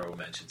dishonourable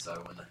mention, so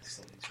when I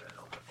send these around,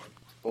 I'll have one.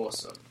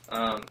 Awesome.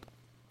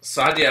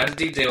 So I had to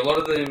dig deep. A lot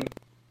of them.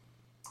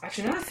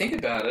 Actually, now I think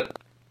about it,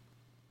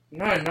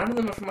 no, none of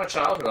them are from my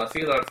childhood. I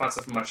figured I'd find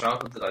stuff from my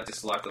childhood that I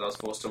disliked that I was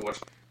forced to watch.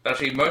 But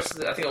actually,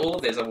 I think all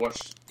of these I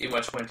watched in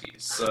my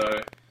 20s. So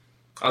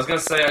I was going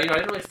to say, I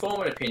didn't really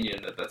form an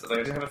opinion. I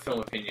didn't have a film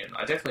opinion.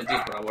 I definitely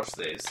did when I watched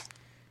these.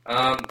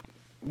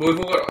 We've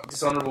all got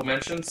dishonourable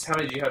mentions. How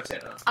many do you have,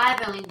 Tina? I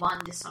have only one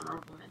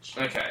dishonourable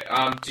mention. Okay.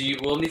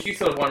 Nick, you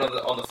thought of one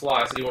on the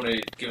fly, so do you want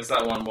to give us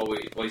that one while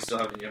you still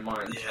have it in your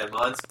mind? Yeah,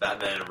 mine's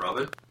Batman and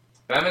Robin.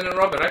 Batman and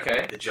Robin,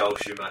 okay. The Joel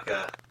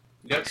Schumacher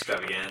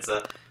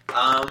extravaganza.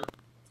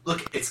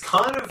 Look, it's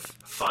kind of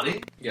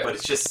funny, but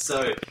it's just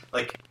so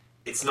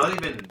it's not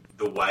even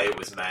the way it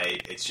was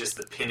made. It's just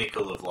the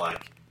pinnacle of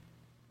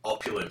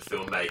opulent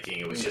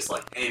filmmaking. It was just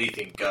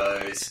anything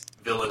goes.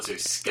 Villains who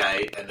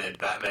skate, and then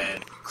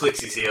Batman clicks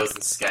his heels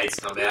and skates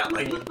come out.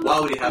 Why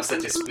would he have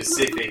such a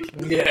specific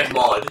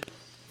mod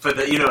for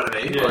the? You know what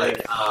I mean?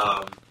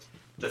 Yeah.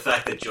 The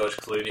fact that George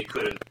Clooney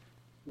couldn't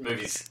move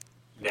his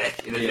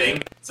neck in the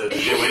thing, so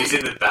when he's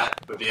in the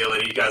Batmobile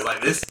and he goes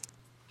like this,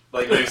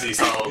 moves his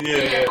whole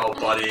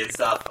body and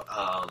stuff,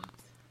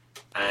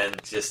 and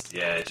just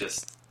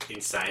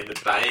insane. The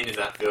Bane in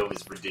that film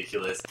is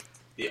ridiculous.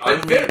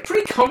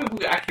 Pretty comic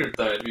book accurate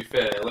though, to be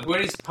fair.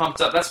 When he's pumped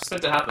up, that's what's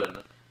meant to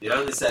happen. The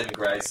only saving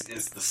grace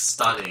is the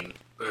stunning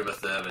Uma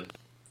Thurman.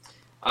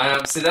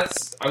 I'm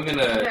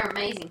gonna. Her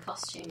amazing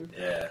costume.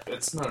 Yeah,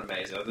 it's not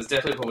amazing. There's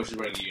definitely a point where she's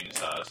wearing a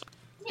unitard.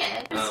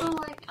 Yeah, but still,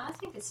 I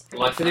think it's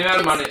pretty. For the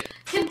amount of money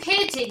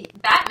compared to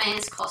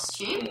Batman's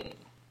costume.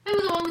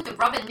 Remember the one with the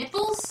rubber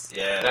nipples?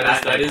 Yeah,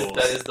 that is the one.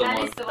 That is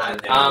the one.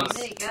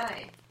 There you go.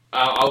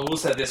 I will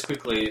say this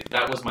quickly.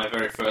 That was my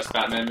very first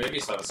Batman movie,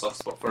 so I have a soft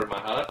spot for it in my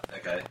heart.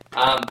 Okay.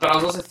 But I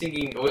was also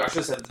thinking, I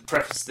should have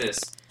prefaced this.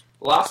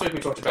 Last week we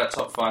talked about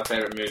top 5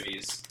 favourite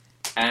movies,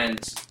 and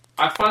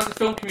I find the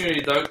film community,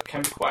 though,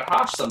 can be quite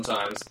harsh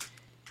sometimes.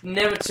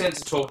 Never tend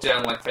to talk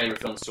down favourite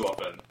films too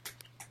often.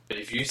 But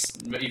if you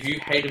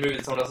hate a movie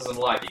that someone else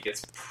doesn't like, it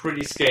gets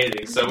pretty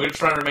scathing. So we're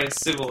trying to remain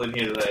civil in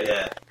here today.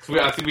 Yeah.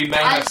 I think we may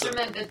I have just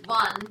remembered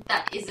one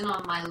that isn't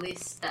on my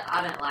list that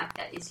I don't like.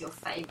 That is your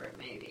favourite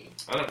movie.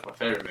 I don't know if my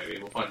favourite movie.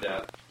 We'll find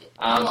out.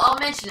 I'll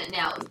mention it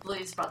now. It was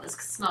Blues Brothers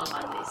because it's not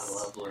on my list. I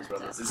love Blues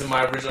Brothers. It's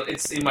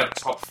in my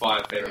top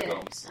 5 favourite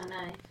films. I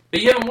know.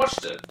 But you haven't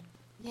watched it.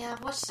 Yeah,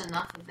 I've watched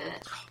enough of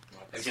it.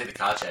 Have you seen the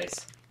car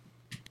chase?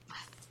 I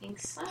think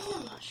so.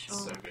 I'm not sure.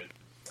 So good.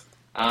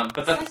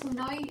 But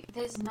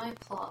there's no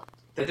plot.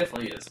 There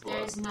definitely is.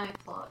 There is no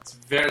plot.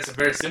 It's a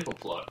very simple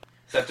plot.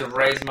 They have to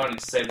raise money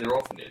to save their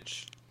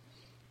orphanage.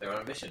 They're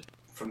on a mission.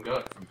 From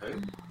God. From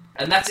who?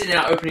 And that's in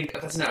our opening.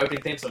 That's in our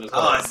opening theme song as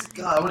well. Oh,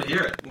 I want to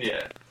hear it.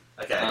 Yeah.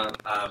 Okay.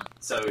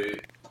 So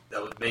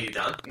that was me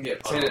done. Yeah.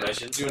 Honorable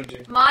mentions. Do you want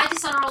to do? My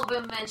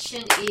dishonorable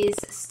mention is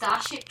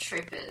Starship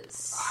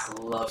Troopers. I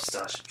love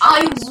Starship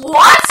Troopers.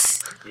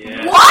 What?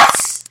 Yeah.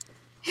 What?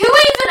 Who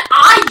even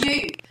are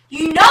you?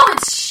 You know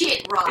it's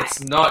shit, right?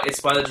 It's not. It's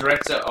by the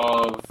director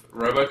of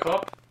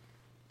RoboCop,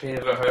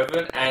 Peter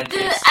Verhoeven, and the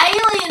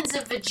aliens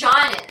are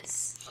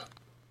vaginas.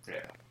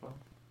 Yeah. Well,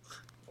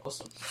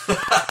 awesome.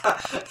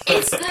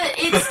 It's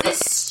the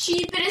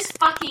stupidest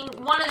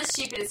fucking one of the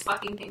stupidest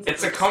fucking things.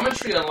 It's a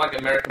commentary on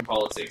American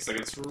politics.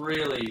 It's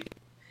really.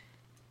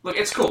 Look,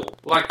 it's cool.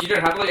 You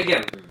don't have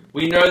again.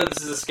 We know that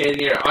this is a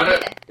scathing era. I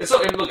don't. Yeah. It's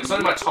not. Look, it's not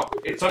in my top.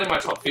 It's not in my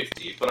top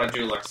 50, but I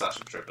do like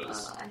Starship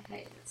Troopers. Oh, I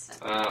hate it so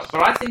much.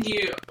 But I think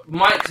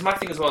my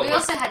thing as well. We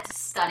also had to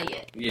study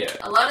it. Yeah.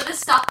 A lot of the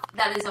stuff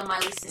that is on my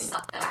list is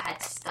stuff that I had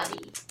to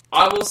study.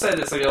 I will say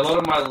this: a lot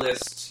of my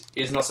list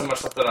is not so much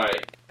stuff that I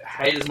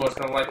hate as much.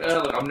 Kind of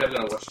I'm never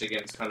going to watch it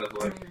again. It's kind of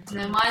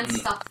No, mine's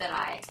stuff that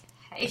I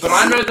hate. But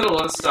I know that a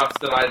lot of stuff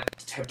that I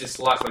have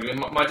disliked,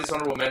 my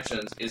dishonorable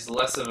mentions, is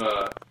less of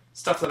a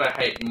stuff that I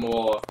hate,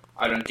 more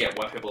I don't get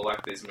why people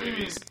like these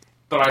movies.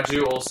 But I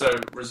do also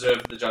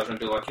reserve the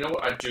judgment, be like, you know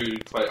what, I do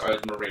owe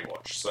them a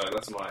rewatch, so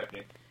that's my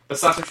opinion. But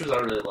Starship Troopers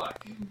I really like.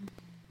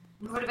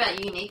 What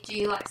about you, Nick? Do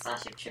you like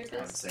Starship I haven't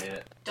Troopers? seen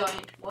it.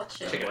 Don't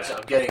watch it. Check it out.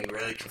 I'm getting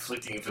really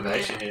conflicting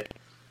information here.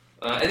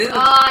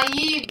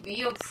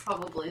 You'll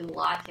probably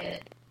like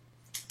it.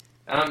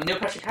 Neil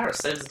Patrick Harris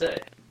saves the day.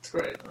 It's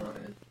great.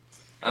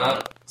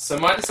 So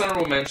my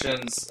dishonorable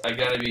mentions are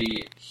going to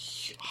be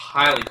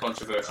highly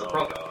controversial.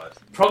 God.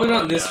 Probably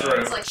not in this room.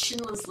 It's like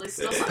Schindler's List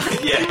or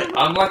something. Yeah.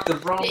 I'm like the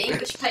wrong... The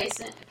English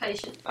patient.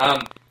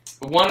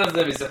 One of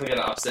them is definitely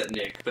going to upset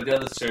Nick, but the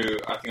other two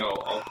I think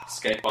I'll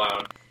skate by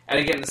on. And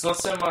again, it's not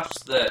so much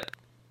that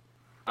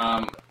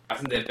I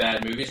think they're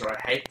bad movies or I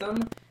hate them.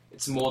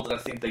 It's more that I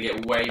think they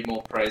get way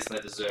more praise than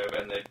they deserve,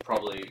 and they're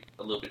probably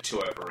a little bit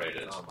too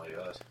overrated. Oh my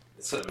god.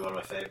 It's going to be one of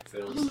my favourite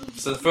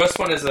films. So the first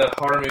one is a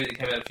horror movie that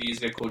came out a few years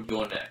ago called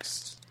You're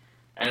Next.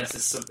 And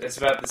it's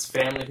about this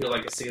family who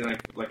are sitting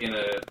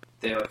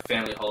their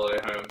family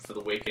holiday home for the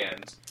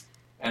weekend,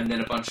 and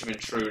then a bunch of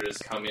intruders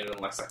come in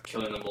and start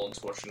killing them all and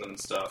torturing them and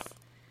stuff.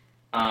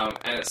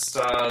 And it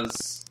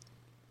stars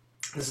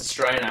this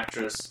Australian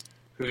actress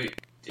who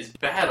is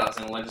badass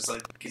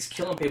and is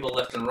killing people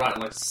left and right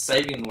and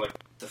saving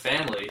the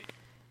family.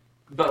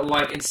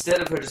 But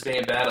instead of her just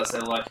being a badass,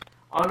 they're like,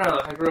 oh no,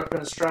 I grew up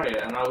in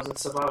Australia and I was in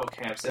survival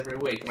camps every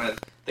week. And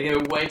they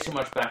gave way too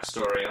much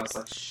backstory. I was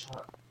like,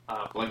 shut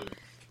up.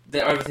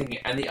 They're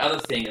overthinking. And the other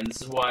thing, and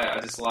this is why I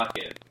dislike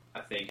it,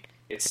 I think,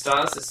 it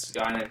stars this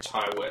guy named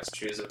Ty West,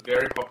 who is a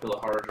very popular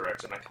horror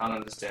director, and I can't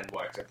understand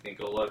why, because I think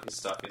a lot of his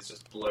stuff is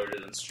just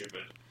bloated and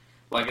stupid.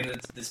 In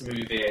this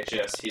movie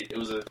VHS, it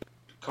was a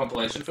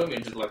compilation film. He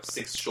did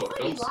 6 short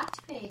films. You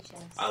liked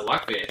VHS. I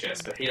like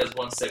VHS, but he does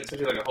one segment,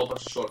 especially a whole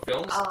bunch of short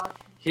films. Oh.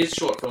 His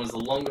short film is the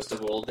longest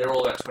of all. They're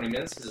all about 20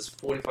 minutes. His is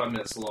 45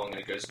 minutes long, and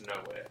it goes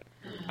nowhere.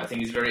 I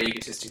think he's very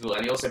egotistical,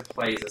 and he also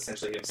plays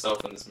essentially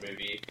himself in this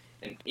movie,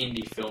 an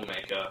indie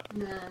filmmaker.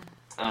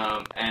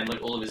 And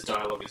all of his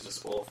dialogue is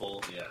just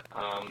awful. Yeah.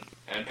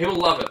 And people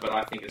love it, but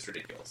I think it's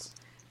ridiculous.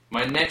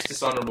 My next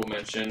dishonorable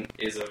mention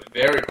is a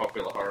very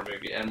popular horror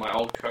movie, and my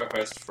old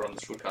co-host from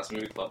the Shortcast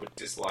Movie Club would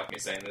dislike me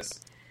saying this.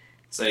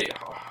 It's a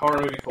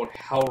horror movie called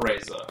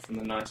Hellraiser from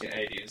the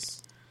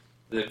 1980s.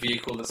 The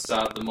vehicle that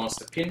starred the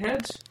monster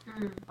Pinhead.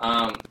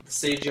 The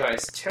CGI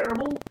is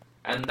terrible,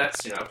 and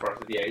that's, a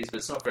product of the 80s, but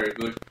it's not very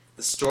good.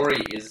 The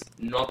story is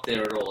not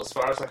there at all. As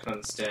far as I can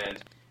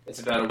understand, it's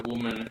about a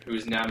woman who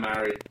is now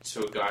married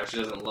to a guy she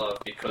doesn't love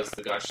because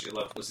the guy she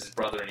loved was his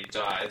brother and he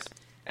dies.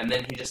 And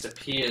then he just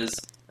appears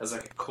as a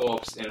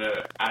corpse in an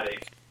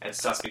attic and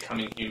starts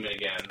becoming human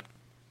again.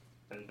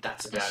 And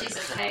that's about it.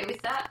 She's okay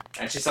with that?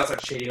 And she starts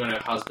cheating on her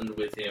husband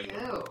with him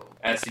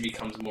as he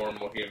becomes more and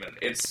more human.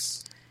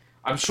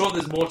 I'm sure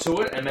there's more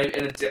to it, and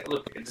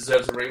it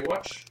deserves a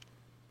rewatch,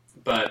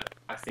 but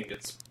I think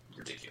it's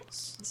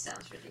ridiculous. It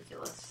sounds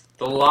ridiculous.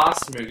 The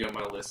last movie on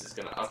my list is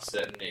going to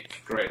upset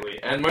Nick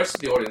greatly, and most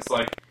of the audience.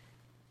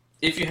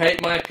 If you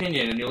hate my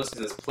opinion and you're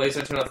listening to this, please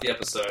don't turn off the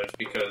episode,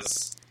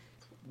 because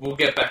we'll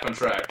get back on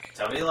track.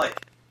 Tell me,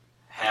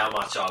 how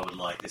much I would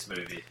like this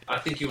movie. I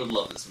think you would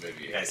love this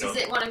movie. Okay, so is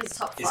it one of his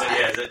top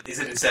 5? Is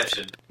it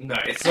Inception? No,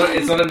 it's not.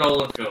 It's not a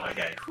Nolan film.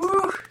 Okay.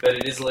 But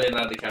it is a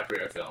Leonardo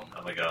DiCaprio film.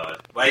 Oh my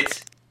god.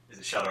 Wait, is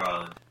it Shutter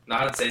Island? No, I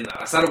haven't seen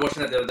that. I started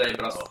watching that the other day,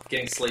 but I was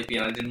getting sleepy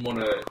and I didn't want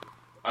to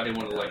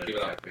give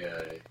it up.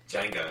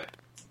 Django.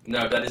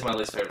 No, that is my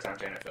least favorite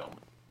Tarantino film.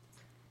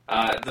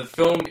 The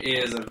film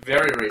is a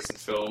very recent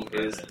film.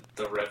 Is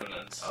The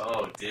Revenant.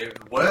 Oh dear,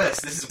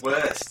 worst. This is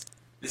worst.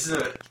 This is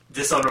a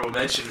dishonorable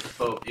mention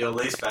for your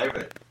least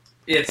favorite.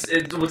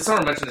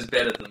 Dishonorable mention is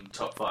better than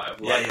top 5.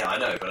 Yeah, I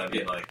know, but I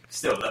mean,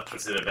 still, that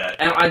puts it about.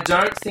 And I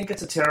don't think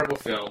it's a terrible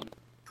film,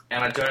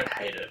 and I don't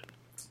hate it.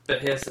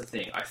 But here's the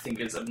thing: I think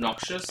it's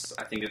obnoxious.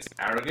 I think it's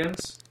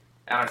arrogant,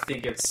 and I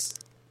think it's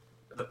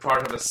the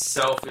product of a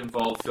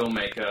self-involved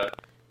filmmaker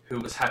who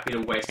was happy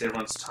to waste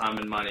everyone's time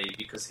and money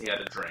because he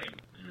had a dream.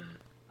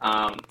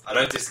 I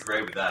don't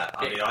disagree with that.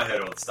 I mean, I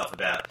heard all the stuff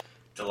about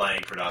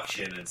delaying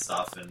production and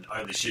stuff, and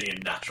only shooting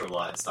in natural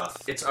light and stuff.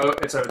 It's over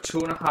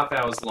 2.5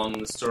 hours long,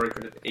 and the story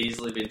could have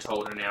easily been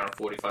told in an hour and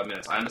 45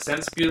 minutes. I understand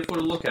it's beautiful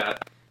to look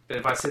at, but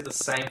if I see the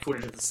same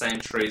footage of the same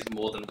trees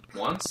more than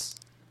once,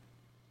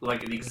 the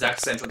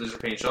exact same shot,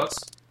 repeating shots,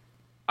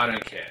 I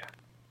don't care.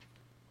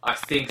 I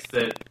think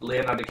that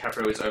Leonardo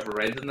DiCaprio is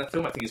overrated in that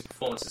film. I think his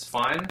performance is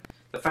fine.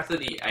 The fact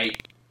that he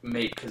ate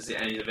meat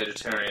and he's a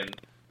vegetarian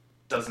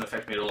doesn't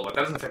affect me at all. That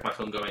doesn't affect my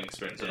film-going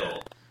experience at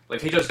all.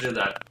 If he does do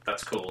that,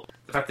 that's cool.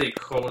 The fact that he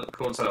crawled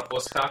inside a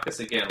horse carcass,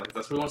 again, if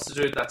that's what he wants to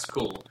do, that's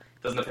cool.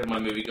 It doesn't affect my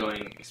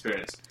movie-going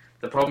experience.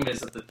 The problem is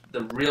that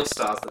the real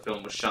stars of the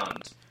film were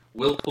shunned.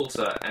 Will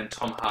Poulter and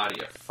Tom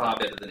Hardy are far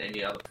better than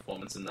any other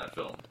performance in that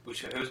film.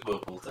 Who's Will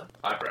Poulter?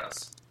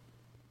 Eyebrows.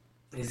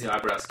 He's the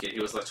eyebrows kid. He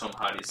was Tom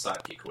Hardy's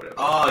sidekick or whatever.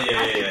 Oh,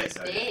 yeah. The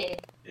bear.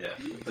 Yeah.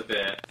 The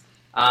bear.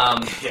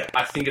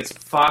 I think it's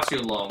far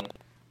too long,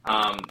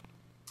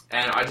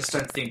 and I just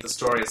don't think the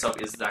story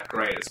itself is that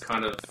great.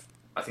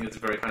 I think it's a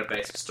very kind of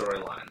basic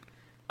storyline.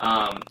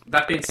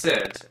 That being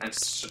said, and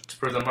to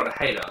prove I'm not a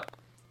hater,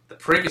 the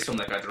previous film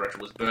that guy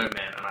directed was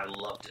Birdman, and I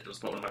loved it. It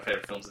was one of my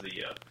favourite films of the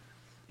year.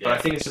 Yeah. But I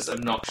think it's just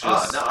obnoxious.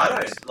 Oh, no, I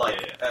don't,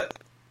 Yeah.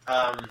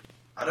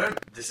 I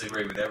don't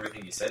disagree with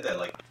everything you said there.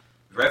 Like,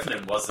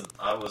 Revenant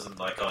I wasn't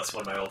like, oh, it's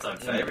one of my all-time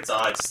favourites.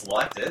 I just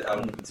liked it. I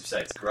wouldn't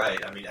say it's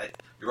great. I mean,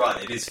 you're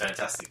right, it is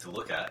fantastic to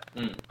look at.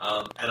 And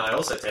I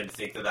also tend to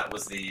think that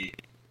was the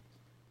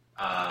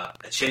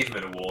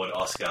Achievement Award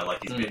Oscar.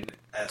 Like, he's been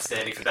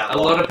outstanding for that long.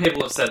 A lot of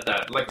people have said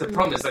that. Like, the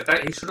problem is, like,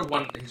 that he should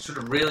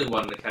have really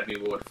won an Academy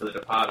Award for The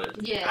Departed.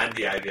 Yeah. And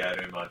The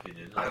Aviator, in my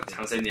opinion. I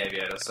haven't seen The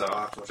Aviator, so I'll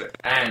have to watch it.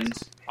 And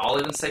I'll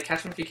even say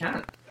Catch Me If You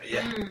Can.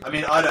 Yeah. I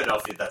mean, I don't know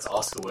if that's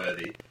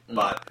Oscar-worthy,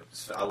 but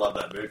I love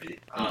that movie.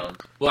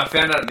 Well, I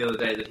found out the other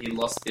day that he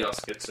lost the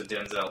Oscar to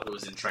Denzel, who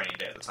was in Training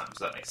Day at the time,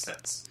 so that makes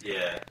sense.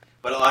 Yeah.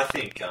 But I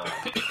think,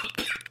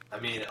 I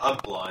mean, I'm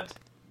blind.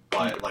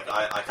 But, like,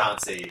 I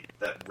can't see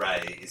that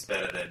Ray is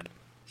better than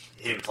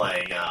him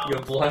playing...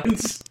 You're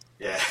blind?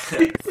 Yeah.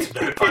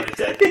 No pun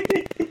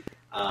intended.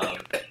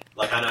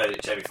 Like, I know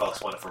Jamie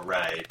Foxx won it for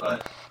Ray,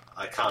 but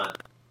I can't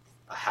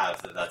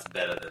have that's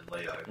better than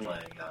Leo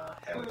playing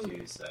Howard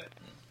Hughes, so...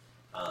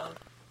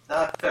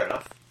 fair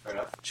enough.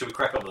 Should we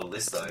crack on with the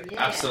list, though?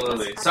 Yeah,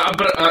 absolutely. So,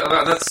 but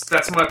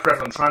that's my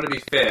preference. I'm trying to be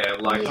fair.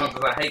 Like, not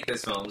because I hate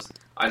these films,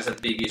 I just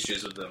have big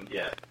issues with them.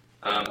 Yeah.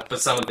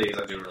 But some of these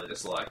I do really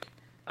dislike.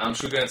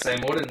 Should we go and say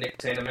more to Nick,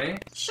 Tina, me?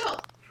 Sure.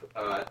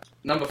 Alright.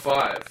 Number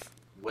 5.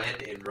 When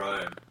in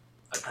Rome.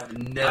 I've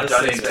never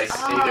seen it.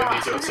 Either of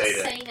you two have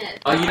seen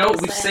it. Oh, you know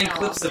what? We've seen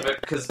clips of it,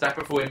 because back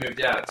before we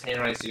moved out, Tina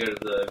and I used to go to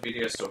the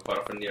video store quite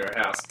often near her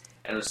house,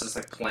 and it was just,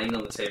 like, playing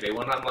on the TV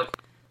one night. I'm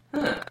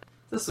like,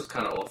 this looks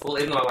kind of awful,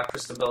 even though I like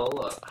Kristen Bell a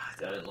lot. I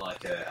don't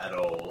like her at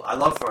all. I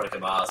love Veronica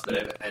Mars,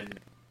 and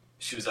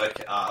she was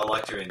okay. I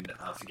liked her in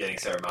Forgetting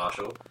Sarah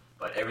Marshall,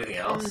 but everything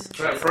else...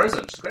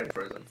 Frozen. She's great in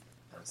Frozen.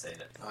 I haven't seen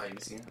it. Oh,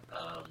 you've seen it?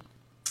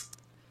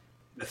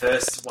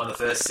 One of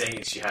the first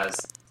scenes, she has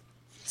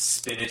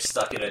spinach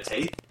stuck in her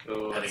teeth,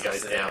 and it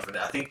goes down from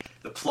there. I think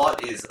the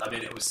plot is... I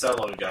mean, it was so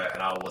long ago,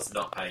 and I was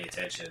not paying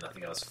attention. I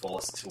think I was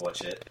forced to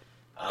watch it.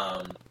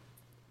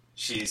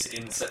 She's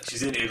in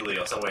Italy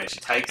or somewhere, and she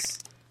takes...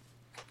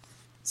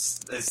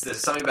 There's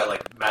something about,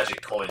 like,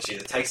 magic coins. She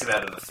takes them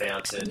out of the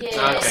fountain,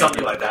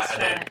 something like that,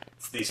 and then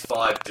these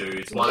 5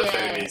 dudes, one of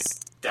whom is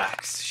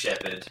Dax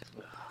Shepard.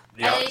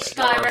 And each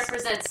guy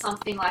represents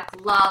something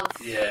like love.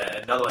 Yeah,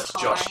 another one's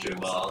Josh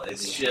Duhamel.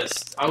 It's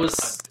just...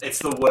 it's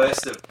the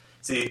worst of...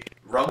 See,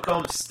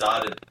 rom-coms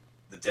started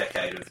the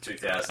decade of the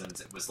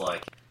 2000s. It was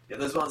like... Yeah,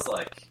 there's ones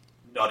like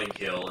Notting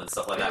Hill and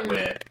stuff like that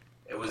where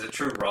it was a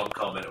true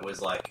rom-com and it was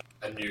like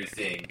a new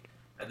thing.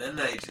 And then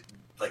they...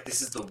 Like,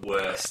 this is the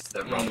worst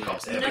that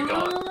rom-coms ever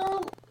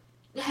got.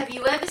 Have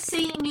you ever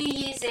seen New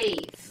Year's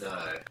Eve? No.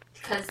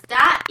 Because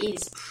that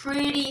is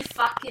pretty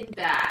fucking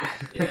bad.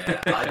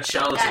 Yeah, I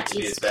challenge it to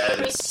be as bad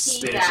as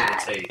spinach in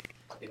the teeth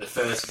in the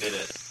first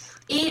minute.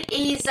 It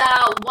is,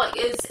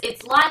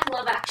 it's like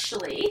Love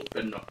Actually.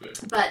 But not good.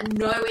 But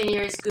nowhere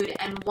near as good.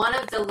 And one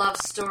of the love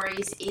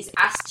stories is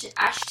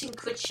Ashton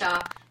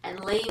Kutcher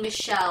and Lea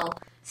Michele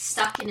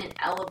stuck in an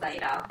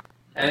elevator.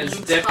 And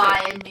the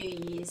entire New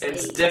Year's Eve.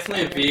 It's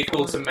definitely a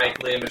vehicle to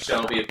make Lea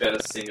Michele be a better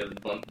singer than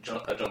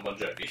John Bon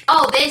Jovi.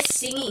 Oh, there's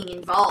singing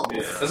involved.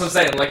 Yeah. That's what I'm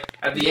saying. Like,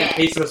 at the end,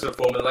 he's supposed to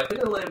perform, and like,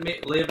 look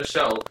at Lea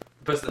Michele,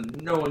 the person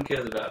that no one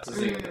cares about to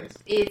sing this.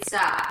 It's,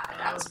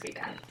 that was pretty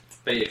bad.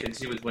 But yeah,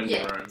 continue with When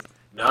in Rome.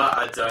 No,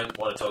 I don't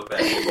want to talk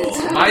about it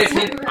anymore. My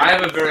opinion, I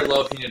have a very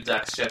low opinion of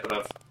Dax Shepard.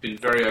 I've been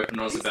very open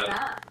and honest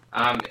about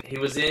it. He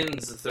was in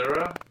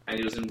Zathura, and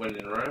he was in When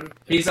in Rome.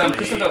 He's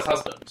Kristen Bell's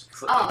husband.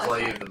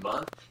 Employee of the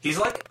month. He's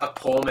like a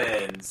poor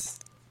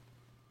man's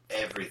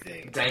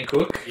everything. Dane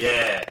Cook?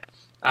 Yeah.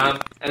 And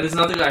there's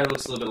another guy who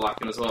looks a little bit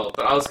like him as well.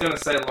 But I was going to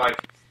say, like,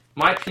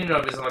 my opinion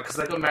of it is, like, because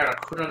they got married, I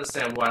couldn't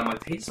understand why. I'm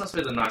like, he just must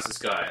be the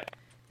nicest guy.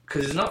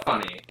 Because he's not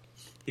funny.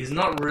 He's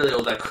not really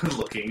all that good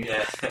looking.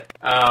 Yeah.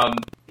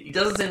 He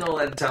doesn't seem all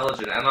that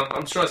intelligent, and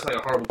I'm sure I sound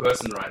like a horrible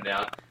person right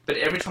now, but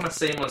every time I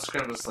see him on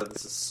screen, I'm just like,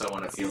 this is so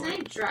unappealing. Is his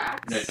name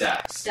Drax? No,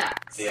 Dax.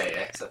 Dax.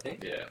 D-A-X, I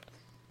think. Yeah.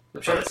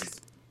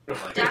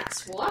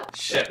 Dax what?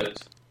 Shepard.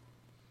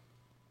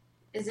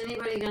 Is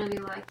anybody going to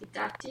be like, you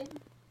dacked him?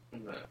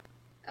 No.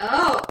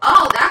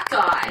 Oh, that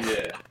guy.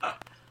 Yeah.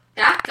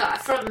 That guy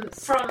from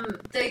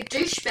the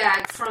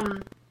douchebag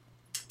from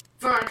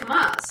Veronica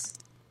Mars.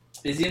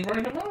 Is he in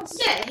Veronica Mars?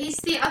 Yeah, he's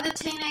the other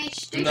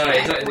teenage douchebag.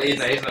 No, he's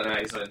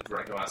not in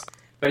Veronica Mars.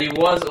 But he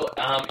was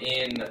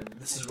in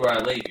This Is Where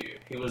I Leave You.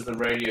 He was the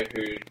radio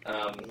who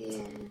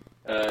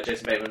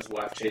Jason Bateman's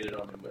wife cheated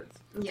on him with.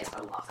 Yeah.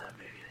 I love that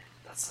movie.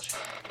 That's such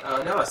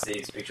a... now I see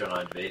his picture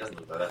on IMDb. He doesn't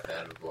look like that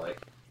bad of a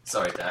bloke.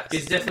 Sorry, Dax.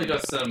 He's definitely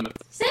got some...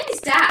 His name is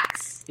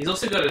Dax. He's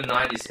also got a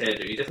 90s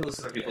hairdo. He definitely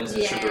looks like he plays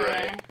in Sugar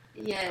Ray.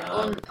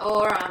 Yeah,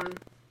 or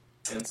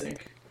NSYNC?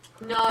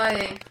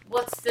 No,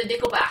 what's the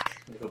Nickelback?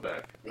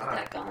 Nickelback. With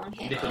that going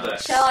here.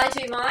 Nickelback. Shall I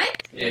do mine?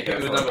 Yeah, go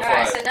with number 5.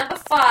 Alright, so number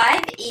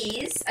 5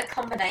 is a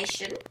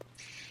combination.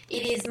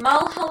 It is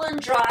Mulholland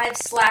Drive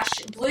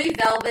 / Blue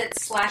Velvet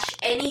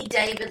 / any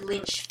David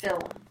Lynch film.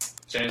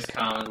 James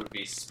Cameron would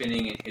be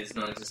spinning in his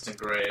non-existent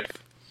grave.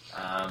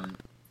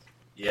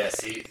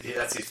 Yes,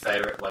 that's his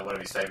favorite, like one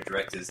of his favorite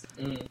directors.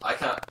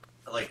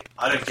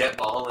 I don't get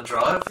Mulholland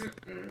Drive.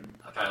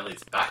 Apparently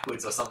it's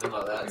backwards or something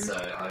like that, so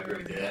I agree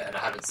with you. And I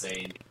haven't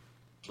seen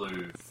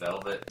Blue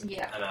Velvet,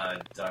 and I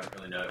don't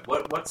really know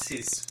what's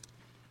his.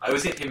 I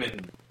always get him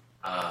in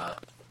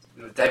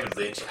David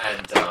Lynch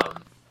and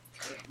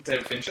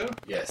David Fincher?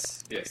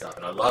 Yes,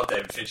 and I love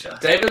David Fincher.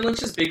 David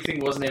Lynch's big thing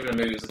wasn't even a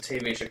movie; it was a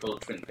TV show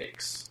called Twin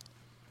Peaks.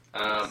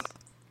 I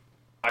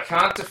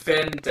can't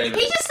defend David.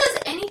 He just does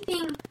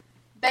anything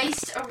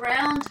based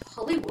around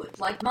Hollywood,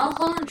 like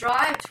Mulholland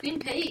Drive, Twin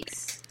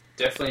Peaks.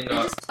 Definitely They're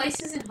not. just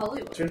places in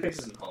Hollywood. Twin Peaks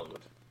is in Hollywood.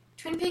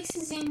 Twin Peaks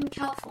is in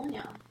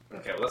California.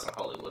 Okay, well that's not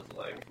Hollywood.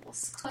 Like,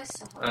 it's close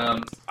to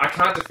Hollywood. I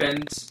can't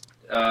defend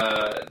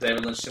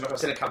David Lynch too much. I've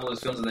seen a couple of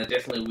his films and they're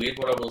definitely weird.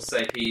 What I will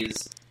say,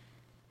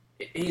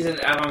 he's an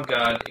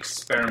avant-garde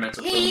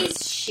experimental filmmaker.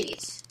 He's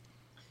shit.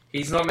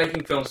 He's not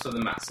making films for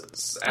the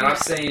masses. And I've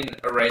seen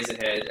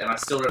Eraserhead, and I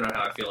still don't know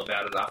how I feel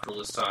about it after all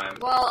this time.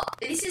 Well,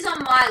 this is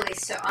on my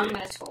list, so I'm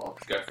going to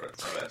talk. Go for it,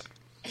 my bad.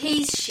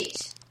 He's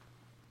shit.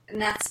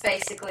 And that's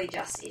basically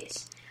just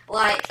it.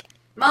 Like,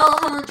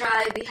 Mulholland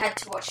Drive we had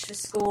to watch for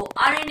school.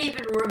 I don't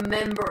even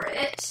remember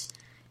it,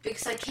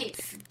 because I keep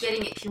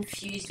getting it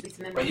confused with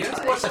Memento. Wait, you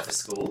have to watch that for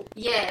school?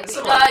 Yeah,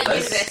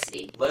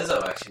 university.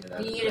 Lezo actually did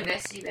that.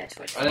 University we had to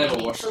watch I never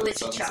watched for it,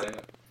 so literature. I'm saying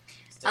it.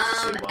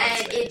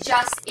 And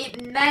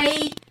it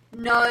made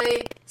no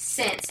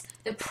sense.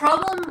 The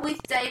problem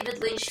with David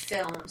Lynch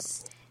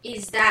films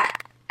is that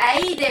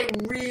A, they're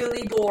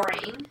really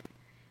boring,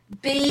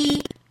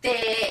 B,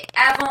 they're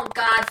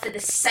avant-garde for the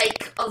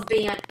sake of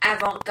being an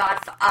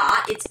avant-garde for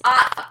art. It's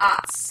art for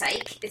art's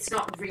sake. It's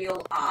not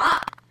real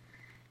art.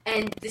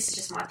 And this is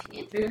just my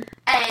opinion.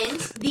 And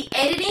the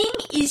editing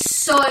is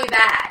so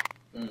bad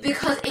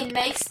because it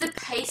makes the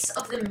pace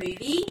of the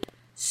movie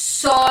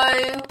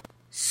so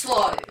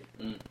slow.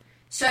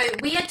 So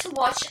we had to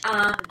watch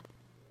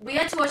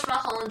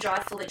Mulholland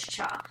Drive for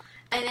literature,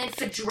 and then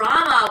for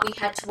drama we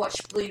had to watch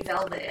Blue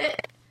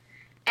Velvet.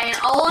 And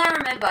all I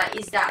remember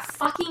is that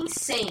fucking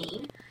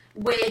scene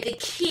where the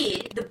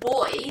kid, the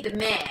boy, the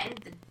man,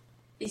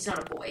 he's not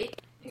a boy,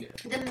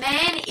 the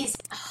man is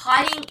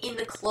hiding in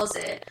the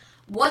closet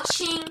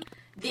watching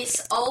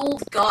this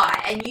old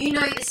guy, and you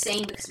know the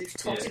scene because we've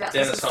talked about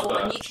Dennis this before,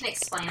 Hopper. and you can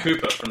explain it.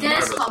 Cooper from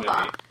Dennis the Marvelous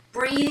Hopper movie.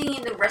 breathing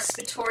in the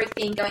respiratory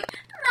thing, going,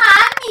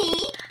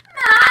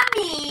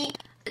 Mommy,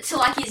 to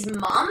like his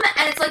mum,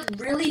 and it's like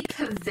really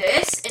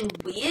perverse and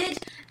weird.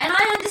 And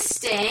I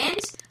understand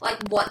like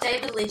what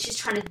David Lynch is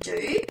trying to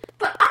do,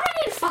 but I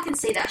don't need to fucking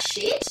see that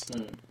shit.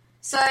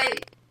 So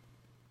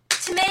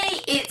to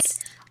me, it's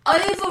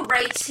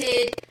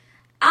overrated,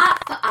 art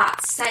for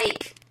art's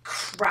sake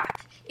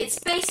crap. It's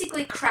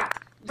basically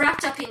crap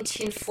wrapped up in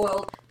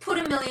tinfoil, put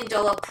 $1 million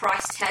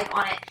price tag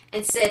on it,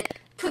 and said,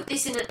 put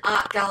this in an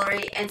art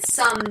gallery, and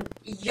some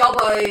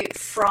yobbo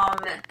from,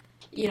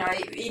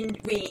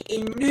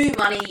 in new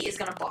money is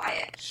going to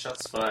buy it.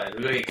 Shots fired.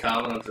 We've got to get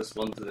Carmen on to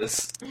respond to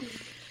this.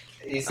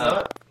 He's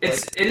not.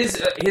 His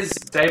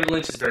David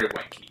Lynch is very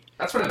wanky.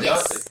 That's what it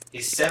is.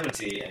 He's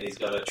 70 and he's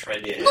got a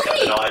trendier Look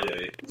haircut at than I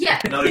do.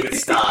 Yeah. Not a good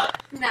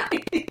start. No.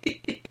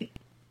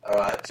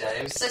 Alright,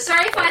 James. So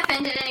sorry if I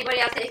offended anybody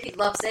out there who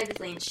loves David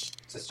Lynch.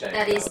 Just James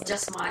That is Cameron.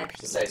 just my opinion.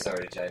 Just say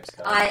sorry to James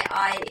Cameron.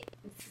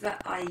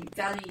 I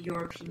value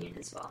your opinion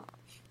as well.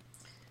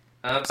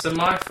 So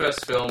my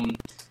first film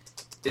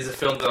is a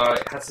film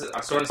that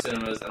I saw in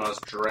cinemas and I was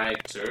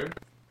dragged to,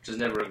 which is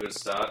never a good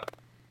start.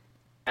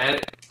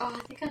 And Oh, I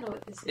think I know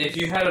what this is. if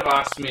you had have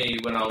asked me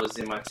when I was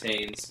in my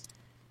teens,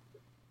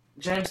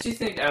 James, do you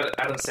think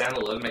Adam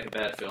Sandler would make a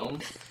bad film?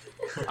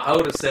 I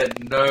would have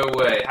said, no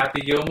way.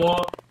 Happy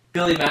Gilmore,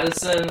 Billy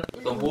Madison,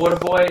 The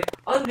Waterboy.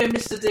 I would have been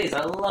Mr. Deeds.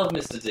 I love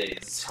Mr. Deeds.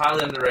 It's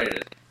highly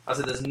underrated. I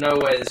said, there's no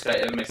way this guy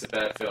ever makes a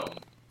bad film.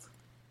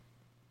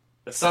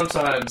 But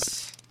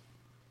sometimes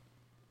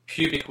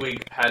pubic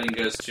wig padding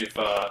goes too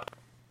far,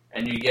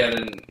 and you get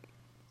an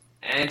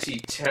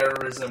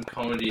anti-terrorism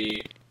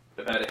comedy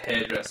about a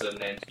hairdresser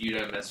named You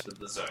Don't Mess with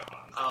the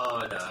Zohan. Oh,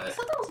 no. I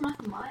thought that was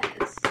Michael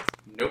Myers.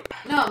 Nope.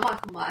 No,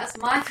 Michael Myers.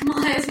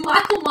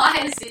 Michael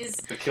Myers is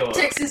The killer.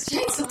 Texas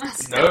Chainsaw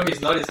Massacre. No, he's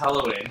not. He's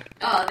Halloween.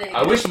 Oh, there you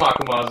I go. wish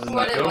Michael Myers was in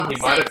that Whatever, film. He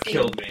same might have thing.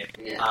 killed me.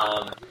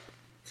 Yeah.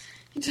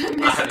 You don't I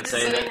mess haven't with the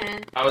seen it.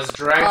 Zohan. I was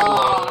dragged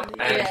along,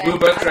 and yeah. we were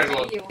both Okay, dragged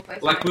along. you were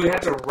both Like, we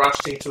dragged had to rush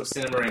to get to a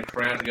cinema in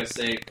Crown to go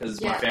see it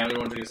because my Yeah. family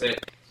wanted to go see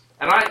it.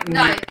 And I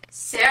No, knew...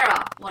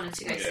 Sarah wanted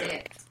to go Yeah. see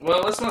it.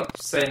 Well, let's not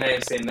say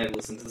names saying they'd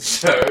listen to the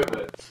show,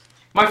 but...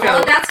 My Well,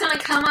 family... that's going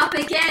to come up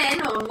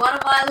again on one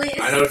of my lists.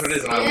 I know what it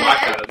is, and I Yeah. like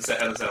that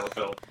Adam Sandler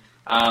film.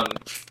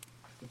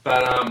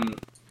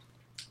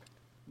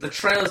 The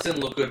trailers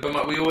didn't look good,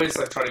 but we always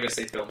try to go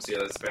see films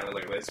together as a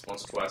family, at least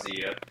once or twice a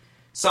year.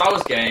 So I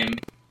was game,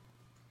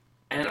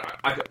 and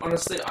I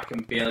honestly, I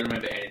can barely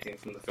remember anything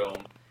from the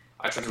film.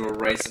 I tried to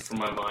erase it from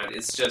my mind.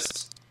 It's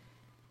just,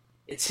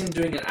 it's him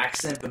doing an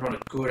accent, but not a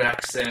good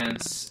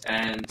accent,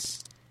 and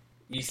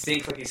you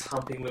think like he's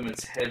humping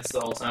women's heads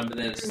the whole time, but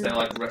then it's just they're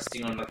like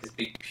resting on like his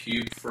big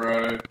pube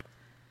fro.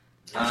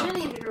 I don't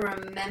even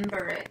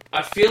remember it.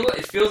 I feel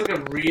it feels like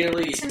a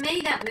really. To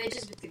me, that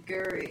merges with the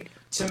Guru.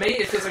 To me,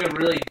 it feels like a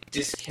really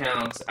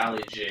discount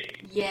Ali G.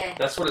 Yeah.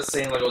 That's what it's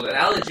saying. Like, well,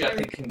 Ali G, I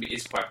think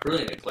is quite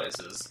brilliant in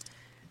places.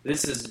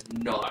 This is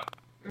not.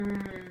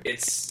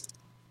 It's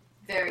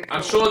very cool.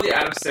 I'm sure the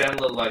Adam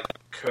Sandler like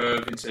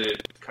curve into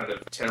kind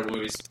of terrible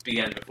movies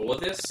began before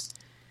this,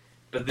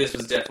 but this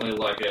was definitely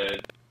like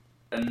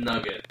a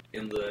nugget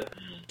in the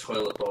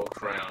toilet bowl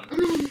crown.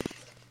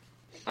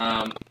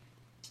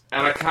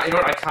 And I can't,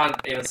 I can't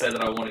even say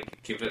that I want to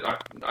give it.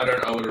 I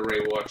don't owe it a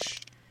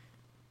rewatch.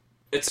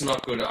 It's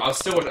not good. I'll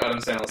still watch Adam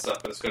Sandler stuff,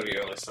 but it's got to be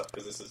early stuff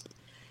because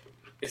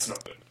it's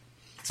not good.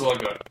 That's all I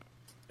got.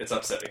 It's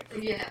upsetting.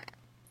 Yeah.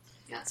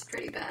 That's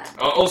pretty bad.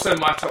 Also,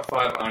 my top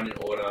 5 aren't in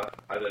order,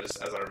 as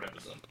I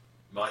remember them.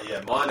 Mine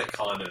are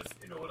kind of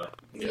in order.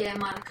 Yeah,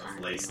 mine are kind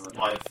of in least. order.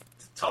 My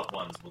top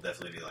ones will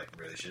definitely be like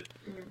really shit.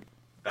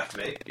 Back to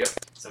me. Yep.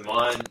 So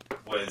mine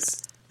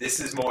was.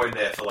 This is more in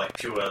there for like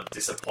pure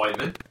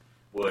disappointment.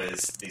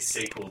 Was the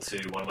sequel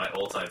to one of my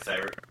all-time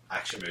favorite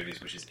action movies,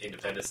 which is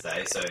Independence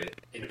Day. So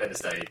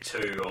Independence Day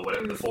 2 or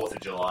whatever, the 4th of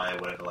July or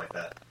whatever like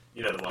that.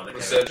 You know the one that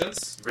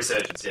Resurgence?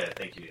 Resurgence, yeah,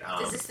 thank you.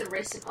 Is this the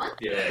recent one?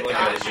 Yeah.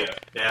 Yeah.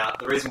 Now,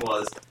 the reason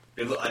was,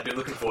 I'd been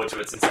looking forward to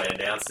it since they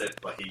announced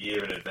it like a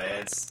year in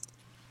advance.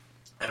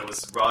 And it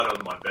was right on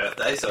my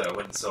birthday, so I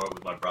went and saw it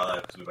with my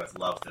brother because we both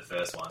loved the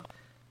first one.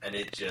 And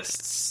it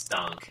just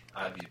stunk.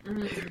 Have you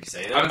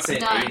seen it? I haven't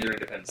seen either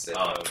Independence Day.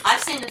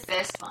 I've seen the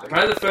first one.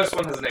 Apparently the first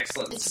one has an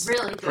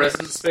excellent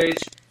president's speech.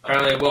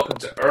 Apparently Welcome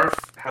to Earth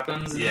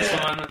happens in this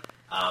one.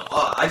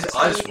 I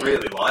just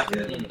really like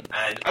it. And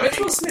I mean, it's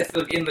Will Smith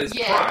in this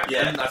prime.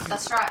 Yeah,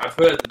 that's right. I've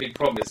heard the big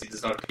problem is he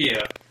does not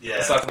appear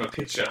aside from a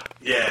picture.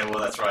 Yeah, well,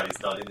 that's right.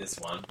 He's not in this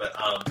one. But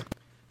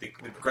the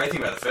great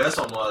thing about the first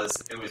one was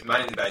it was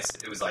mainly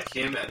based. It was like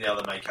him, and the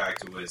other main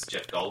character was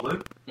Jeff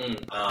Goldblum.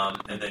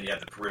 And then you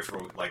have the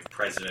peripheral, like the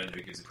president,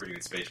 who gives a pretty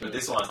good speech. But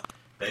this one,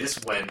 they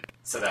just went.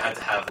 So they had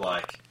to have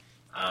like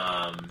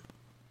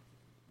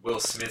Will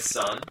Smith's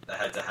son. They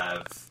had to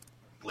have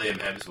Liam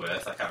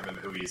Hemsworth. I can't remember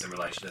who he is in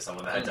relation to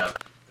someone. They had to have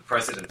the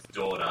president's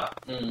daughter.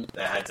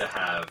 They had to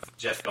have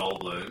Jeff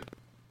Goldblum.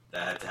 They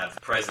had to have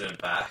the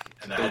president back,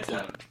 and they had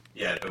to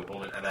Bill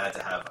Pullman, and they had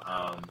to have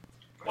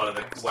one of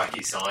the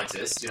wacky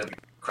scientists, the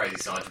crazy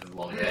scientist with the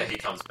long hair. He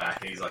comes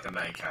back, and he's like a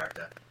main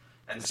character.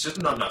 And it's just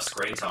not enough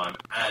screen time,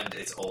 and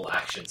it's all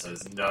action, so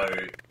there's no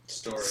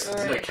story.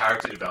 There's no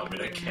character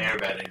development. We don't care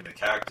about any of the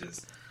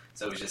characters,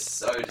 so it was just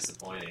so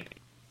disappointing.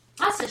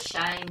 That's a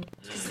shame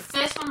because the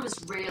first one was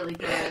really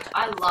good.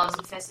 I love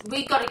the first.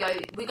 We got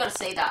to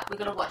see that. We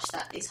got to watch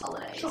that these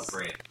holidays. Sure,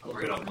 bring it. I'll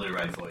bring it on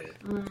Blu-ray for you.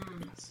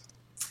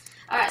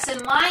 All right. So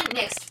my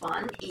next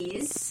one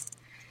is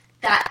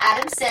that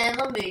Adam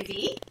Sandler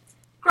movie,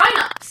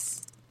 Grown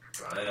Ups.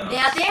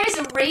 Now there is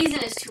a reason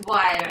as to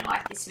why I don't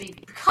like this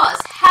movie because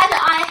had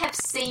I have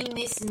seen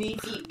this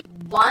movie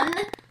one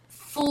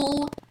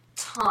full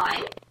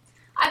time,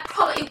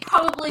 it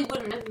probably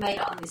wouldn't have made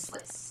it on this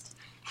list.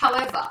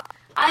 However,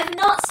 I've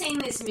not seen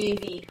this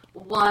movie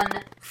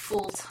one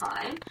full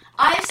time.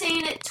 I've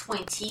seen it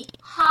 20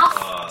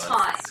 half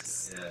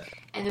times.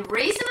 And the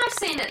reason I've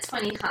seen it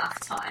 20 half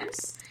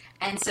times,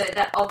 and so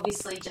that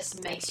obviously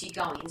just makes you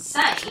go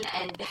insane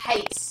and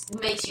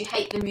makes you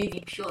hate the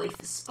movie purely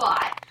for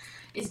spite,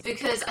 is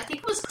because I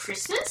think it was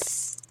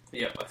Christmas.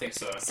 Yep, I think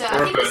so. So or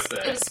I think a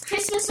birthday. it was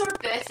Christmas or a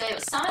birthday. It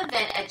was some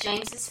event at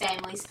James's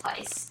family's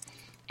place.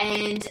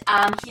 And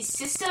his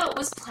sister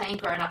was playing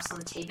Grown Ups on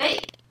the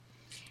TV.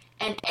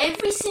 And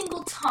every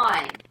single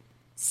time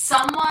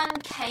someone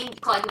came,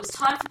 like it was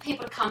time for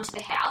people to come to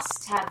the house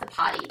to have the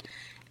party,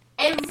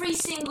 every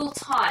single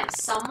time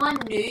someone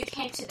new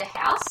came to the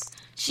house,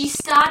 she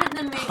started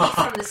the movie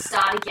from the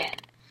start again.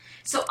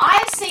 So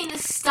I've seen the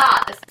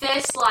start, the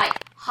first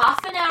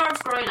half an hour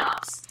of Grown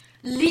Ups,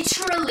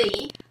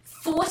 literally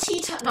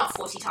 20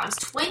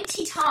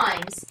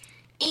 times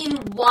in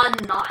one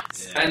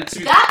night. And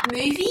that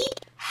movie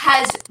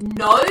has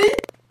no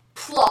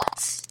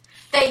plot.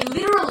 They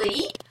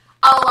literally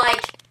are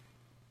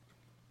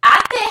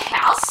at their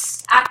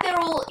house, at their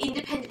all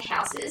independent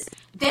houses,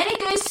 then it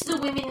goes to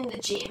the women in the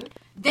gym,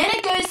 then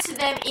it goes to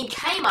them in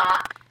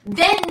Kmart,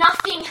 then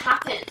nothing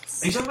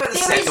happens. Are you talking about the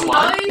There is second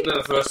one? No,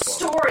 the first one.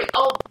 story.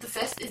 Oh, the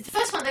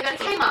first one, they go to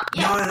Kmart.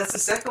 Yeah. No, that's the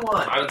second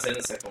one. I haven't seen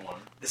the second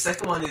one. The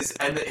second one is,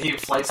 and he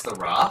inflates the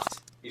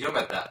raft. You talking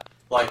about that?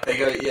 Like they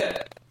go,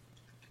 yeah.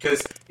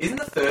 Because isn't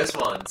the first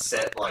one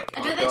set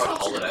And do they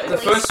talk to the The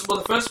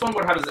first one,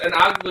 what happens, and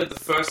arguably the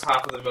first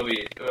half of the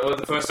movie, or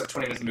the first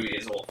 20 minutes of the movie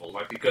is awful,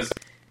 because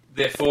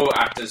they're 4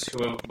 actors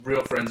who are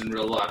real friends in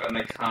real life, and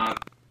they can't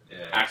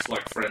act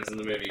like friends in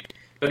the movie.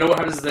 But no, what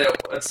happens is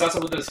it starts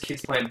off with those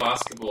kids playing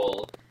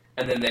basketball,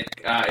 and then they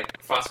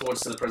fast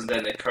forwards to the present day,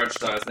 and their coach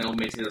dies, and they all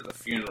meet together at the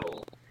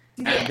funeral.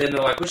 Yeah. And then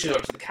they're like, we should go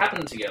up to the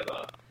cabin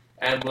together,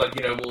 and we'll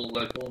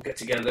get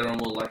together,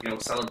 and we'll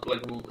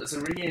celebrate, it's a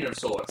reunion of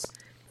sorts.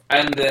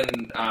 And then,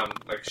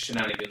 like,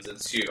 shenanigans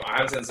ensue. I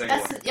haven't seen the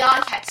second one. Yeah,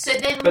 okay. So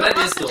then But what that is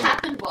must have the-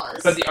 happened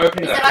was But the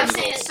opening is of that I've film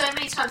is seen it awesome. so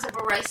many times I've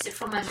erased it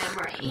from my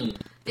memory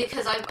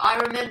because I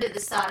remember the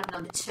start of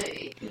number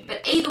 2.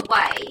 But either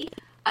way,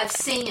 I've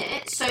seen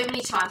it so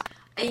many times.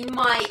 In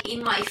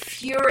my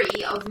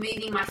fury of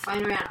moving my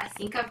phone around, I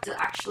think I've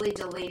actually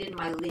deleted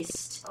my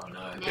list Oh no.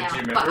 now. Did you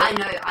remember But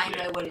it? I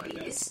know what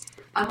it is.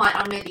 I might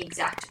not know the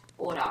exact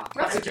order, but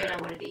That's I do okay. know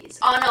what it is.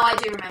 Oh no, I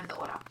do remember the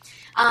order.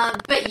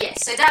 But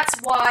yes, so that's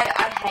why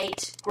I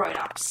hate Grown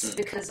Ups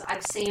because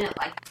I've seen it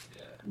like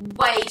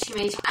way too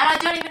many times, and I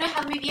don't even know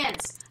how the movie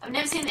ends. I've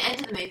never seen the end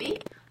of the movie.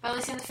 I've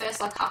only seen the first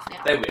like half an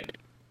hour. They win.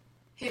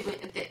 Who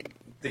win?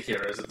 The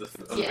heroes of the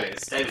Yeah.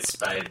 base. David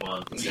Spade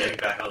won. Getting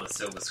back on the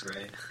silver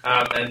screen.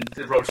 And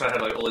Rob Schneider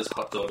had like all his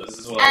hot daughters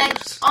as well.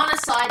 And on a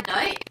side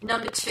note,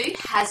 number 2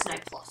 has no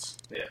plot.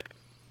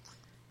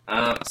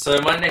 So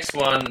my next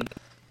one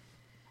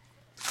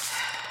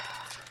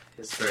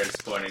is very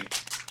disappointing.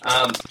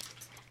 I'm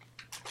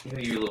going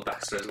to give you a little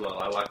backstory as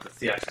well. I like the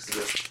theatrics of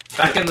this.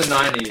 Back in the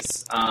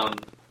 90s,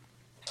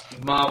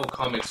 Marvel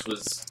Comics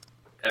was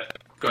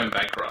going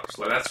bankrupt.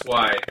 Like, that's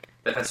why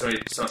they've had so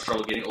much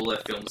trouble getting all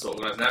their films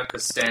organised now,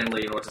 because Stan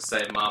Lee, in order to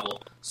save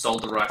Marvel,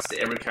 sold the rights to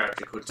every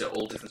character he could to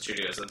all different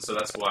studios, and so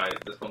that's why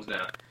this one's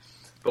now.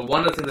 But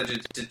one of the things they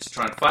did to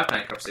try and fight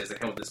bankruptcy is they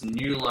came up with this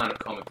new line of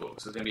comic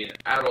books. There's going to be an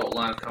adult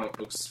line of comic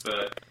books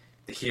for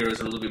the heroes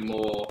that are a little bit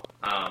more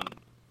violent,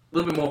 a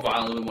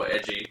little bit more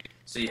edgy.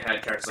 So you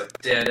had characters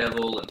like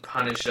Daredevil and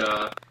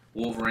Punisher,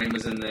 Wolverine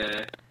was in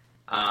there,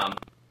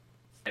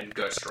 and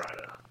Ghost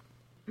Rider.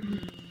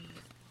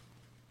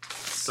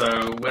 So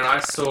when I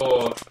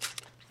saw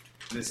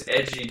this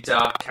edgy,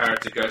 dark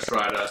character, Ghost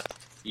Rider,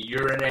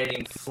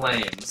 urinating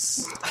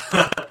flames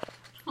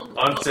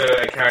onto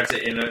a character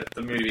in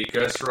the movie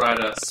Ghost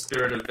Rider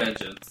Spirit of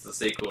Vengeance, the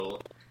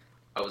sequel,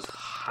 I was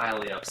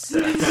highly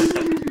upset.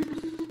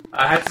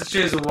 I had to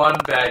choose one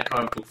bad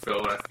comic book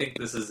film, and I think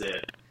this is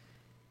it.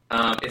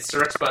 It's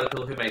directed by the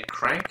people who made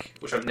Crank,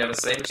 which I've never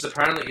seen, which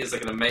apparently is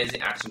like an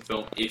amazing action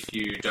film if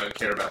you don't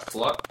care about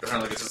plot.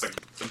 Apparently it's just like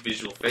a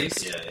visual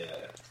feast.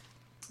 Yeah.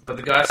 But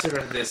the guys who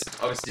directed this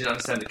obviously didn't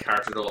understand the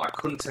character at all. I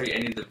couldn't tell you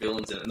any of the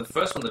villains in it. In the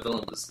first one, the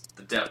villain was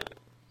the devil.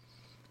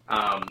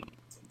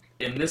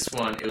 In this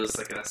one, it was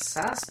like an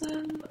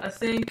assassin, I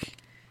think.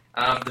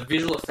 The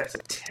visual effects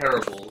are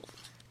terrible.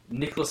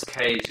 Nicolas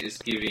Cage is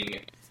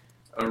giving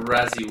a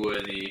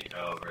Razzie-worthy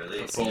Oh,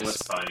 really? performance. He's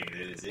just finding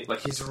it, is he?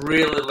 Like, he's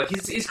really, like,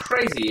 he's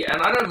crazy,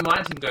 and I don't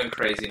mind him going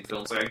crazy in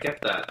films, like, I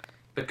get that.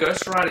 But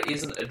Ghost Rider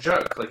isn't a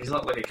joke. Like, he's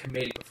not like a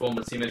comedic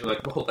performance. He meant to be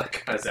like, well,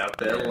 that guy's out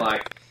there. Yeah.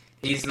 Like,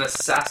 he's an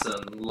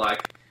assassin,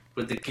 like,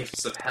 with the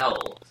gifts of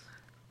hell.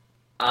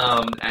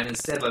 And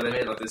instead, like, they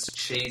made, like, this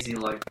cheesy,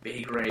 like,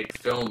 B-grade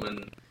film,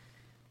 and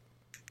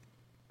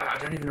I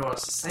don't even know what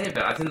else to say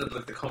about it. I think that,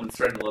 like, the common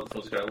thread in a lot of the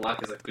films we don't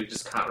like is, like, we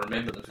just can't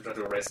remember them, so we try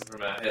to erase them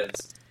from our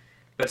heads.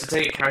 But to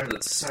take a character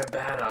that's so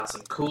badass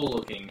and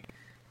cool-looking,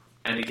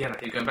 and again, I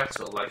keep going back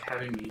to it, like,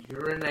 having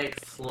urinate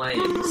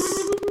flames...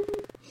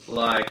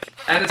 Like,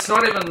 and it's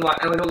not even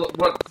like, and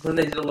like when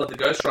they did a lot of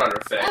the Ghost Rider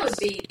effects. That would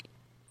be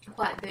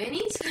quite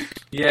Bernie's.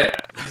 Yeah,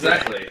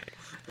 exactly.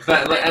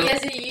 But like, Maybe he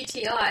has a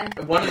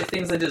UTI. one of the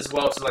things they did as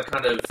well to like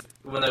kind of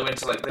when they went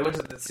to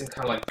this thing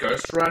kind of like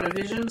Ghost Rider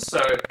vision.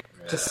 So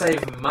to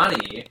save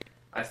money,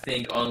 I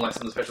think on like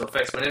some of the special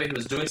effects, whenever he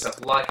was doing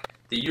stuff like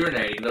the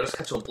urinating, they'll just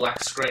cut to a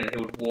black screen and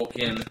he would walk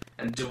in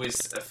and do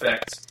his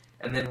effect.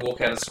 And then walk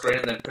out of screen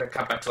and then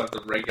cut back to like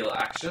the regular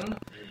action.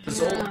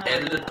 It's all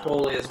edited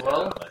poorly as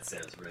well. Oh, that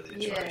sounds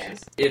really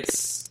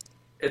atrocious.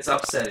 It's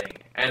upsetting,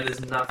 and there's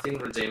nothing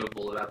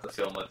redeemable about the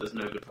film. Like, there's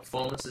no good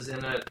performances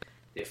in it.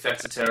 The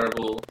effects are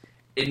terrible.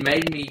 It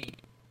made me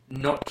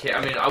not care.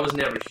 I mean, I was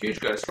never a huge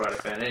Ghost Rider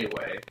fan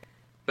anyway,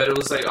 but it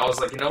was like I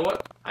was like, you know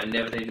what? I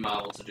never need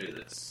Marvel to do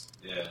this.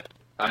 Yeah.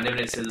 I never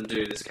need to see them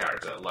do this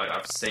character. Like,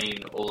 I've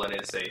seen all I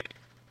need to see,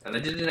 and they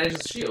did it in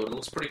Agents of S.H.I.E.L.D. It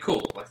looks pretty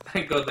cool. Like,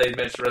 thank God they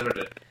managed to resurrect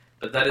it.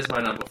 But that is my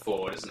number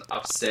 4. It is an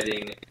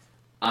upsetting,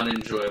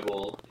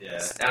 unenjoyable...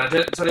 Yeah. And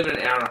it's not even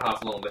an hour and a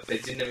half long. Like, they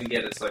didn't even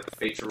get its, like,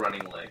 feature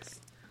running length.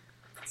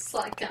 It's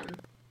like,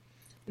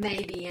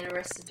 maybe in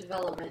Arrested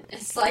Development.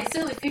 It's like, it's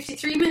only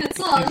 53 minutes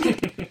long.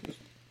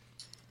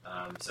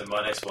 So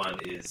my next one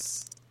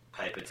is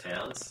Paper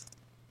Towns.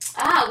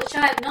 Which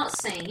I have not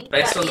seen,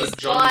 Based but on the is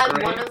John by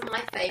Green? one of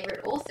my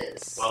favourite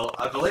authors. Well,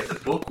 I believe the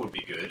book would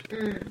be good,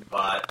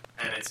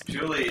 and it's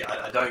purely,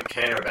 I don't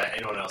care about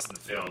anyone else in the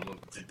film.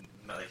 It didn't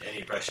make any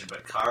impression,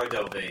 but Cara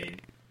Delevingne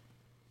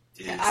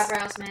is... The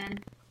eyebrows, man.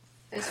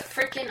 Those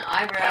freaking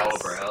eyebrows.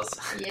 Power brows.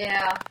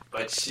 Yeah.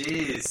 But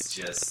she's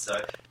just so...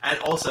 And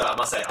also, I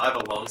must say, I have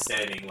a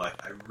long-standing, like,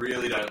 I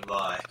really don't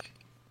like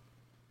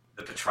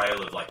the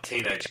portrayal of, like,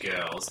 teenage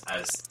girls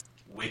as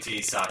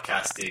witty,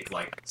 sarcastic,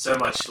 like, so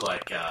much,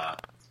 like,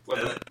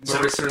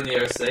 Marissa in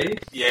the OC?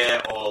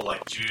 yeah, or,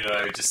 like,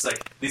 Juno, just, like,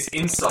 these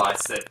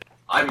insights that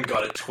I haven't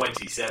got at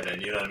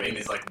 27, you know what I mean?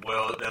 It's, like,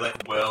 they're,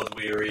 like,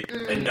 world-weary.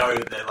 They know,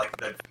 they've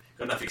got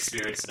enough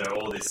experience to know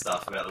all this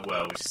stuff about the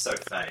world, which is so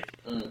fake.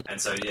 And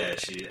so, yeah,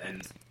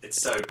 and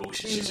it's so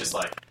bullshit. She's just,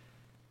 like,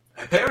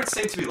 her parents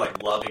seem to be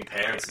like loving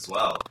parents as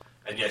well,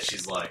 and yet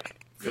she's like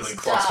feeling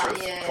It's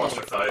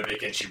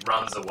claustrophobic, and she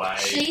runs away.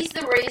 She's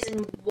the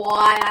reason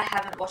why I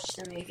haven't watched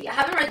the movie. I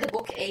haven't read the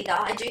book either.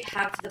 I do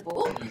have the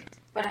book,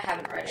 but I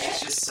haven't read it. She's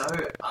just so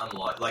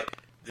like.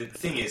 The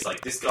thing is,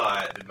 like, this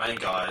guy, the main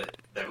guy,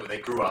 they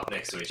grew up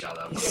next to each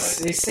other.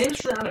 He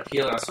seems really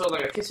unappealing. I saw,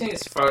 like, I keep seeing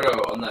his photo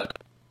on the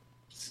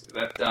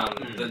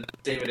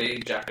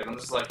DVD jacket. I'm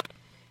just like,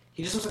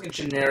 he just looks like a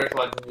generic,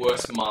 like,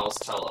 worst Miles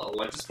Teller.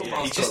 Like, just put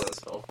Miles Teller in this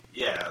film.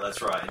 Yeah,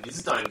 that's right. And you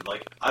just don't,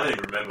 like, I don't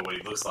even remember what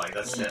he looks like.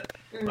 That's it.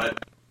 But,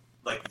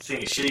 like, the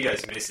thing is, she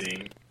goes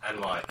missing and,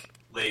 like,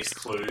 leaves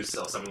clues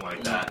or something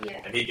like that.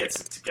 Yeah. And he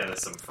gets together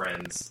some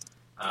friends.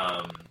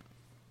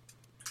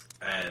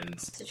 And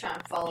to try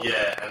and follow.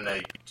 Yeah, and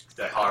they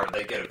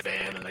get a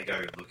van and they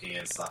go looking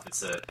and stuff.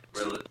 It's a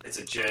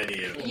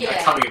journey of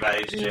a coming of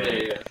age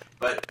journey. Yeah.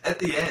 But at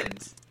the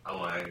end,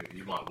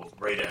 you might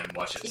read it and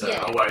watch it, so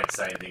I won't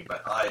say anything.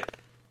 But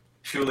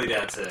purely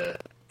down to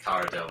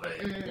Cara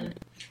Delevingne.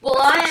 Well,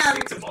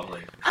 stick to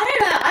modelling. I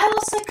don't know. I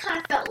also kind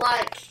of felt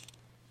like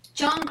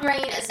John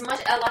Green, as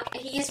much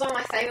he is one of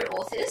my favourite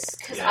authors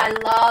because I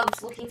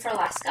loved Looking for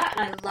Alaska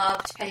and I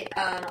loved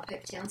not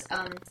Paper Towns,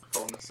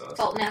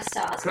 Fault in Our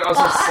Stars. I was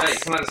going to say,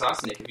 can I just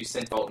ask Nick, have you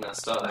seen Fault in Our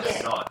Stars?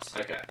 Yeah. Not.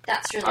 Okay.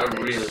 That's really I good.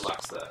 really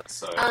liked that.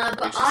 So,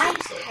 but I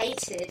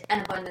hated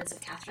An Abundance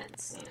of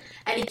Catherines.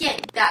 And again,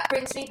 that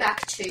brings me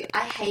back to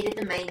I hated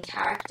the main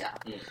character.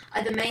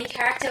 The main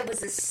character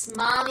was a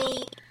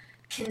smarmy,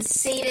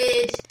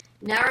 conceited,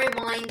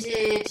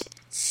 narrow-minded,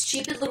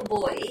 stupid little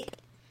boy.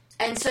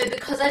 And so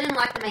because I didn't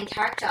like the main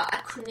character, I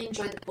couldn't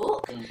enjoy the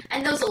book.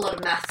 And there was a lot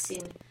of maths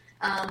in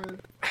An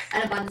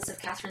Abundance of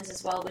Catherines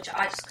as well, which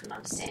I just couldn't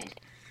understand.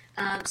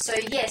 So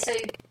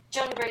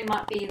John Green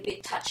might be a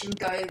bit touch and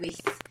go with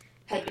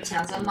Paper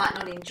Towns. I might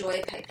not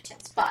enjoy Paper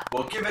Towns, but...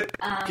 Well, give it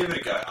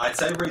a go. I'd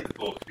say read the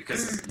book,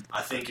 because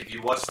I think if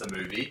you watch the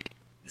movie,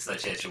 there's no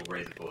chance you'll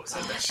read the book.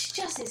 So she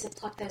just needs to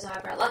pluck those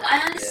eyebrows. Like, I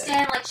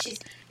understand,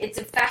 it's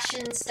a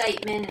fashion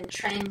statement and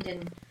trend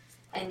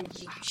and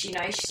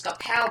she's got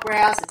power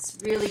brows. It's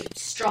really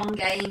strong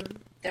game.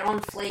 They're on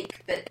fleek,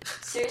 but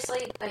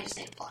seriously, they just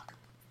need to pluck.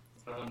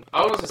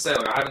 I would also say,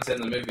 I haven't seen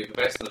the movie, but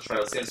based on the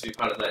trailer, it seems to be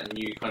part of that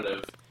new kind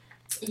of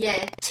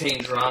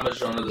teen drama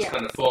genre that's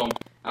kind of formed.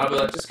 I'll be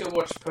like, just go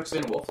watch Perks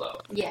of Being a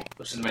Wallflower. Yeah.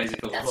 Which is an amazing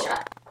film as well. That's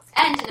right.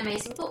 And an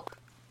amazing book.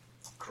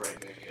 Great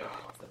movie.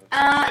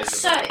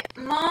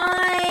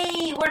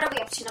 What are we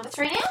up to? Number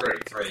 3 now?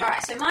 3.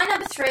 Alright, so my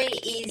number 3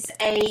 is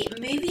a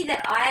movie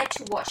that I had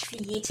to watch for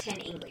Year 10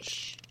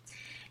 English.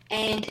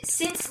 And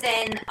since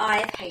then,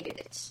 I've hated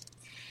it.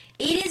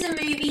 It is a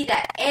movie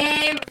that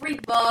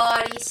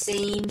everybody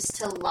seems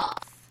to love.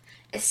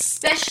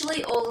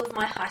 Especially all of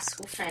my high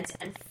school friends.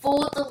 And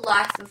for the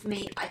life of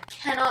me, I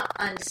cannot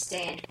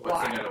understand why.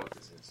 I think I know what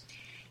this is.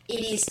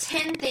 It is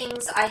 10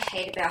 Things I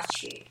Hate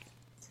About You.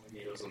 I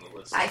knew it was on the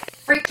list. I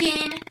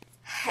freaking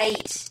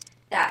hate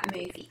that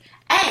movie.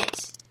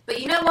 But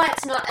you know why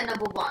it's not a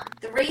number 1?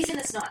 The reason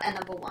it's not a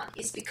number 1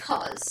 is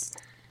because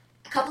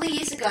a couple of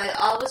years ago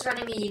I was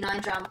running a Year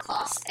 9 drama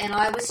class and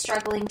I was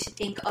struggling to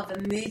think of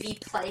a movie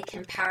play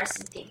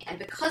comparison thing, and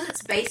because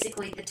it's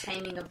basically The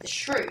Taming of the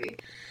Shrew,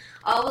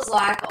 I was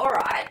like,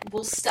 alright,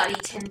 we'll study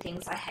 10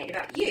 Things I Hate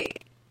About You.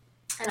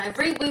 And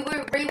we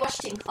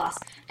rewatched it in class,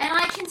 and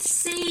I can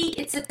see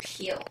its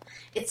appeal.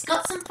 It's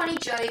got some funny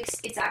jokes.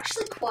 It's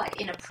actually quite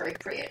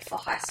inappropriate for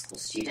high school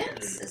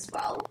students as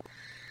well.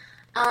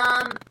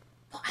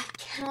 But I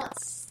cannot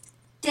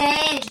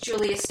stand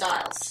Julia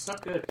Stiles. It's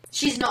not good.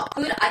 She's not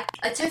good.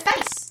 It's her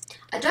face.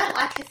 I don't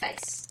like her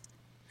face.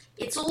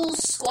 It's all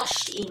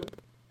squashed in.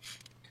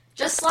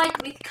 Just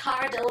like with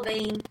Cara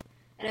Delevingne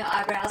and her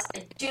eyebrows,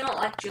 I do not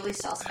like Julia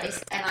Stiles'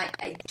 face, and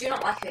I do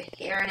not like her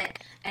hair in it,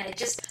 and I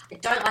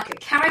don't like her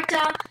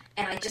character,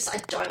 and I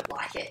don't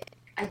like it.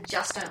 I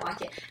just don't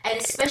like it. And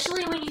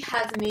especially when you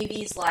have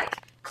movies like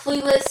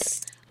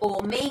Clueless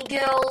or Mean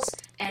Girls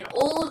and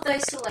all of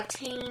those sort of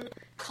teen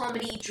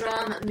comedy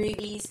drama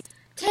movies,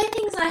 10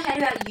 Things I Hate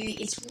About You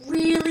is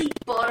really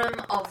bottom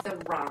of the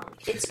rung.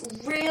 It's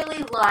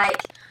really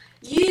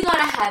you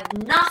gotta have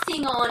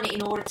nothing on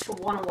in order to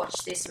want to watch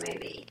this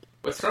movie.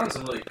 We're throwing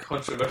some really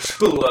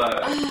controversial...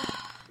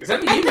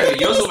 Except for you, maybe.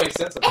 Yours will make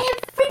sense.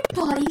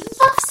 Everybody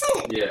loves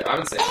it. Yeah, I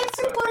haven't seen it.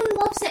 Everybody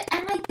loves it,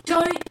 and I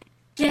don't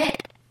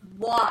get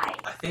why.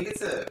 I think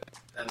it's a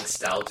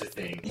nostalgia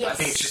thing. Yes. I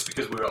think it's just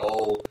because we were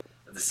all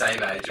at the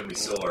same age when we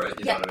saw it,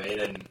 you know what I mean?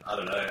 And I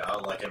don't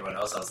know, like everyone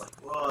else, I was like,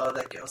 whoa,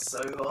 that girl's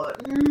so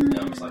hot. And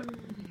I was like...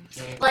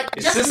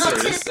 His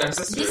sister is.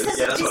 This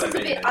is a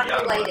bit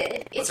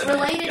unrelated. It's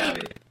related in...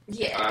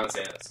 Yeah. I haven't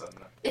seen it, so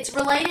no. It's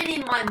related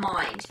in my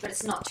mind, but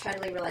it's not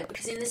totally related,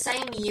 because in the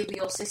same year we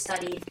also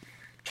studied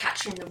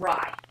Catcher in the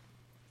Rye.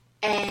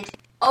 And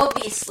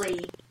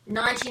obviously,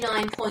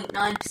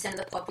 99.9% of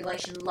the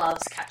population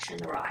loves Catcher in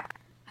the Rye.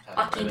 I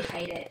fucking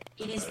hate it.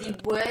 It is the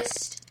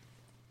worst.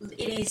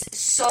 It is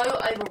so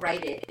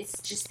overrated. It's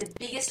just the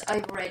biggest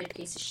overrated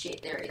piece of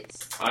shit there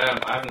is. I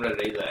haven't read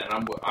it either, and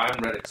I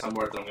haven't read it because I'm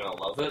worried that I'm going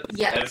to love it.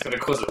 Yeah. And it's going to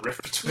cause a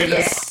rift between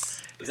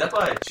us. Is that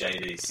by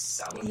J.D.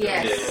 Salinger?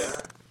 Yes.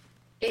 Yeah.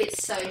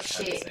 It's so haven't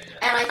shit. seen it.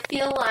 And I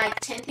feel like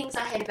 10 Things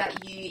I Hate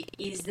About You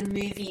is the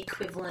movie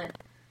equivalent,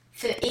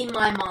 in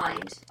my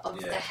mind, of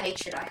the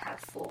hatred I have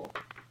for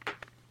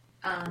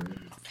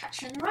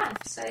Catcher in the Rye.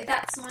 So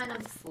that's my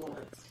number 4.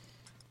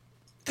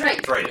 3.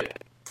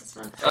 That's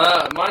my number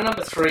 4. My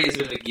number 3 is a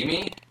bit of a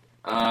gimme.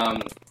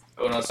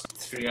 When I was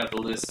figuring out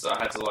the list,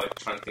 I had to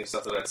try and think of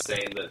stuff that I'd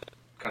seen that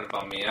kind of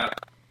bummed me out.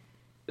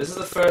 This is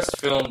the first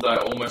film that I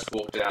almost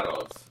walked out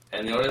of,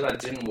 and the only reason I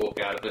didn't walk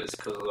out of it is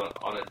because I was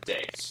on a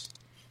date.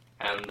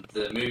 And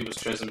the movie was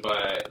chosen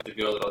by the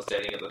girl that I was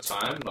dating at the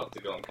time, not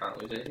the girl I'm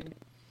currently dating.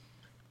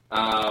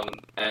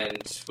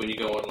 And when you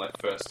go on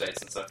first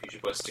dates and stuff, you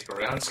should both stick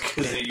around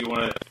because you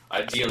want to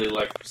ideally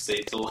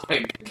proceed to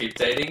keep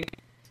dating.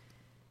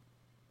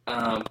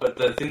 But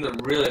the thing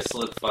that really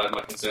solidified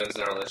my concerns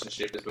in our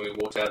relationship is when we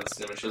walked out of the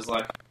cinema, she was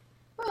like,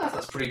 "Oh,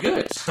 that's pretty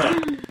good."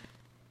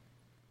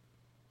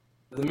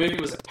 The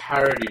movie was a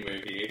parody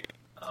movie,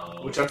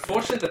 which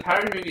unfortunately the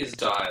parody movie has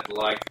died.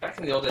 Back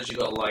in the old days, you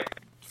got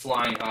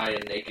Flying High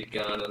and Naked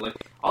Gun, and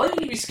I'll even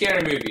give you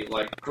Scary Movie,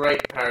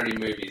 great parody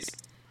movies.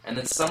 And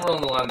then somewhere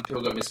along the line,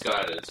 people got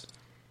misguided,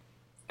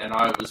 and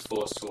I was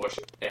forced to watch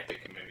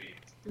Epic Movie.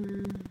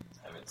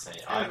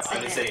 I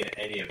haven't seen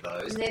any of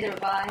those. Neither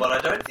have I. But I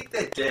don't think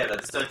they're dead. I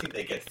just don't think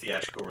they get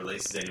theatrical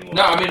releases anymore.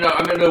 No, I mean what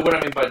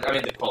I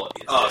mean the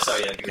quality. Oh, so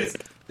yeah, because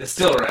they're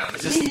still around.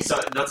 It's just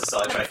not to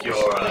sidetrack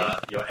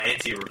your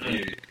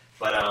anti-review,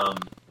 but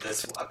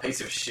there's a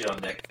piece of shit on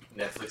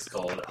Netflix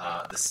called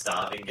The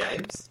Starving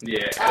Games.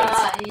 Yeah.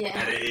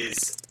 And it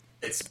is.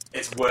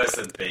 It's worse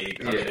than B.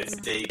 I mean, it's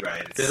D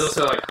grade. There's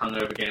also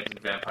Hungover Games and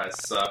Vampires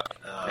Suck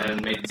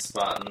and Meet the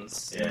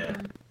Spartans. Yeah,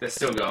 they're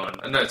still going.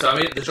 No, so I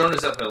mean the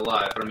genre's definitely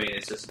alive, but I mean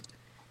it's just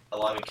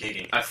alive and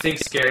kicking. I think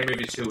Scary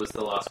Movie 2 was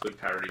the last good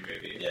parody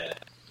movie. Yeah,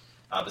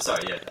 but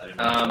sorry, I didn't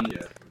know.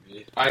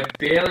 I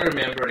barely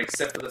remember it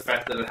except for the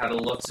fact that it had a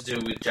lot to do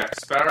with Jack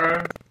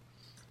Sparrow.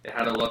 It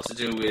had a lot to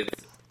do with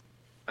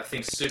I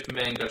think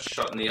Superman got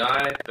shot in the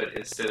eye, but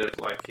instead of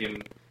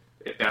him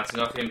it bouncing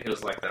off him, he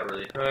was like, "That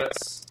really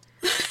hurts."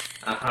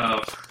 I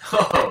don't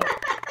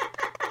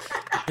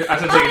think you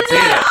can see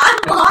that. I'm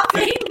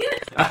laughing.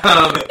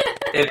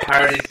 It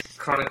parodied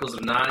Chronicles of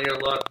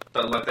Narnia a lot,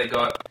 but they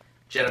got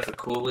Jennifer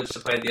Coolidge to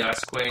play the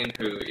Ice Queen,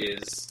 who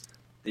is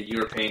the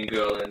European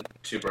girl in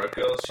Two Broke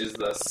Girls. She's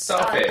the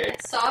Sophie.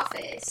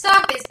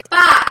 Sophie's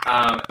back.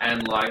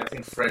 And I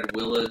think Fred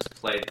Willard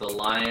played the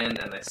lion,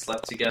 and they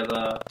slept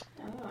together.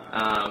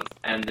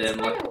 And then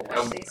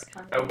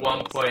at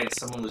one point,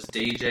 someone was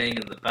DJing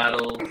in the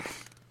battle.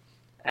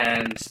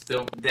 And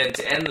then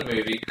to end the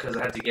movie, because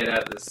I had to get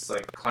out of this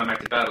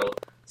climactic battle,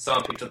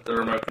 someone picked up the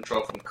remote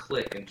control from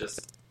Click and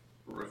just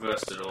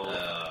reversed it all.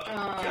 Oh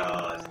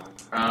God!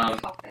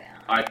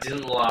 I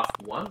didn't laugh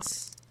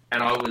once,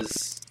 and I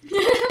was.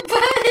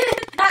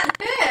 That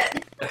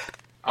hurt.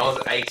 I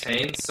was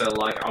 18, so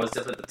I was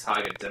definitely the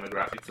target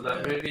demographic for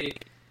that movie.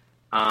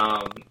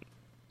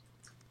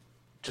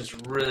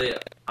 Just really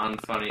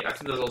unfunny. I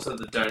think there's also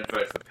the "Don't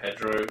Vote for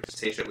Pedro"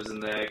 t-shirt was in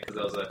there because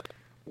that was a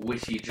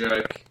witty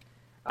joke.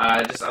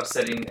 Just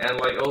upsetting, and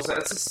also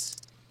it's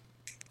just.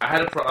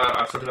 I've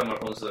talked about my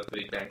problems with the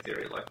Big Bang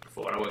Theory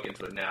before, and I won't get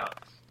into it now.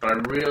 But I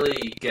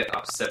really get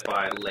upset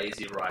by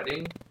lazy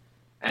writing,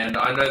 and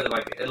I know that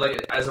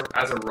as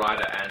a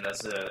writer and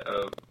as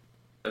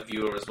a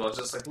viewer as well, it's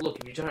just look,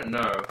 if you don't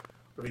know,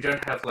 or if you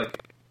don't have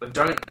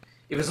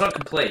if it's not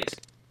complete,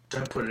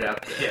 don't put it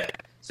out there. Yeah.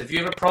 So if you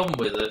have a problem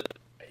with it,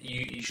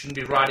 you shouldn't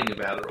be writing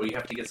about it, or you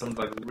have to get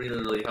someone to really,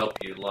 really help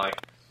you.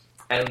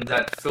 And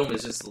that film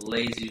is just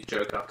lazy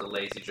joke after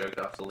lazy joke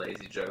after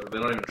lazy joke.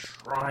 They're not even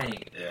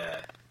trying.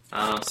 Yeah.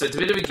 So it's a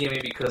bit of a gimme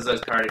because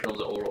those parody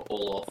films are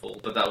all awful.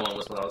 But that one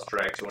was when I was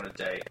dragged to on a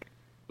date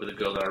with a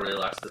girl that I really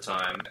liked at the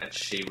time, and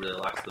she really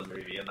liked the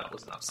movie, and that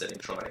was an upsetting,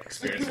 traumatic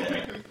experience for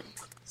me.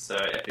 So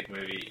Epic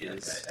Movie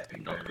is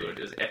not good.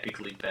 It was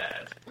epically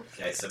bad.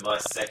 Okay, so my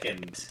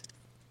second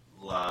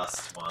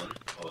last one,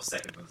 or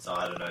second from the side,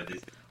 I don't know,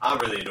 these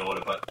aren't really in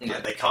order, but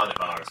they kind of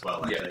are as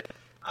well, actually,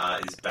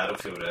 is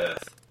Battlefield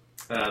Earth.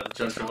 The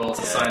John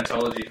Travolta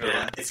Scientology film.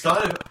 Yeah, it's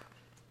kind of...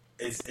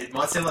 It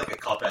might seem like a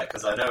cop-out,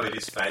 because I know it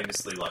is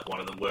famously one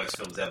of the worst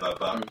films ever,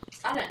 but...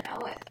 I don't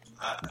know it.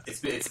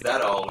 It's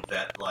that old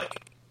that,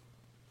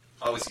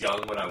 I was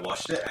young when I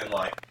watched it, and,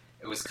 I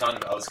was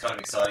kind of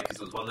excited, because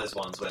it was one of those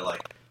ones where,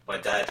 my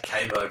dad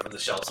came over from the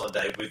shops one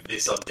day with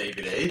this on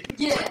DVD.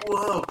 Yeah. It's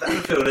whoa,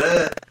 Battlefield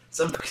Earth!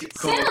 Some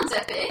cool... Sounds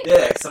epic.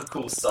 Yeah, some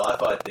cool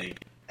sci-fi thing,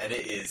 and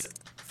it is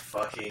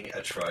fucking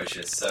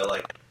atrocious. So,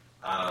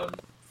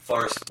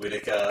 Forrest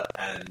Whitaker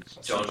and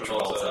John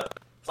Travolta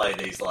play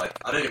these, I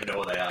don't even know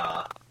what they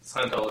are.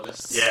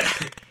 Scientologists. Yeah.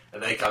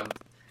 And they come...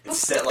 It's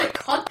set, the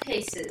cod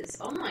pieces.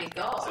 Oh my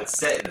god. So it's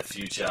set in the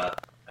future,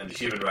 and the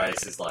human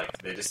race is,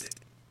 they're just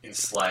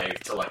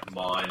enslaved to,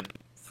 mine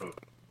for,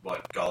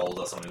 gold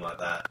or something like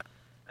that.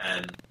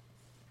 And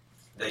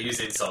they use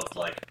insults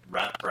like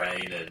rat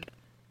brain and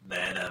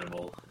man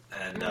animal.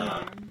 And,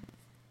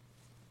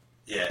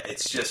 yeah,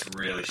 it's just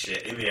really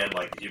shit. In the end,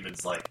 the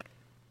humans,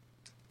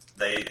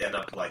 they end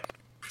up like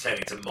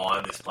pretending to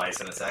mine this place,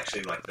 and it's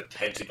actually like the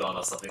Pentagon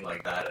or something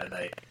like that, and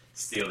they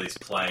steal these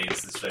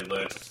planes which they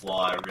learn to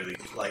fly really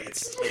like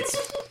it's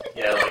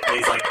yeah, like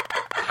these like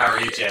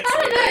Harrier jets.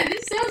 I don't know,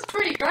 this sounds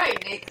pretty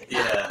great, Nick.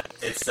 Yeah,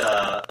 it's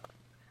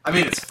I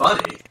mean, it's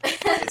funny.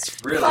 It's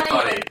really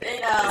funny.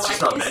 It's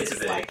just not meant to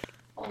be. Like,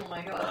 oh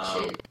my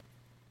god, shit.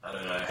 I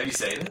don't know. Have you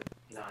seen it?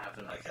 No, I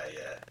haven't. Okay,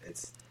 yeah.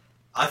 It's.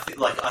 I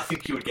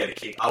think you would get a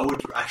kick. I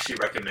would actually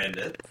recommend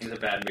it. It's a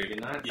bad movie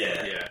night.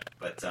 Yeah.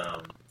 But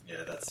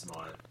yeah, that's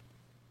my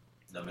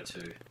number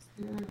 2.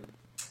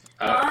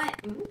 I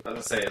was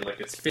gonna say like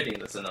it's fitting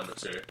that's a number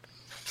 2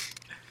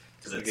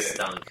 because it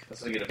stunk.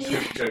 Let's get a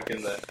poop joke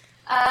in there.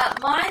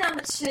 My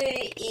number 2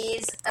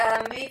 is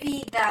a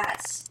movie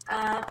that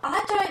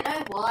I don't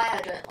know why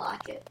I don't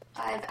like it.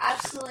 I have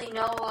absolutely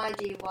no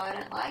idea why I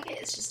don't like it.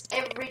 It's just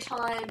every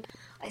time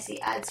I see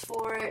ads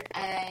for it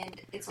and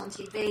it's on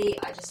TV,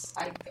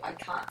 I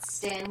can't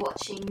stand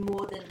watching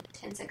more than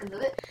 10 seconds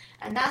of it,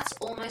 and that's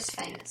Almost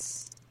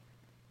Famous.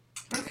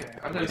 Okay,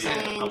 I'm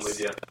with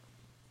you.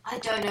 I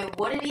don't know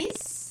what it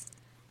is.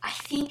 I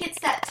think it's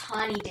that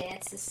Tiny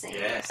Dancer scene.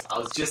 Yes, I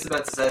was just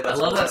about to say that. I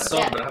love that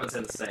song, but I haven't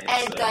seen the scene.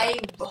 And they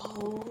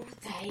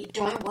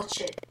don't watch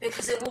it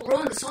because it will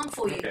ruin the song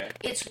for you. Okay.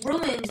 It's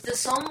ruined the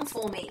song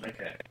for me.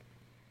 Okay.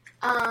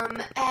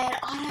 And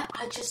I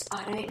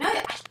don't know.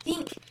 I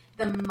think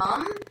the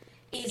mum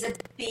is a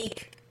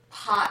big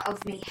part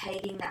of me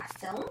hating that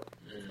film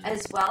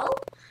as well.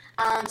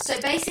 So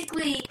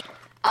basically,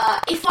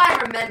 if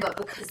I remember,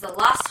 because the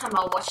last time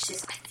I watched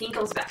this, I think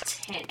I was about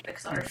 10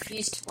 because I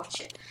refused to watch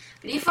it.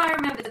 But if I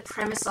remember the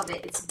premise of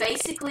it, it's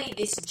basically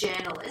this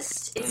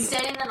journalist. It's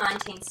set in the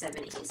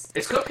 1970s.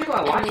 It's got people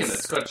I like in it.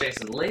 It's got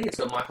Jason Lee. It's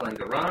got Michael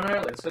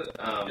Angarano. It's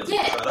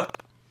got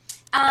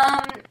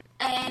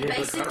And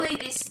basically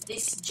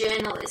this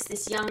journalist,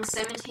 this young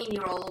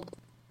 17-year-old,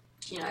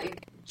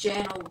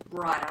 journal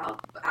writer,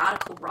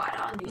 article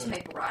writer,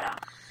 newspaper writer,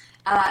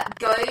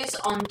 goes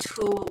on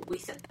tour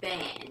with a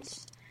band.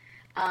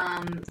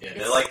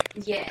 They're like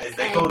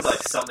they call it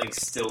like something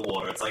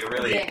Stillwater. It's like a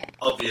really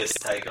obvious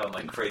take on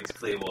like Creed's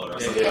Clearwater or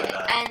something like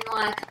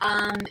that.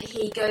 And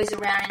he goes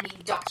around and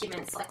he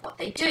documents like what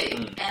they do.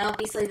 And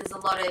obviously there's a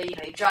lot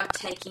of drug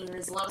taking.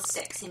 There's a lot of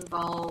sex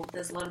involved.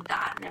 There's a lot of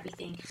that and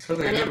everything.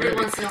 And every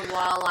once in a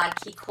while, like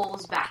he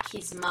calls back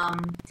his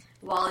mum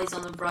while he's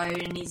on the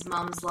road, and his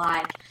mum's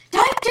like,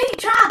 "Don't do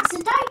drugs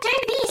and don't do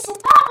this and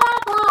blah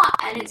blah blah."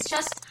 And it's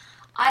just,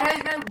 I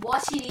don't know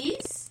what it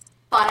is,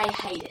 but I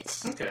hate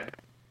it. Okay.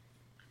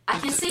 I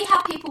can see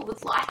how people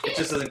would like it. It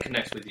just doesn't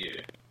connect with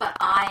you. But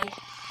I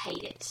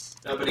hate it.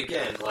 No, but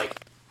again, like,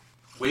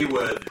 we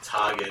were the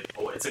target,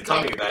 or it's a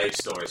coming of age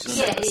story, it's just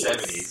set in the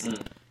 70s.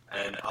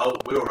 And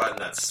we were right in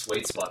that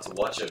sweet spot to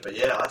watch it. But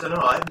yeah, I don't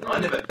know, I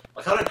never,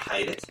 like, I don't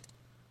hate it,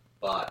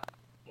 but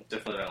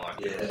definitely don't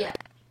like it. Yeah.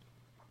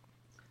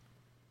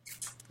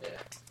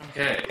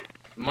 Okay.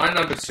 My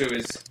number 2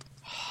 is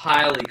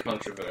highly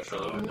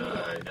controversial. Oh,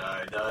 no.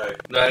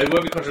 No, it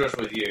won't be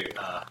controversial with you.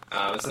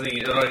 It's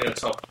something not in your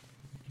top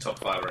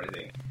 5 or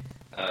anything.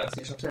 It's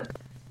in your top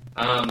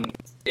 10.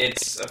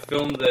 It's a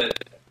film that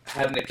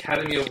had an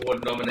Academy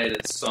Award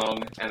nominated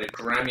song and a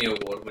Grammy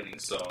Award winning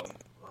song.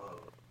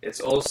 It's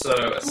also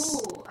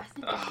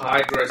a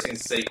high grossing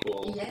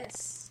sequel.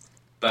 Yes.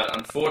 But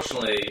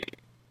unfortunately,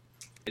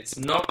 it's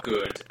not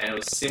good, and it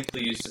was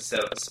simply used to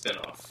set up a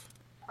spin-off.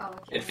 Oh,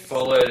 okay. It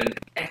followed an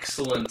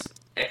excellent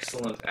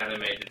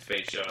animated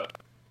feature,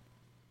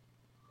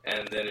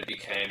 and then it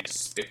became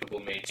Despicable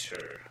Me 2.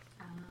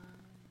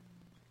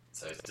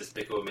 So it's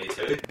Despicable Me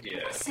 2? Yeah.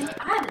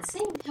 I haven't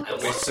seen it.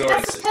 That's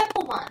the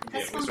purple one.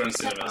 We saw it in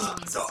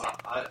cinemas. So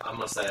I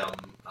must say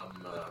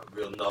I'm a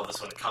real novice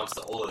when it comes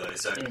to all of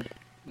those. So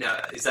now,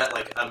 is that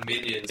like a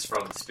Minions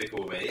from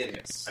Despicable Me?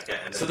 Yes. Okay.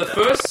 And so the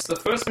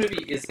first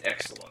movie is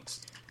excellent.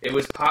 It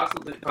was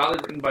partly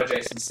written by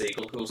Jason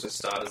Segel, who also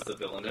starred as the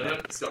villain in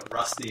it. It's got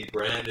Rusty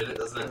Brand in it,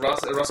 doesn't it?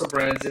 Russell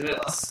Brand's in it.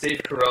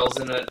 Steve Carell's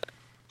in it.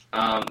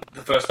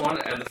 The first one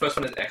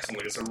is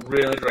excellent. It's a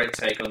really great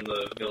take on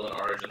the villain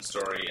origin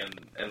story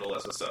and all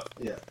that sort of stuff.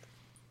 Yeah.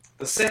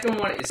 The second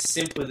one is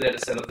simply there to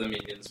set up the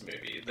Minions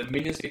movie. The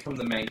Minions become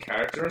the main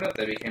character in it.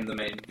 They became the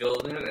main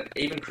villain in it, and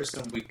even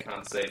Kristen Wiig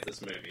can't save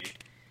this movie.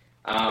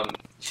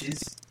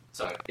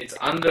 It's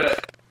under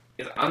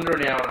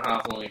an hour and a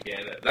half long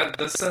again.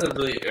 That's something that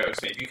really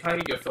irks me. If you can't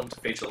get your film to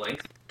feature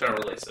length, don't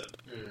release it.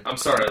 I'm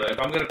sorry, though. If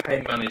I'm going to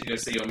pay money to go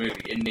see your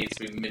movie, it needs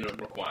to be minimum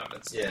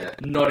requirements. Yeah.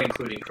 Not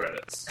including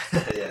credits.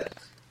 Yeah.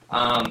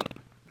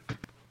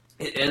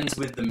 It ends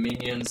with the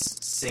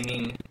Minions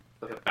singing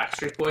like a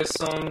Backstreet Boys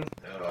song.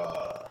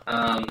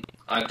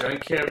 I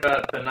don't care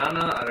about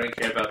Banana. I don't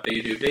care about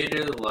Be-Doo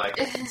Be-Doo. Like,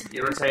 it's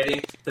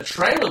irritating. The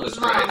trailer was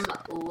great.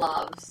 Mum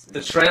loves.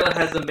 The trailer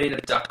has them being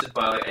abducted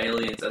by like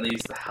aliens, and they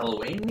use the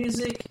Halloween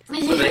music. But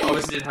they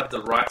obviously didn't have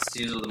the rights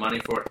to use all the money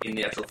for it in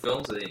the actual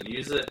film, so they didn't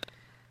use it.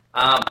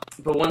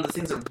 But one of the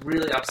things that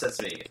really upsets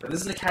me,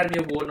 this is an Academy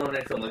Award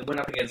nominated film. It went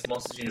up against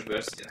Monsters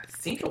University, and I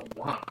think it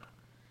won.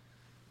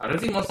 I don't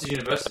think Monsters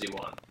University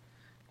won.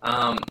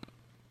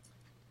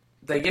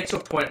 they get to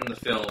a point in the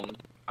film.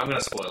 I'm going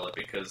to spoil it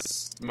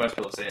because most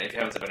people have seen it. If you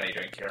haven't seen it,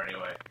 you don't care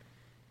anyway.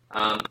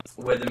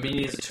 Where the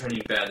minions are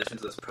turning bad. They turn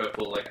into those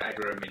purple, like,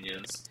 aggro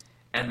minions.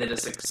 And they're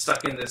just, like,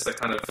 stuck in this, like,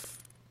 kind of...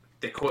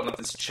 They're caught in, like,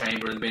 this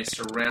chamber and being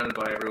surrounded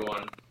by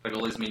everyone. Like,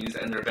 all these minions.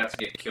 And they're about to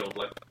get killed,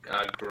 like,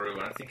 Gru.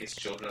 And I think his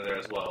children are there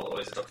as well. Or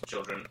his adopted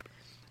children.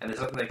 And there's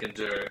nothing they can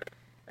do.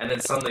 And then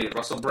suddenly,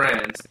 Russell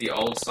Brand, the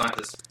old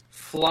scientist,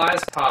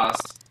 flies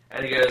past...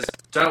 And he goes,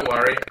 "Don't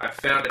worry, I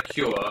found a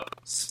cure."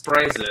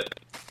 Sprays it.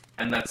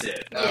 And that's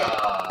it.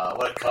 Yeah.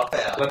 What a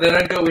cop-out. Like, they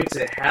don't go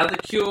into how the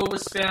cure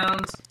was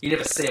found. You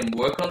never see him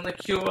work on the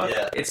cure.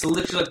 Yeah. It's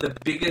literally like the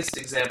biggest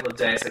example of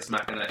Deus Ex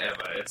Machina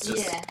ever. It's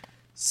just Yeah.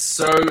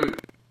 so,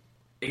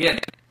 again,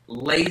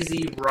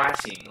 lazy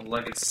writing.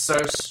 Like, it's so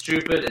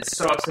stupid. It's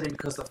so upsetting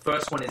because the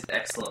first one is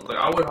excellent. Like,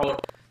 I would hold...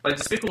 Like,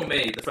 Despicable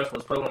Me, the first one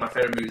was probably one of my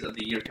favourite movies of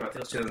the year. It came out, I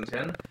think it was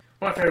 2010.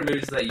 One of my favourite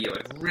movies of that year.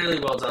 Like, really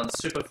well done,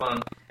 super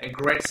fun, and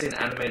great to see an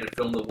animated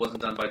film that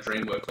wasn't done by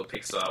DreamWorks or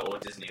Pixar or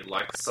Disney.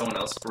 Like, someone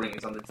else bringing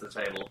something to the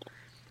table.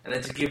 And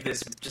then to give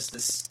this, just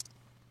this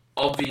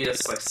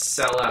obvious, like,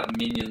 sell-out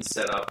minion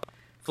setup,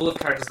 full of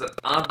characters that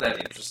aren't that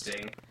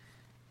interesting,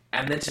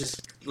 and then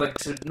just, like,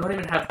 to not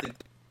even have the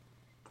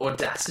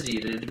audacity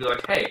to be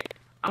like, hey,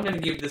 I'm going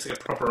to give this, like,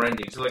 a proper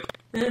ending. So, like,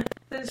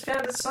 they just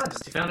found this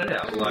scientist, he found it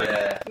out. Like,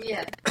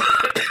 Yeah.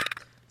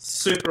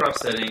 super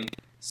upsetting,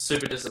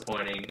 super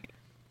disappointing,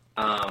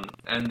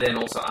 and then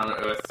also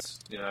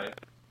unearthed, you know,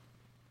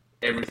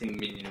 everything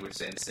Minion we've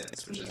seen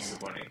since, which is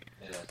disappointing.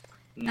 Yeah.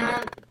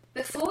 No.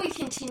 Before we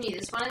continue,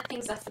 there's one of the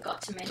things I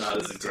forgot to mention. No,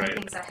 this is great.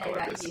 Things I hate I like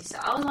about this. you. So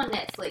I was on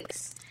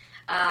Netflix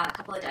a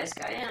couple of days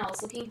ago, and I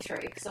was looking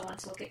through because I wanted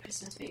to look at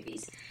Christmas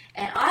movies,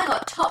 and I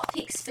got top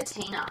picks for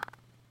Tina.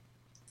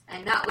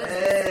 And that was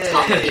the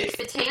top pick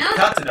for Tina.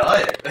 Can't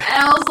deny it. And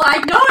I was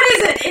like, no, it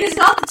isn't. It is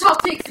not the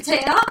top pick for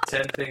Tina.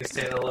 10 things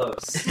Tina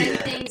loves. 10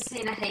 things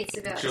Tina hates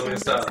about Julia 10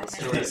 things Stiles. I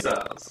hate Julia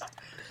about. Stiles.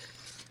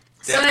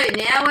 So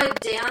now we're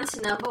down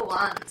to number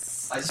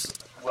ones. I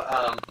just,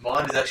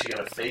 mine is actually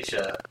going to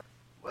feature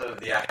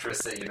the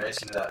actress that you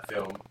mentioned in that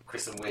film,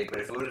 Kristen Wiig. But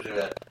if we were to do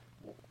a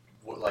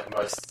like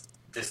most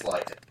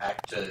disliked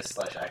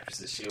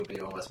actor/actresses, she'll be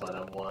almost my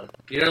number one.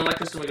 You don't like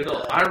Kristen Wiig at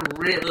all? I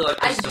really like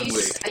Kristen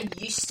Wiig.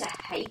 I used to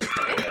hate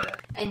her,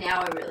 and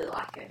now I really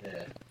like her.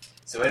 Yeah.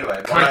 So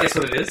anyway, Can I guess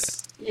what it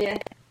is? Yeah.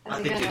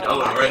 I think you I know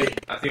like already.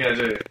 it. I think I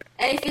do.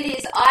 And if it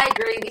is, I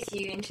agree with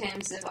you in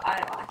terms of I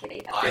don't like it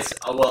either.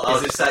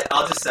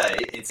 I'll just say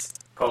it's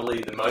probably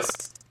the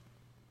most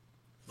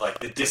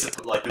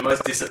the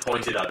most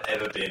disappointed I've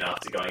ever been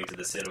after going into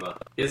the cinema.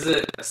 Is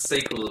it a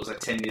sequel that was like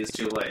 10 years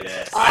too late?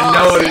 Yes. I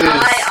know what it is.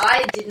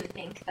 I didn't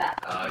think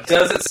that.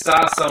 Does it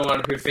star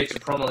someone who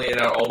featured prominently in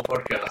our old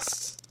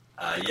podcast?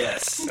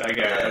 Yes. Okay,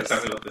 Yes. that's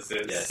exactly what this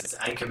is. Yes, it's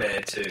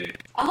Anchorman 2.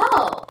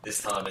 Oh.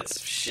 This time it's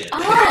shit. Oh,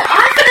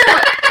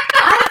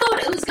 I thought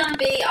it was going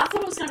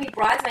to be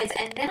Bridesmaids,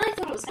 and then I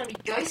thought it was going to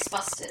be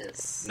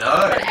Ghostbusters.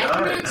 No.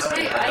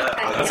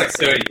 That's like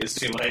 30 years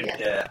too late.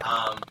 Yeah.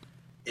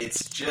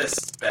 It's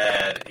just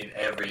bad in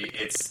every.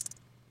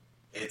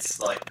 It's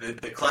like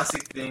the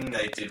classic thing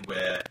they did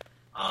where,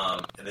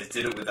 and they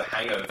did it with the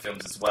Hangover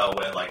films as well,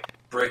 where like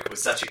Brick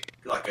was such a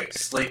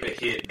sleeper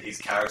hit, and his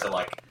character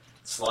like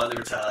slightly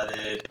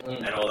retarded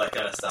and all that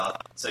kind of stuff.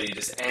 So you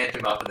just amp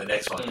him up in the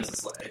next one because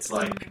it's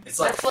like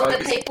That's what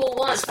the people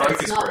want. It's but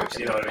focus it's not groups,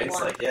 you know what I mean?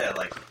 It's like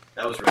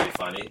that was really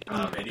funny.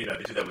 And they do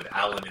that with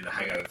Alan in the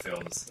Hangover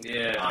films.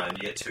 Yeah. And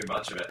you get too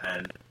much of it,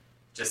 and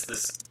just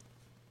this.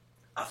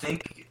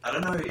 I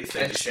don't know if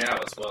they And just, Chow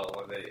as well.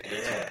 Like they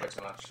Yeah. way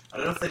too much. I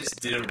don't know if they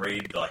just didn't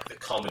read like the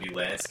comedy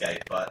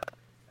landscape, but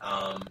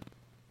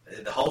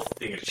the whole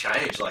thing has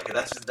changed. Like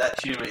that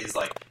humor is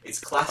like it's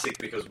classic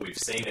because we've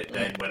seen it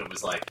then when it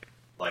was like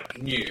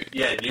new.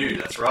 Yeah, new.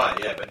 That's right.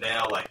 Yeah, but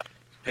now like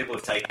people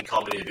have taken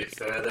comedy a bit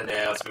further.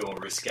 Now it's a bit more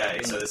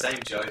risque. So the same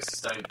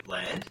jokes don't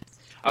land.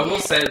 I will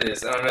say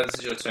this, and I know this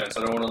is your turn,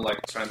 so I don't want to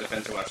like try and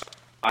defend too much.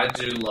 I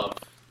do love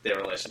their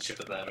relationship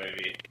in that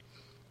movie.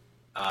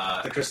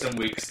 The Kristen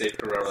Wiig, Steve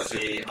Carell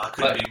relationship. I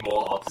couldn't be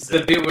more opposite.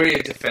 The bit where he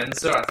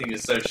defends her, I think,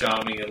 is so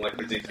charming and like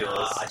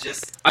ridiculous.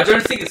 I I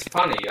don't think it's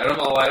funny. I'm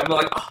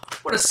like, oh,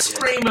 what a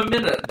scream a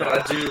minute, but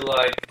I do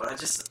like. But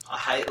I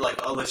hate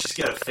let's just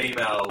get a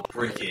female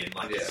brick in.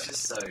 Like it's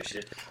just so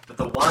shit. But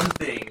the one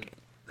thing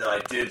that I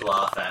did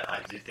laugh at,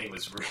 I did think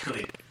was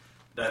really.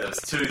 No, there was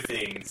two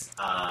things.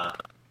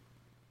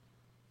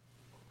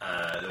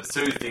 There was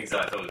two things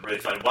that I thought was really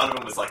funny. One of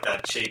them was like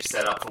that cheap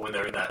setup for when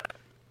they're in that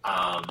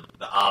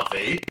the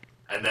RV,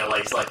 and they're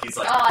like he's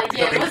like oh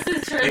yeah, what's the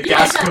truth? the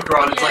gas cooker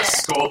on, it's like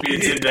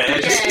scorpions in there,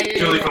 just yeah,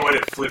 purely yeah. for when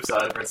it flips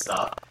over and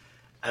stuff.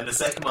 And the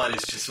second one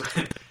is just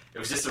when it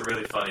was just a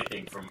really funny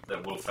thing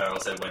that Will Ferrell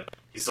said when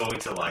he's talking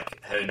to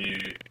like her new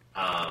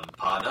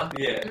partner,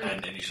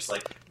 and he's just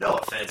like, no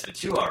offense,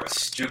 but you are a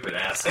stupid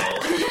asshole.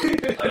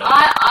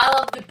 I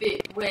love the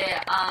bit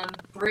where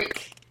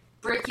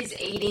Brick is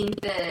eating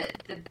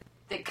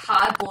the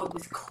cardboard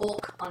with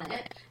cork on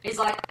it. He's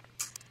like,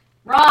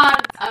 Ron,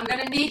 I'm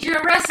gonna need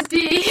your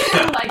recipe.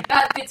 Like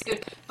that bit's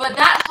good. But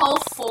that whole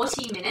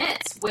 40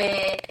 minutes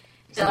where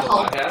The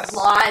whole lighthouse? the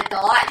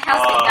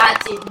lighthouse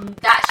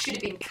that should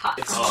have been cut.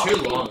 It's from too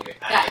the movie. long.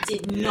 That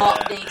did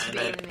not need to be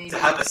in the movie. To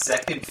have a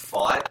second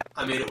fight,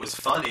 I mean, it was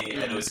funny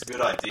and it was a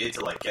good idea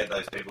to get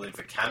those people in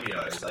for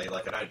cameos.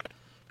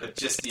 But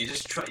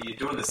you're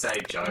doing the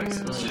same jokes.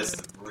 It was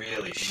just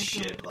really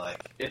shit.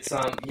 It's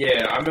I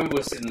remember we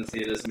were sitting in the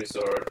theaters and we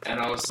saw it, and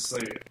I was just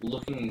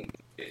looking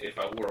if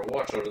I wore a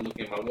watch or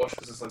looking at my watch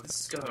because it's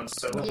this is going on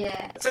so well.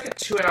 Yeah. It's like a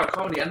 2-hour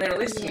comedy, and they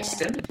released an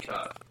extended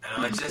cut.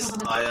 And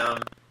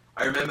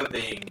I remember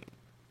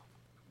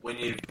when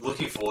you're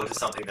looking forward to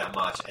something that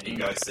much and you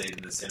go see it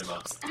in the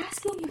cinema.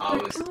 Asking if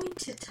we're going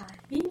to time.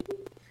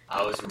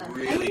 I was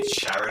really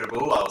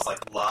charitable. I was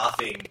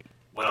laughing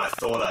when I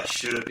thought I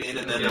should have been,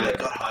 and then I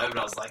got home and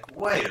I was like,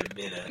 wait a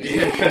minute.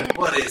 Yeah.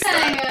 What is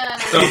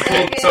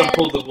that? Someone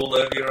pulled the wool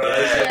over your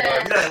eyes.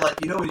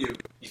 Yeah. When you've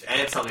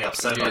amped something up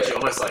so much, you're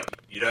almost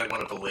you don't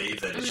want to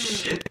believe that it's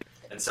shit.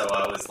 And so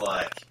I was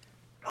like,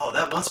 oh,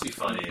 that must be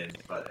funny.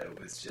 But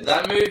it was just...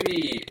 That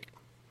movie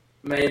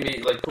made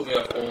me, put me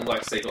off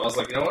all, sequel. I was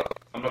like, you know what?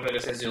 I'm not going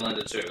to go see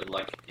Zoolander 2.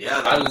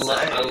 I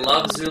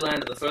love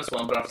Zoolander, the first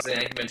one, but after seeing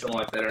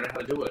Anchorman, I'm they don't know how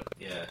to do it.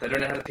 Yeah. They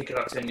don't know how to pick it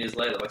up 10 years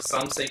later.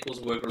 Some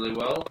sequels work really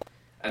well,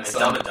 and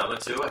some... Dumb and Dumber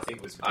 2, I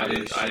think, was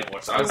really I didn't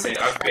watch that.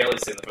 I've barely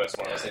seen the first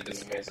one. I've seen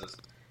Disney Pieces.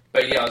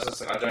 But yeah, I was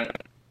just I don't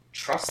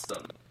trust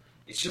them.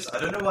 It's just, I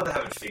don't know why they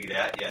haven't figured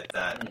out yet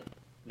that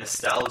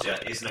nostalgia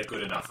isn't a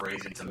good enough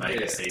reason to make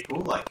a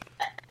sequel.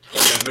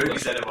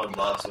 Movies that everyone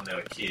loves when they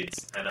were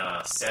kids and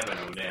are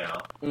seminal now,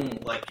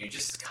 you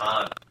just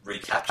can't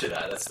recapture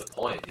that. That's the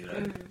point,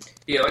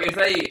 Yeah, if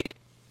they...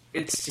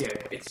 It's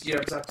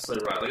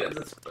absolutely right.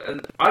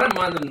 And I don't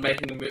mind them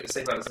making a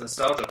sequel as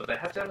nostalgia, but they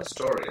have to have a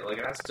story.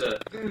 It has to...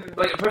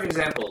 a perfect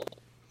example,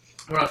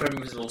 one of my favourite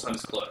movies of all time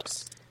is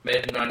Clerks,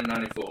 made in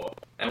 1994.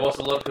 And whilst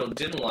a lot of people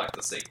didn't like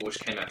the sequel, which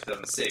came out in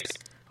 2006,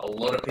 a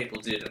lot of people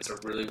did. It's a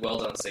really well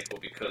done sequel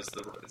because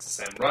it's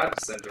the same writer,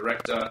 the same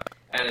director,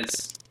 and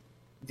it's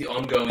the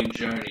ongoing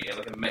journey.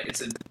 And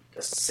it's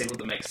a sequel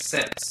that makes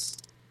sense.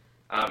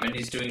 And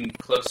he's doing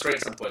Clerks 3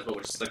 at some point as well,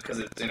 which is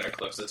because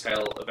Clerks is a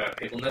tale about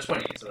people in their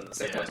 20s, and then the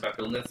second one's about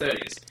people in their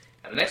 30s,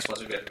 and the next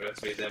one's going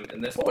to be them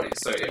in their 40s.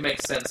 So it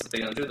makes sense that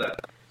they're going to do that.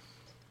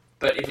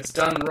 But if it's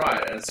done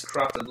right and it's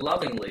crafted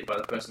lovingly by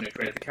the person who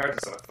created the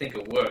characters, I think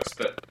it works.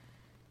 But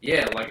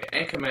yeah,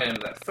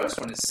 Anchorman, that first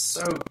one is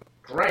so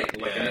great,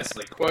 and it's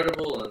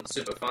quotable and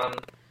super fun.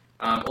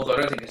 Although I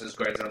don't think it's as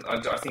great as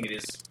I think it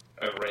is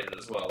overrated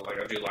as well.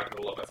 I do like it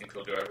a lot, but I think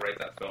people do overrate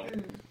that film.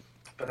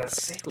 But that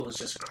sequel is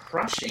just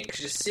crushing because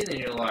you're just sitting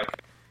and you're like,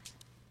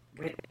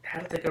 wait,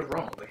 how did they go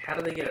wrong? How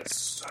did they get it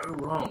so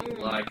wrong?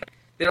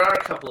 There are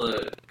a couple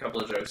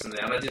of jokes in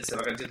there, and I did say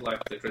I did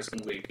like the Kristen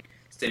Wiig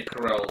Steve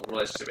Carell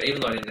relationship,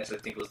 even though I didn't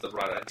necessarily think it was the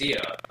right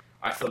idea.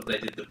 I thought they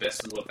did the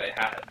best with what they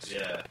had.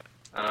 Yeah.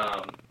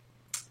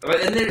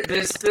 And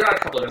there are a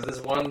couple of jokes.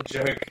 There's one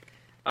joke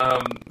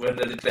when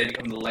they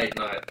become the late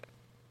night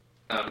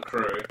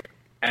crew,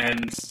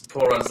 and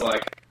poor Rod's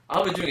like,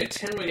 I'll be doing a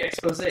 10-week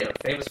expose on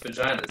famous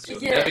vaginas.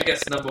 You'll never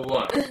guess number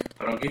 1,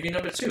 but I'll give you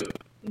number 2.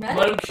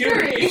 Madame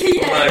Curie.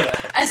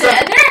 And they're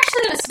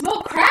actually going to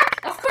smoke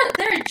crack? Of course,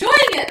 they're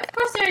enjoying it. Of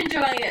course they're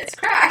enjoying it. It's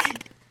crack.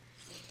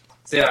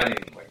 So yeah, I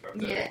didn't like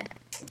that. Yeah.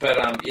 But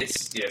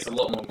it's a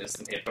lot more missed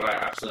than hit, but I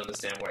absolutely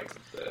understand why you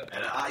put it.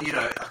 And I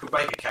could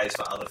make a case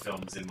for other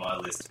films in my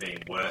list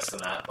being worse than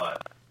that, but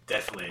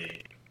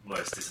definitely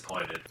most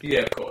disappointed.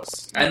 Yeah, of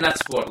course. And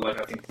that's what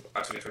I think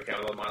I took into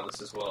account on my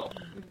list as well.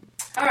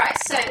 Alright,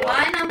 so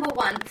my number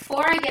 1,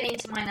 before I get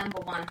into my number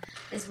 1,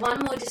 there's one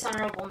more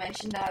dishonourable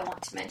mention that I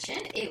want to mention.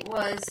 It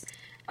was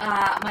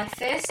my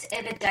first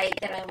ever date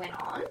that I went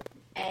on,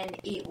 and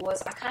it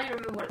was, I can't even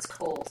remember what it's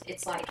called.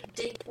 It's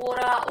Deep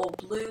Water or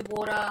Blue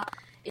Water.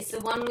 It's the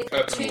one with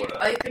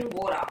open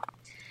water.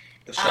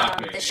 The shark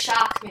movie. The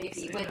shark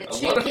movie, where the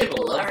two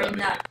people are in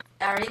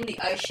the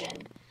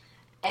ocean,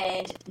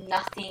 and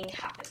nothing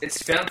happens.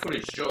 It's found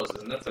footage Jaws,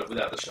 isn't it?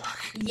 Without the shark.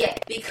 Yeah,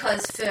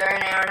 because for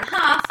an hour and a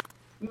half,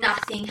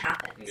 nothing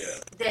happens. Yeah.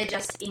 They're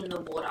just in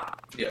the water.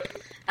 Yeah.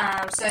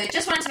 So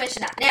just wanted to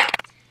mention that. Now,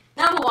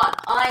 number 1,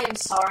 I am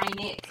sorry,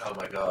 Nick. Oh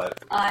my god.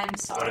 I'm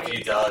sorry. What have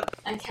you done?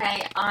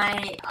 Okay,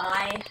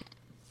 I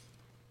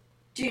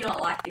do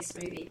not like this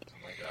movie. Oh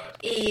my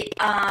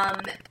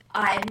god.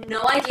 I have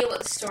no idea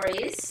what the story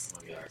is.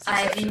 Oh my god.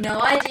 I have no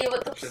idea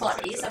what the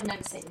plot is. I've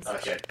never seen this.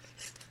 Okay.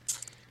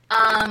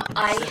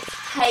 I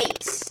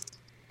hate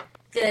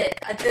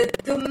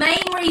the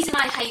main reason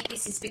I hate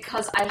this is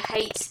because I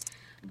hate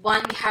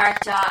one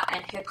character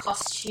and her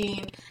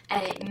costume,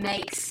 and it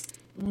makes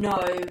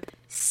no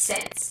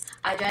sense.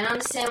 I don't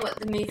understand what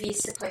the movie is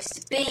supposed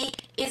to be.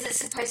 Is it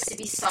supposed to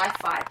be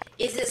sci-fi?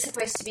 Is it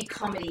supposed to be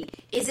comedy?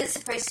 Is it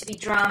supposed to be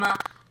drama?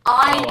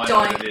 I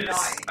don't know.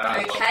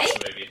 Okay?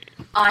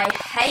 I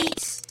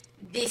hate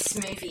this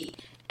movie.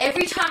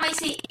 Every time I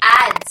see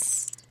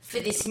ads for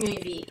this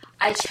movie,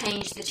 I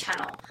change the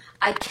channel.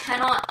 I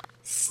cannot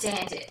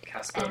stand it.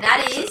 Casper and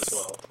that is...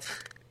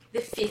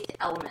 The Fifth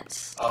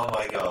Element. Oh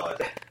my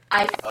god.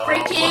 I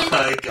freaking Oh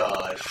my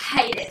god.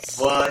 hate it.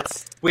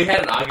 What? We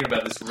had an argument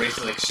about this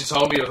recently. She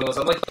told me it was.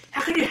 I'm like,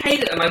 how can you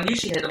hate it? And I knew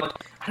she hated it. I'm like,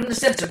 I don't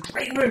understand. It's a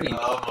great movie.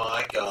 Oh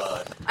my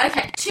god.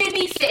 Okay, to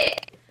be fair,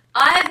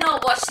 I have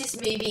not watched this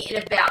movie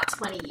in about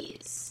 20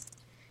 years.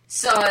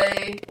 So,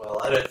 Well,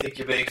 I don't think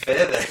you're being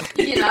fair there.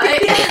 you know,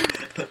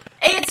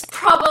 it's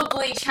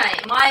probably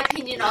changed. My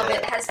opinion of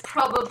it has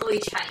probably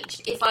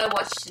changed if I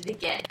watched it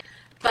again.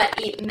 But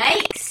it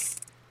makes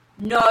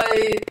no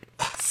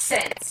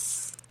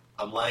sense.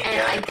 I'm laying And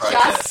down I in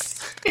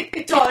protest.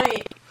 just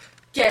don't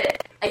get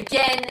it.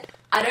 Again,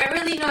 I don't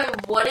really know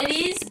what it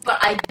is, but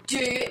I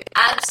do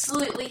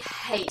absolutely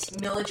hate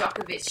Mila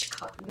Djokovic's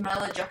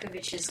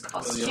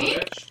costume.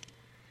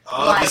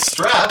 Oh, Like, the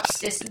straps.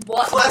 This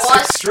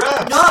Classic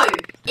straps. No,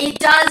 it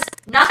does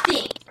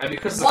nothing. And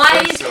because of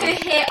Why the is first her film,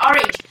 hair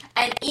orange?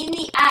 And in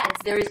the ads,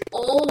 there is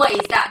always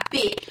that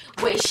bit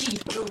where she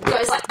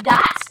goes like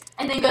that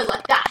and then goes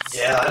like that.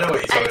 Yeah, I know what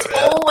you're And talking it's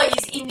about. always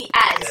in the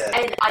ads, Yeah.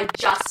 and I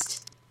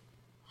just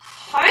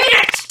hate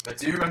it. But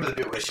do you remember the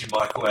bit where she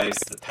microwaves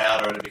the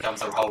powder and it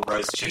becomes a whole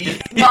roast chicken?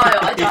 No,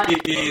 I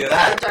don't. Yeah. I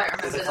That don't is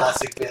remember a that.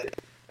 classic bit.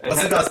 it What's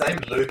the had guy's name?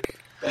 Luke.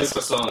 Luc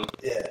Besson.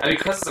 Yeah. And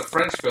because it's a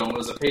French film, it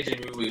was a PG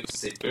movie. We used to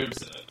see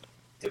boobs in it.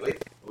 Did we?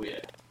 Oh yeah.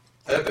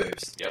 Her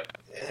boobs. Yep.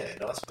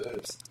 Yeah, nice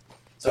boobs.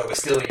 So we're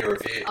stealing your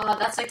review. Oh,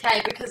 that's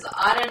okay because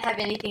I don't have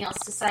anything else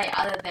to say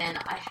other than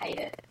I hate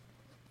it.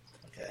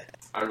 Okay.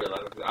 I really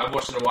like it. I've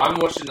watched it. I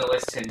haven't watched it in at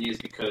least 10 years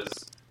because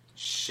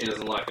she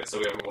doesn't like it, so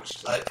we haven't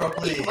watched it. I'd You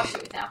probably, can watch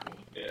it without me.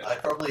 Yeah.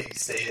 I'd probably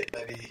see it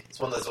maybe. It's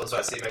one of those ones where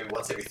I see maybe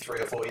once every 3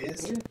 or 4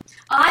 years.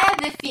 I have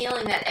the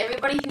feeling that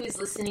everybody who is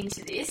listening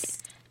to this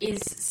is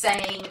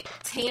saying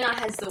Tina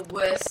has the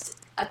worst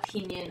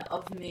opinion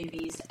of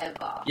movies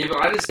ever. Yeah, but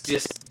I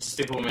just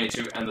people Me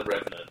Too and The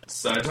Revenant,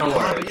 so don't No,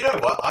 worry. but you know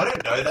what? I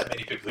don't know that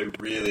many people who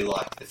really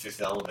like The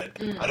Fifth Element.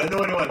 I don't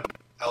know anyone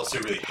else who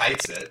really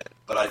hates it,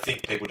 but I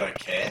think people don't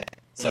care.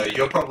 So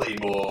you're probably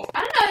more.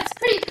 I don't know, it's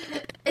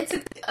pretty. It's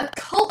a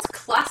cult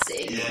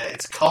classic. Yeah,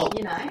 it's cult.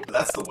 You know? But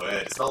that's the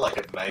word. It's not like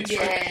a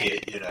mainstream Yeah.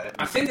 hit, you know.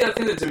 I think the other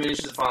thing that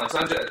diminishes it finally,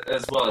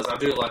 as well as I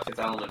do like Fifth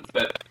Element,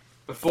 but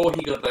before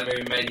he got that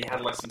movie made, he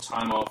had like some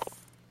time off,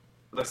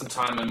 like some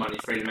time and money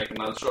free to make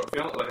another short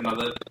film, like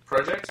another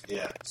project.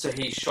 Yeah. So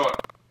he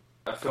shot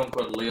a film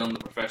called Leon the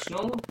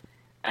Professional,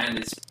 and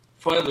it's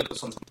probably Luc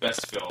Besson's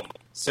best film.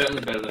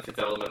 Certainly better than Fifth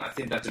Element. I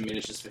think that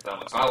diminishes Fifth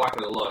Element. So I like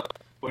it a lot.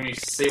 When you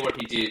see what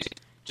he did,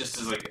 just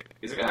as like,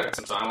 he's like, I got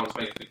some time, I'll just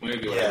make a quick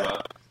movie or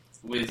whatever.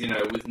 With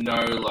with no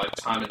like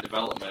time and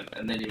development,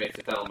 and then you make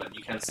Fifth Element,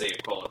 you can see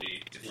a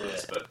quality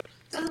difference. Yeah. But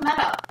Doesn't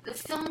matter. The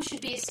film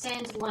should be a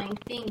standalone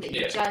thing that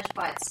you Yeah. judge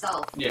by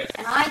itself. yeah,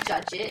 And I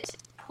judge it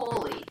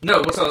poorly. no.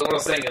 What I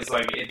was saying is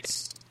like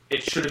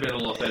it should have been a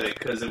lot better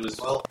because it was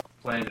Well,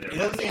 planned and you know,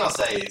 the everything. thing I'll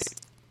say is,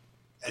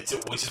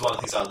 which is one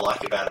of the things I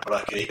like about it, but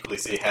I can equally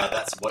see how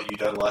that's what you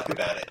don't like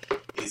about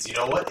it, is, you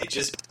know what? It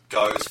just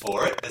goes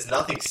for it. There's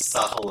nothing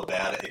subtle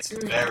about it. It's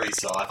very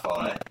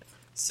sci-fi.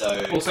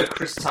 So, Also,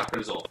 Chris Tucker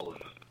is awful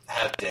in it.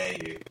 how dare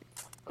you?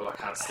 Oh, I can't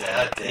How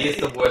stand dare it. He is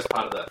you. the worst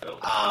part of that film.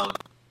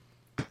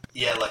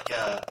 Yeah,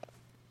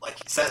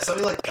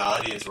 something like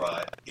Guardians,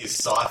 right, is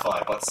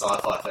sci-fi, but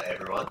sci-fi for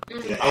everyone. You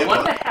know, I everyone-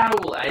 wonder how it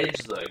will age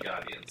though,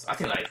 Guardians. I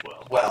think it aged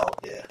well. Well,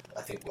 yeah,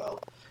 I think well.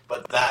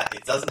 But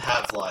it doesn't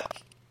have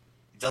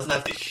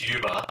the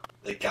humour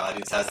that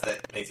Guardians has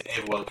that means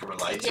everyone can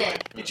relate to Yeah.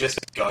 it. It just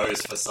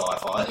goes for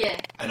sci-fi. Yeah.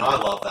 And I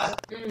love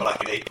that, Mm. but I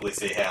can equally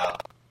see how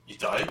you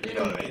don't, you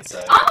know what I mean?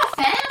 So I'm a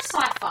fan of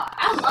sci-fi.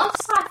 I love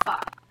sci-fi.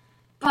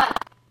 But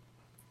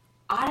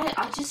I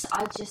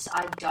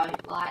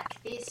don't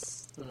like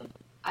this.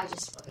 I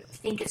just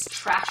think it's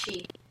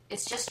trashy.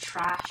 It's just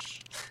trash.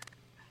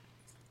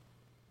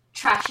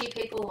 Trashy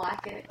people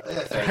like it.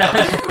 yeah, fair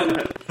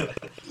enough.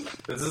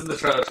 This is the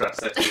trailer trash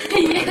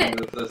section Yeah.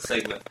 of the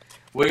segment.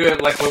 We're way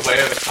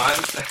over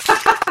time.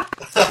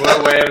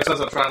 We're way over time,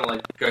 so I'm trying to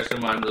like go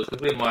through mine really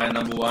quickly. My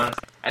number one,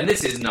 and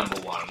this is number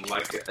one.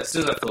 Like as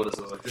soon as I thought of this,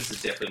 I was like, this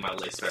is definitely my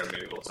least favorite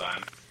movie of all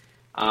time.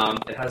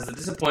 It has the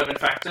disappointment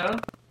factor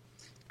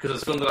because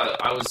it's a film that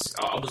I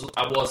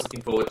was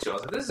looking forward to. I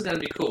was like, this is going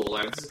to be cool.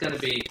 Like this is going to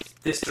be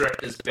this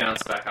director's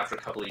bounce back after a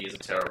couple of years of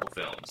terrible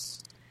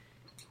films.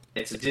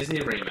 It's a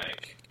Disney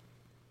remake.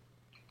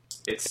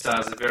 It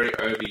stars a very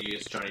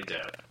overused Johnny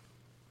Depp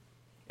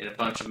in a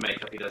bunch of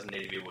makeup he doesn't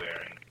need to be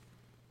wearing.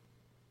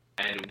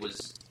 And it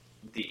was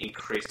the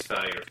increased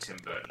failure of Tim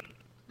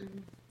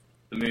Burton.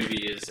 The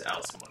movie is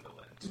Alice in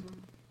Wonderland.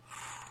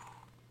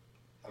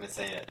 I haven't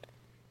seen it.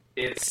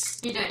 It's...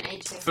 You don't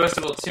need to. First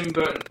of all, Tim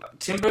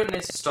Burton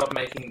needs to stop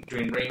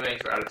doing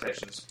remakes or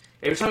adaptations.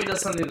 Every time he does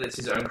something that's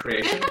his own Go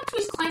creation, back to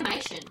his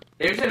claymation.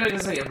 every time he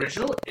does something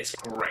original, it's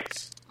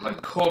great.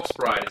 Like Corpse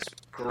Bride is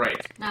great.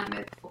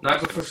 Nightmare Before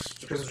Not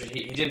because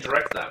he didn't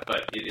direct that,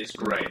 but it is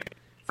great.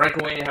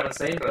 Frankenweenie I haven't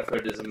seen, but I've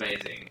heard it is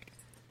amazing.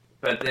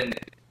 But then,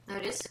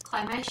 Notice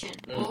claymation.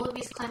 All of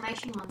his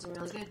claymation ones are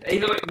really good.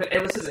 even like the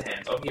Edward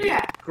Scissorhands, I'll give you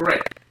Yeah.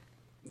 great.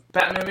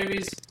 Batman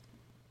movies,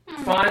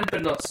 fine,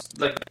 but not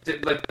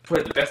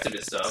probably the best of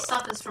his stuff.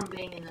 Suffers from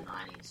being in the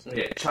 90s.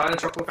 Yeah, Charlie and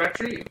the Chocolate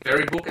Factory,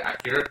 very book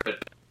accurate,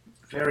 but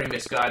very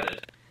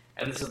misguided.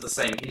 And this is the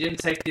same. He didn't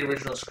take the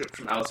original script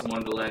from Alice in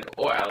Wonderland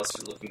or Alice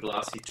Through the Looking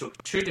Glass. He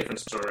took two different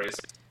stories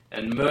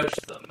and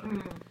merged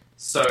them.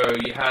 So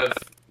you have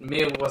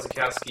Mia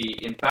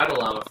Wasikowski in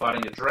battle armor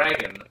fighting a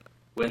dragon,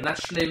 when that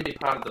shouldn't even be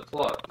part of the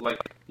plot. Like,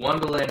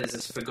 Wonderland is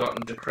this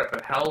forgotten,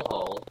 decrepit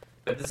hellhole,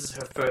 but this is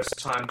her first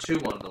time to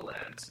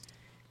Wonderland.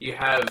 You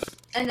have...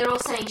 And they're all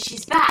saying,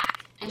 she's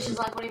back! And she's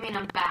like, what do you mean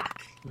I'm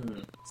back?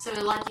 So,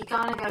 like, you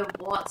kind of go,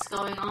 what's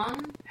going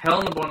on?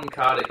 Helena Bonham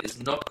Carter is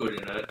not good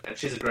in it, and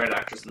she's a great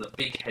actress, and the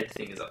big head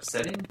thing is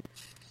upsetting.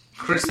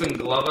 Crispin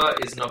Glover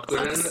is not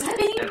good in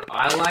it, and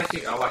I like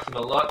him. I like him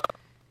a lot.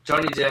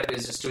 Johnny Depp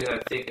is just doing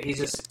that thing. He's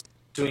just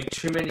doing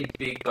too many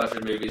big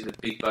budget movies with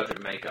big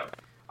budget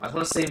makeup. I just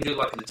want to see him do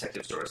like a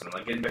detective story or something,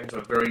 like getting back into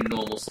a very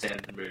normal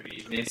standard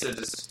movie. He needs to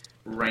just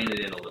rein it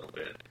in a little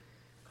bit.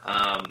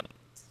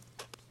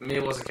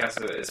 Mia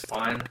Wasikowska is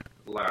fine.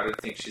 Like, I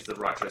don't think she's the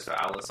right choice for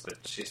Alice, but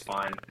she's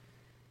fine.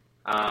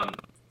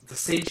 The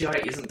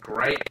CGI isn't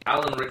great.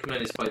 Alan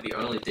Rickman is probably the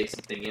only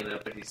decent thing in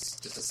it, but he's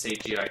just a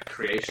CGI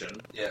creation.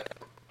 Yeah.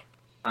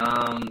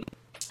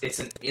 It's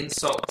an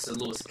insult to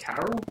Lewis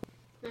Carroll,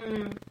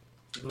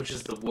 which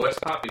is the worst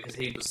part because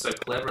he was so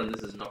clever and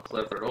this is not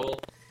clever at all.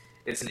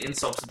 It's an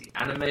insult to the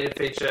animated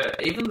feature.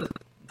 Even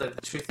the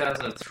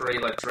 2003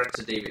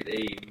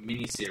 direct-to-DVD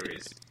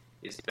miniseries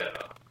is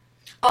better.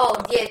 Oh,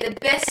 yeah, the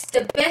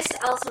best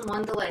Alice in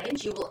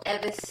Wonderland you will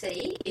ever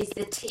see is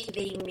the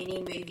TV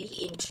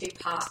mini-movie in 2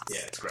 parts.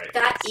 Yeah, it's great.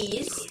 That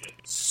it's is really good.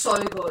 so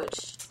good.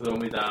 The one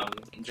with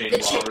Gene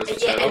Wilder as a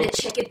yeah, turtle. and the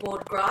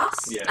checkerboard grass.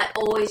 Yeah. I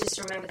always just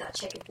remember that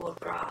checkerboard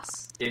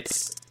grass. It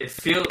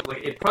feels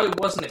like it probably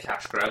wasn't a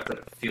cash grab, but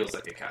it feels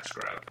like a cash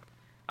grab.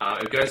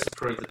 It goes to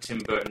prove that Tim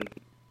Burton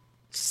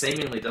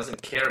seemingly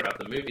doesn't care about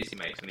the movies he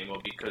makes anymore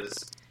because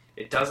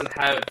it doesn't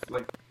have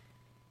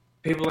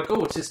people are like,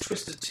 oh, it's his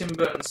twisted Tim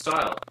Burton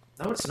style.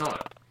 No, it's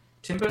not.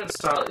 Tim Burton's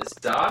style is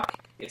dark.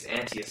 It's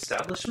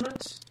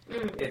anti-establishment.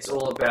 It's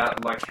all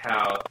about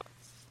how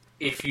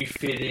if you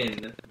fit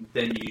in,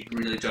 then you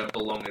really don't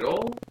belong at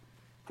all.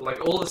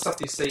 Like all the stuff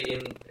you see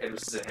in Edward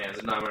Scissorhands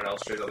and Nightmare on Elm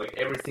Street,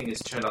 everything is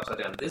turned upside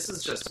down. This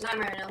is just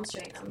Nightmare on Elm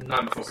Street.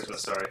 Night Before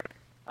Christmas. Sorry.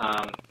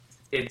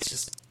 It's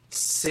just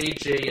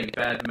CG and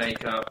bad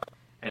makeup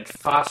and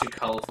far too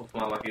colourful for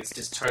my liking. It's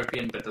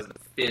dystopian, but it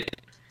doesn't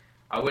fit.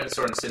 I went and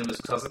saw it in cinemas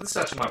because I was like, this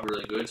actually might be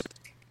really good.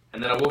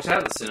 And then I walked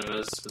out of the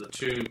cinemas with the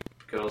 2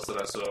 girls that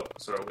I saw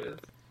it with.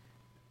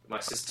 My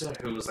sister,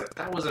 who was like,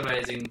 that was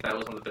amazing, that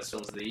was one of the best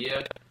films of the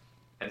year.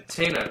 And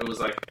Tina, who was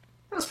like,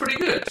 that was pretty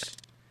good.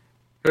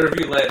 Her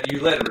review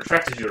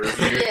retracted your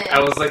review. Yeah.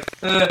 I was like,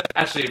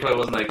 actually, it probably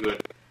wasn't that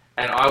good.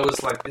 And I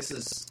was like,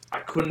 I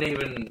couldn't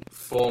even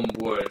form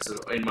words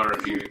in my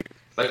review.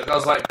 I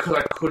was like,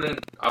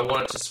 I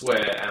wanted to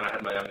swear, and I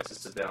had my younger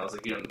sister down. I was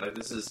like,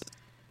 this is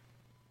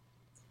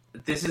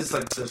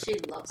She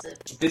loves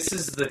it. This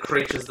is the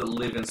creatures that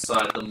live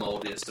inside the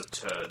moldiest of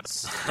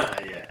turds.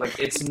 Yeah.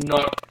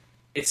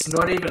 It's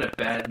not even a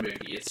bad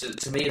movie.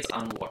 To me, it's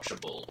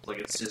unwatchable.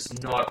 It's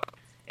just not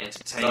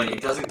entertaining.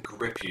 It doesn't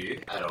grip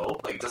you at all.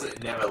 It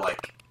doesn't never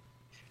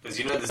because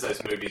there's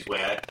those movies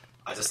where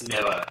I just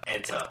never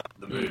enter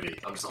the movie.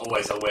 I'm just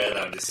always aware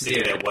that I'm just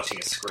sitting there watching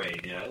a screen.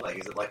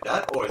 Is it like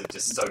that, or is it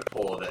just so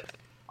poor that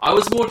I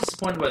was more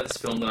disappointed by this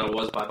film than I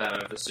was by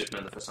Batman vs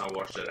Superman the first time I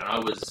watched it, and I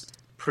was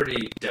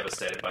pretty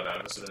devastated by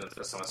Batman vs Superman the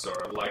first time I saw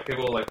it.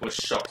 People were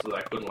shocked that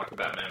I couldn't like a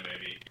Batman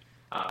movie,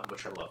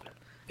 which I loved.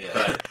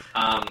 Yeah.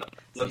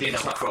 But the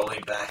entire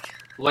crawling back.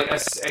 A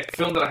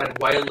film that I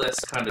had way less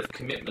kind of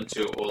commitment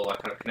to or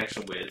kind of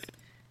connection with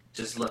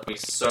just left me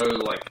so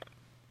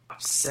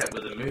upset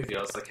with the movie.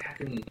 I was like, how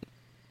can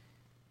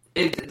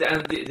it?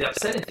 And the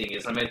upsetting thing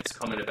is, I made this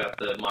comment about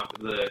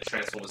the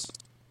Transformers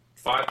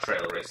 5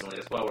 trailer recently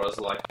as well, where I was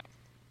like,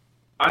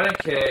 I don't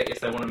care if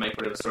they want to make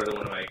whatever story they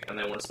want to make, and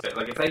they want to spend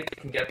if they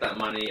can get that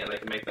money and they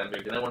can make that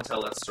movie, and they want to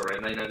tell that story,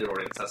 and they know their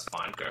audience, that's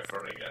fine, go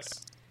for it, I guess.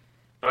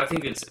 But I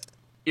think it's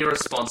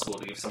irresponsible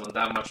to give someone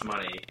that much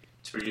money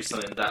to produce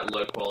something that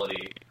low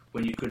quality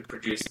when you could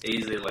produce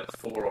easily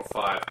 4 or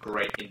 5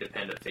 great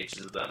independent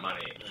features of that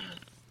money.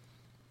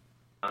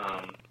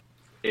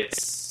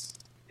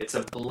 It's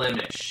a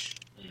blemish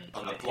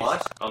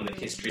on the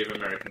history of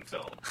American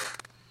film.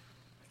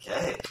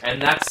 Okay.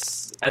 And I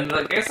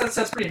guess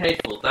that's pretty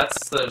hateful.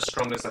 That's the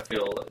strongest I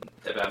feel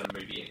about a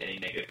movie in any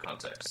negative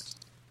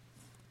context.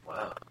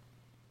 Wow.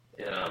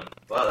 Yeah.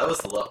 Wow, that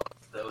was a lot.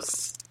 It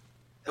was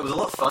a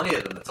lot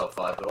funnier than the top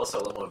 5, but also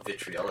a lot more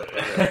vitriolic.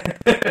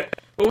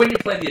 Well, when you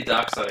play the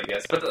dark side, I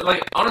guess. But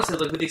honestly,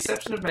 with the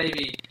exception of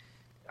maybe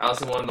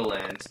Alice in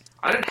Wonderland,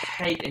 I don't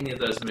hate any of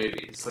those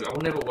movies. I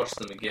will never watch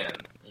them again.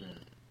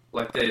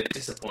 They're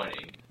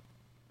disappointing,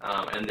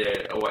 and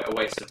they're a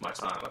waste of my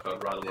time.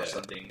 I'd rather watch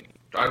something.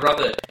 I'd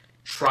rather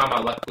try my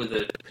luck with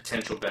a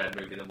potential bad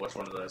movie than watch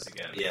one of those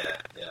again. Yeah.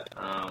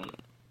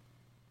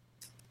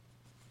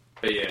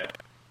 But yeah.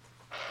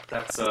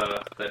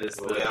 that is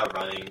We are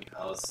running.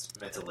 I was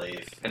meant to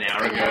leave an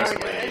hour An ago. hour so-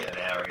 ago. an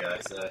hour ago.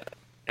 So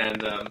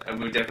And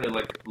we were definitely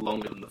like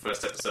longer than the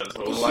first episode,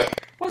 so we're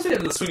like, once we get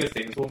into the swing of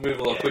things, we'll move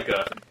a lot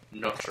quicker.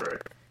 Not true.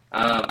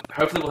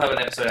 Hopefully we'll have an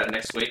episode out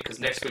next week, because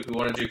next week we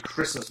want to do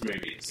Christmas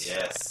movies.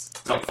 yes,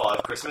 top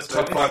 5 Christmas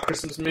Top movies. 5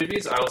 Christmas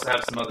movies. I also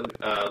have some other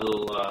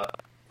little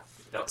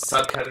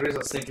subcategories. I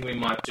was thinking we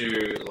might do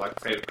like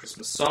favourite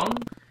Christmas song,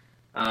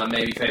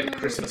 maybe favourite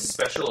Christmas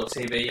special or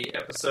TV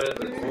episode.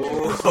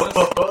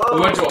 We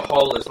won't do a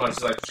whole list, much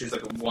like choose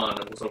like one,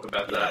 and we'll talk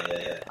about that.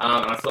 Yeah.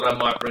 And I thought I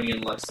might bring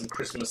in like some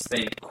Christmas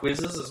themed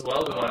quizzes as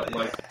well. We might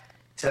like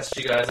test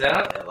you guys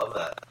out. Yeah, I love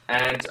that.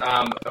 And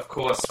of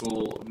course,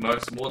 we'll more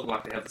than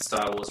likely have the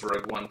Star Wars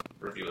Rogue One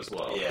review as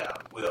well. Yeah,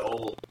 with it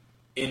all,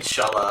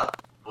 inshallah,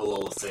 we'll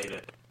all have seen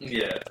it.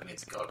 Yeah. That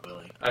means God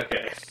willing.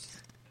 Okay.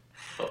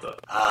 Well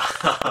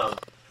done.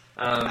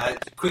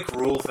 Quick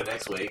rule for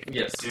next week.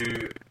 Yes. Do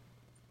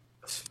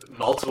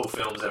multiple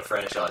films in a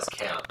franchise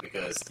count?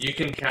 Because You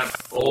can count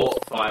all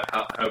 5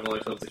 Home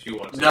Alone films if you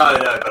want to. no,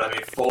 but I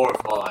mean 4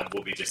 of mine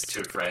will be just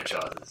 2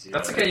 franchises. You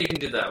That's know? okay, you can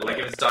do that. Like,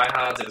 if it's Die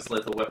Hards, if it's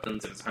Lethal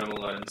Weapons, if it's Home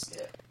Alones.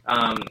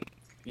 Yeah.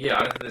 Yeah, I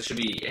don't think there should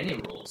be any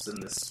rules in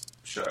this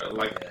show.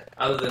 Like, Yeah.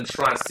 other than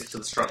try and stick to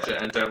the structure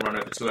and don't run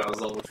over 2 hours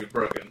long, which we've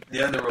broken.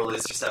 The only rule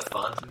is just have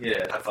fun.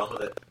 Yeah. Have fun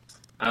with it.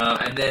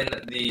 And then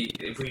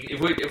if we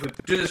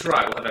do this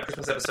right, we'll have our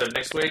Christmas episode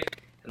next week,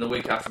 and the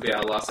week after will be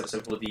our last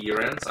episode for the year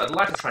end. So I'd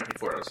like to try and hit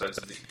 4 episodes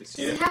of this Does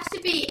year. it have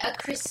to be a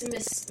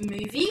Christmas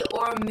movie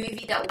or a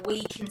movie that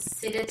we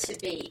consider to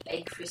be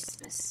a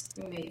Christmas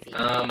movie?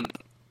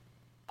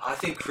 I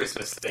think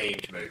Christmas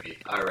themed movie.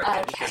 I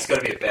reckon Okay. it's got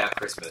to be about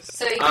Christmas.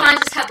 So you can't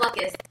just have like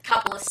a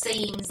couple of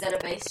scenes that are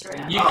based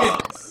around You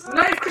Christmas. could,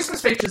 no, if Christmas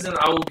features, then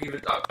I will give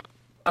it.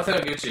 I think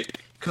I'll give it to you,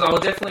 because I will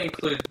definitely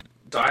include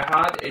Die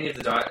Hard. Any of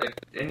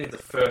the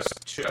first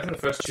 2. I think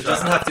the first 2. It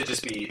doesn't have to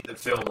just be the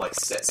film like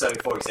set. So,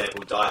 for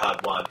example, Die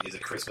Hard 1 is a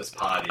Christmas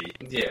party.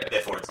 Yeah.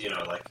 Therefore, it's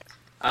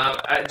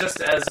like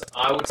Just as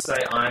I would say,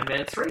 Iron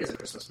Man 3 is a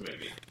Christmas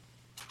movie,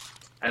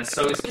 and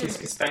so is Kiss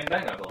Kiss Bang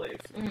Bang, I believe.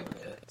 Mm.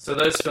 So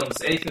those films,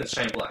 anything that's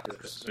Shane Black is a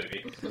Christmas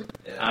movie,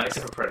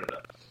 except for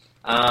Predator.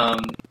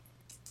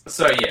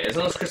 So yeah, as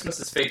long as Christmas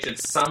is featured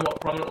somewhat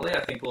prominently,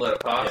 I think we'll let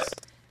it pass.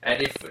 Yeah.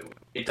 And if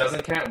it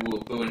doesn't count,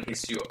 we'll boo and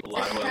hiss you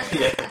live on it.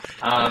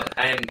 yeah.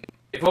 And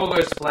if all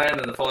goes to plan,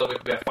 then the following week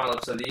will be our final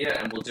episode of the year,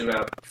 and we'll do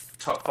our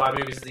top 5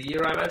 movies of the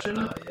year, I imagine.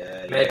 Oh,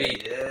 yeah.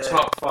 Maybe yeah.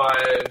 top 5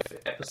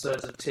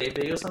 episodes of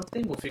TV or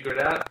something. We'll figure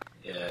it out.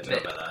 Yeah, don't know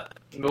about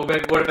that. Well,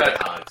 maybe, what about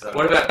Hard, 'cause I don't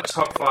what know. about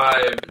top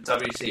 5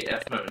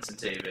 WTF moments in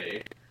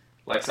TV?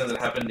 Like something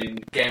that happened in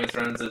Game of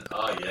Thrones that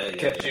Oh yeah.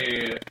 kept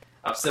you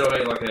upset, or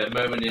maybe like a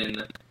moment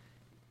in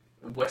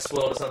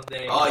Westworld or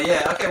something. Oh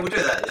yeah. Okay, we'll do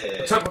that.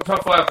 Yeah. Top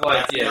 5,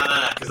 like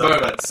No, because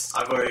moments.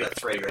 I've already got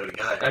 3 ready to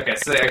go. Okay,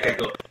 so okay,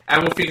 cool.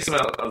 And we'll figure some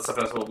other stuff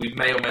out as well. We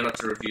may or may not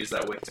do reviews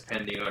that week,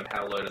 depending on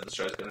how loaded the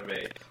show's going to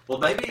be. Well,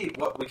 maybe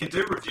what we can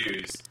do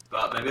reviews,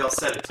 but maybe I'll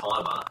set a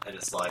timer and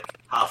it's like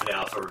half an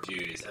hour for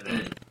reviews, and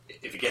then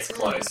if it gets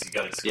close, you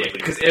got to just Yeah, quickly.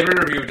 because every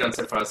review we've done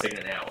so far has taken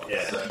an hour.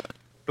 Yeah. So.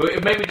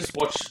 But maybe just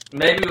watch.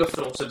 Maybe we'll have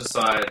to also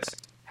decide.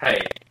 Hey,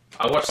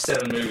 I watched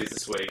 7 movies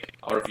this week.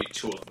 I'll review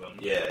 2 of them.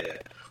 Yeah.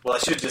 Well, I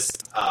should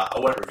just. I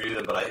won't review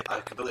them, but I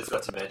completely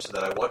forgot to mention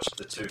that I watched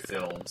the 2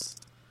 films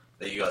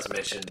that you guys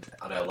mentioned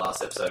on our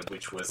last episode,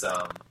 which was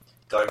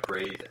Don't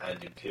Breathe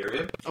and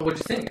Imperium. Oh, what do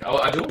you think? Oh,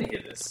 I do want to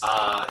hear this.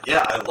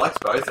 Yeah, I liked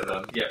both of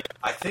them. Yeah.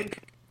 I think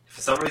for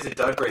some reason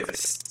Don't Breathe has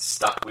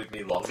stuck with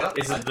me longer.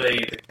 Is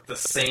it the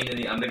scene in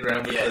the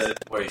underground with Yeah, the...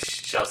 where he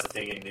shoves the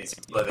thing in his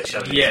leather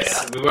shoving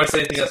Yes, it we won't say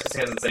anything else because he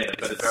hasn't seen it,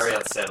 but It's very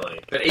unsettling.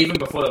 But even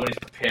before that, when he's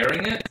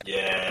preparing it,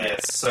 Yeah.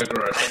 it's so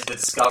gross. And the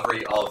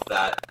discovery of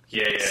that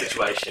Yeah.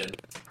 situation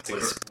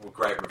was a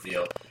great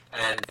reveal.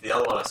 And the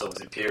other one I saw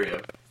was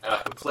Imperium, and I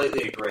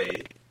completely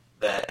agree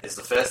that it's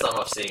the first time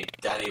I've seen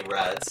Danny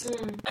Rad's,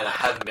 and I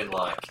haven't been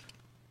like,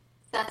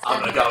 That's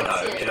I'm gonna go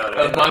home, you know what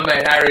I mean? My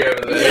mate Harry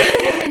over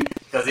there. Yeah,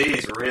 because he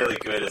is really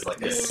good as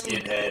like a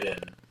skinhead,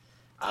 and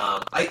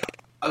I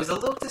was a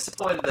little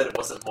disappointed that it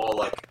wasn't more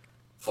like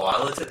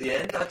violent at the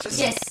end. I just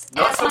Yes,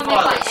 not that's for what I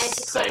meant by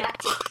violence' sake.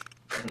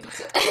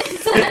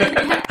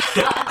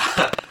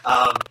 anticlimactic.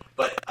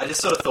 But I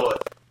just sort of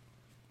thought,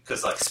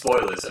 because like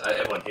spoilers,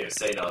 everyone here has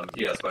seen them.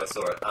 You guys both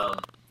saw it.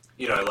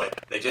 You know, like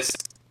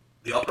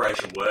the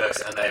operation works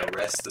and they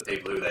arrest the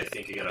people who they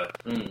think are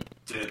gonna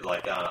do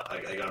like are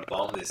gonna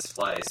bomb this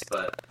place.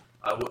 But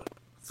I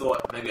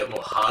thought maybe a more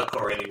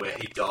hardcore ending where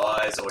he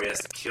dies or he has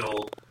to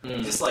kill.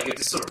 Just like it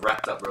just sort of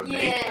wrapped up real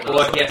neat. Yeah. And I Or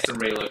was like he has to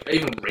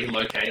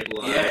relocate.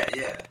 Like...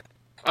 yeah.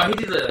 Oh, he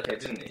did relocate,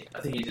 didn't he? I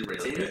think he did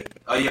relocate. Did he?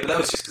 Oh yeah, but that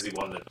was just because he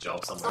wanted a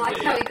job somewhere. I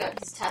like how he got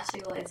his tattoo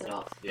lasered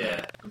off.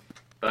 Yeah.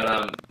 But,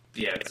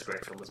 yeah, it's a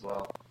great film as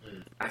well.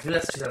 I think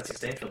that's a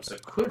 2016 film, so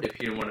it could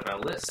appear in one of our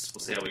lists. We'll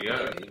see how we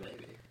go.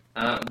 Maybe.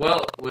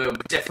 Well, we're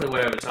definitely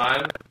way over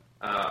time.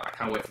 I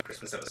can't wait for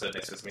Christmas episode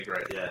next week. It's going to be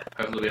great. Yeah.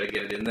 Hopefully we'll be able to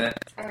get it in there.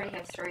 I already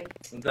have 3.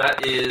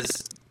 That is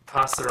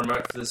Pass the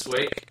Remote for this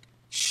week.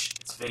 Shh,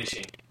 it's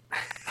finishing.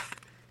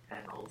 And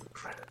Roll the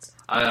credits.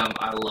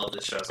 I love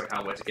this show, so I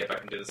can't wait to get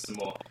back and do this some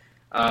more.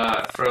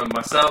 From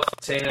myself,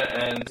 Tina,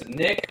 and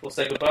Nick, we'll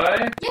say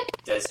goodbye. Yep.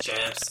 Des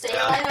Champs. See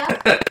you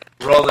later.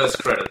 Roll those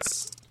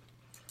credits.